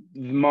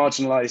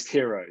marginalized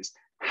heroes.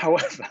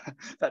 However,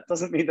 that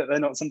doesn't mean that they're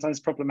not sometimes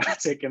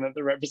problematic and that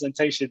the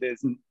representation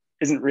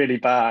isn't really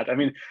bad. I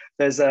mean,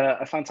 there's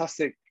a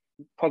fantastic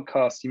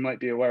podcast you might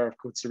be aware of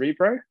called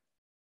Cerebro.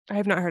 I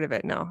have not heard of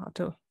it. No,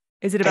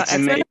 is it about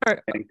X-Men?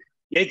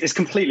 It's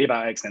completely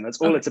about X-Men. That's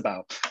all it's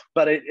about.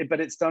 But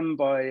it's done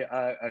by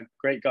a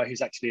great guy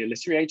who's actually a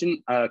literary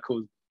agent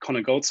called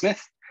Connor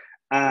Goldsmith.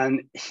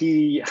 And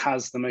he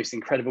has the most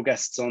incredible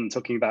guests on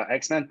talking about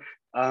X-Men.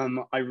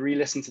 I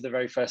re-listened to the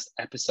very first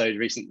episode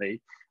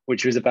recently,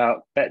 which was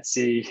about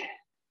Betsy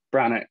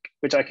Brannock,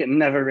 which I could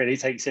never really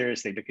take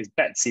seriously because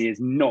Betsy is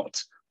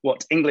not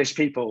what English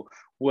people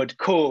would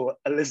call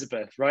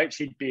Elizabeth, right?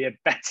 She'd be a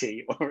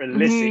Betty or a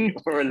Lizzie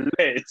or a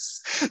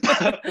Liz.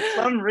 But for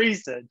some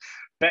reason,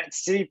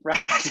 Betsy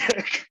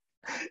Braddock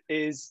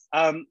is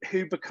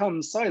who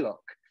becomes Psylocke.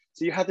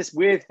 So you had this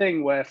weird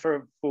thing where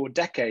for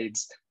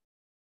decades,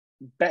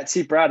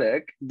 Betsy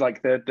Braddock,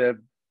 like the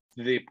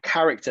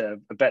character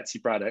of Betsy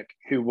Braddock,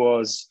 who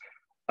was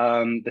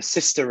the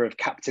sister of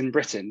Captain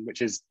Britain,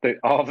 which is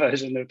our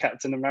version of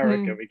Captain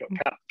America. We got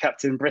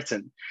Captain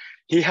Britain.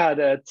 He had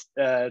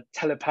a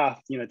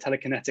telepath,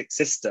 telekinetic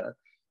sister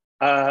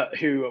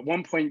who at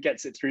one point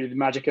gets it through the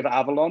magic of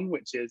Avalon,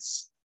 which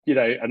is,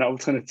 an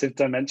alternative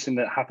dimension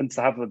that happens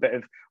to have a bit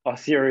of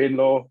Arthurian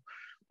lore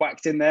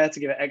whacked in there to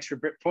give it extra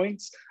Brit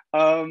points.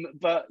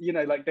 But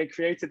they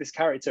created this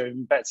character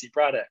in Betsy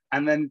Braddock,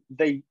 and then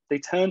they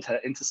turned her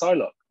into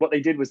Psylocke. What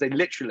they did was they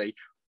literally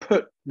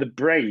put the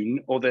brain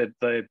or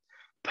the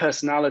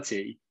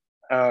personality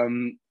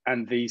and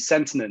the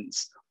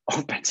sentience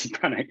of Betsy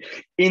Brannick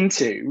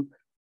into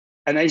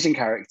an Asian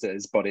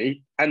character's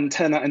body and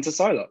turn that into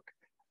Psylocke.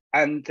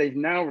 And they've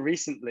now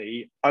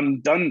recently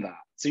undone that.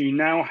 So you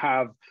now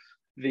have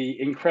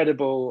the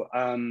incredible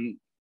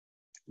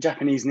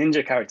Japanese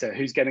ninja character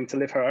who's getting to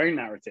live her own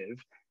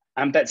narrative,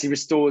 and Betsy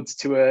restored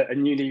to a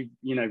newly,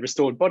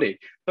 restored body.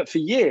 But for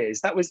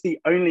years, that was the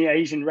only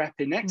Asian rep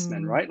in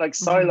X-Men, right? Like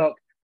Psylocke,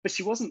 but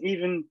she wasn't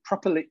even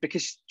properly,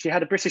 because she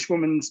had a British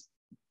woman's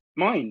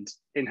mind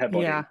in her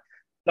body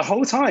the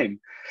whole time.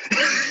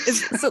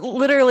 So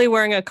literally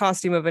wearing a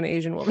costume of an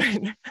Asian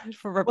woman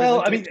for representation.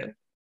 Well, I mean,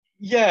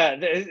 yeah,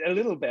 a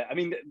little bit. I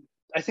mean,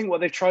 I think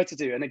what they've tried to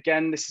do, and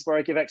again, this is where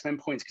I give X-Men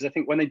points, because I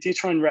think when they do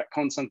try and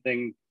retcon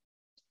something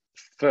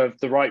for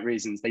the right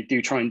reasons, they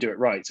do try and do it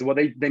right. So what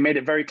they made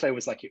it very clear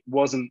was like, it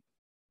wasn't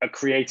a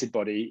created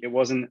body, it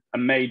wasn't a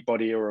made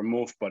body or a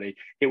morphed body,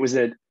 it was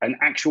an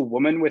actual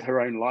woman with her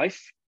own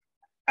life.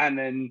 And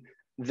then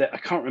I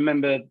can't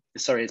remember,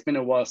 sorry, it's been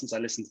a while since I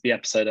listened to the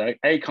episode.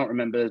 I can't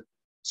remember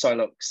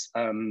Psylocke's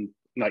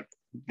like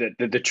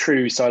the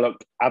true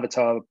Psylocke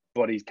avatar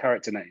body's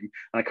character name,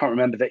 and I can't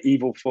remember the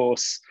evil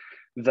force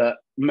that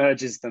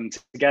merges them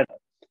together.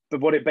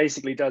 But what it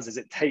basically does is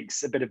it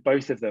takes a bit of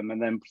both of them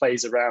and then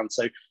plays around.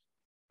 So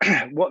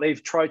what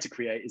they've tried to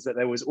create is that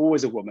there was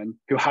always a woman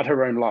who had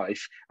her own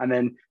life, and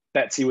then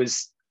Betsy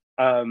was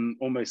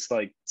almost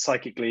like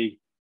psychically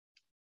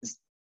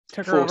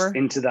forced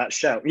into that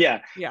shell.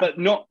 Yeah, but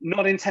not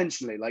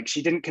intentionally. Like,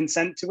 she didn't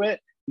consent to it.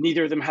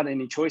 Neither of them had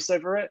any choice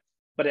over it,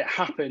 but it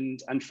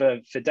happened. And for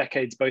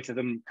decades, both of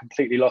them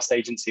completely lost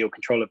agency or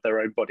control of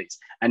their own bodies.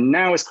 And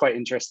now it's quite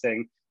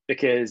interesting,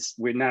 because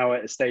we're now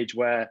at a stage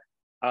where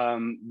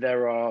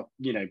there are,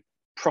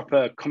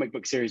 proper comic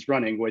book series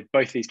running where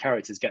both these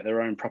characters get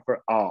their own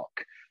proper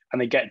arc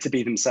and they get to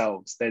be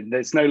themselves.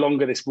 There's no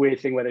longer this weird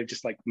thing where they've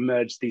just like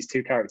merged these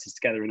two characters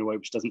together in a way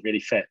which doesn't really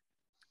fit.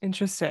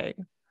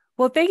 Interesting.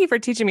 Well, thank you for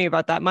teaching me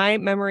about that. My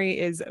memory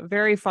is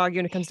very foggy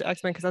when it comes to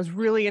X-Men, because I was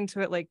really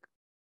into it like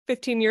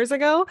 15 years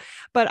ago,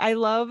 but I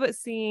love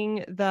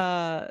seeing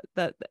the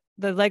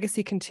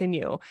legacy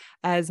continue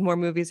as more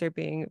movies are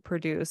being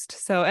produced.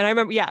 So, and I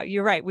remember,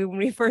 you're right. When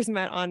we first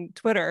met on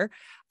Twitter,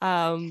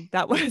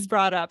 that was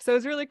brought up. So it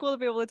was really cool to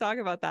be able to talk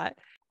about that.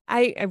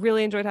 I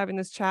really enjoyed having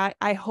this chat.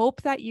 I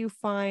hope that you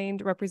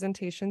find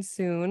representation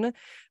soon.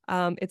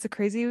 It's a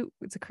crazy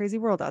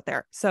world out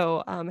there.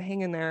 So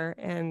hang in there,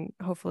 and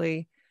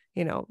hopefully,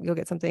 you'll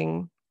get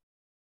something.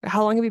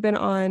 How long have you been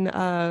on,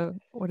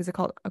 what is it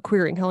called?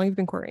 Querying. How long have you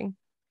been querying?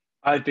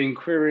 I've been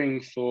querying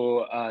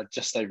for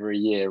just over a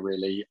year,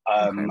 really.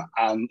 And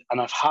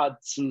I've had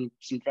some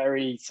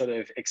very sort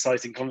of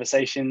exciting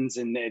conversations,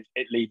 and it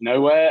lead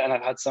nowhere. And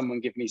I've had someone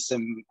give me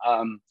some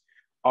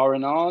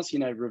R&Rs,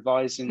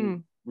 revise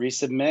and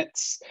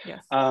resubmits.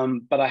 Yes.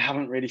 But I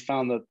haven't really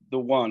found the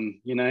one,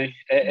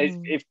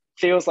 It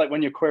feels like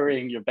when you're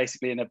querying, you're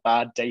basically in a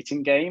bad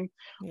dating game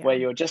where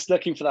you're just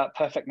looking for that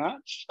perfect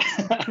match.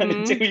 And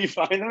until you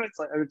find them, it's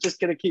like, I'm just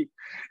going to keep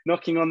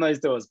knocking on those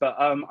doors. But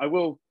I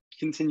will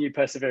continue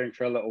persevering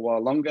for a little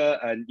while longer,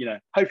 and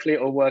hopefully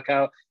it'll work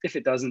out. If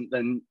it doesn't,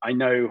 then I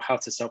know how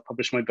to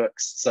self-publish my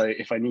books, so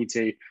if I need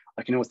to,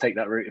 I can always take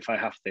that route if I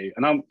have to.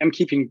 And I'm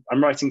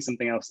writing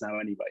something else now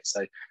anyway, so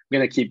I'm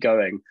going to keep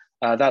going.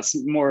 That's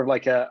more of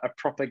like a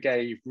proper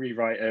gay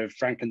rewrite of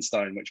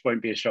Frankenstein, which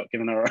won't be a shock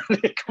given our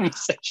earlier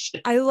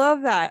conversation. I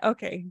love that.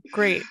 Okay,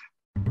 great.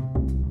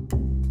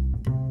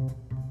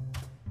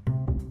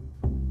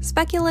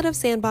 Speculative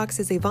Sandbox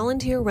is a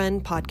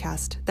volunteer-run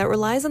podcast that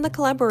relies on the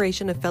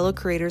collaboration of fellow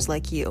creators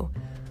like you.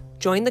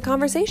 Join the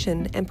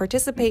conversation and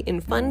participate in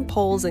fun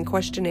polls and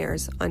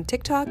questionnaires on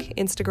TikTok,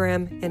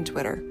 Instagram, and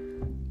Twitter.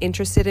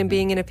 Interested in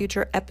being in a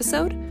future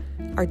episode?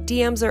 Our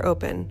DMs are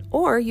open,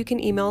 or you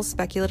can email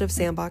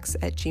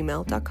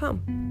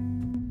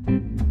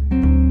speculativesandbox@gmail.com.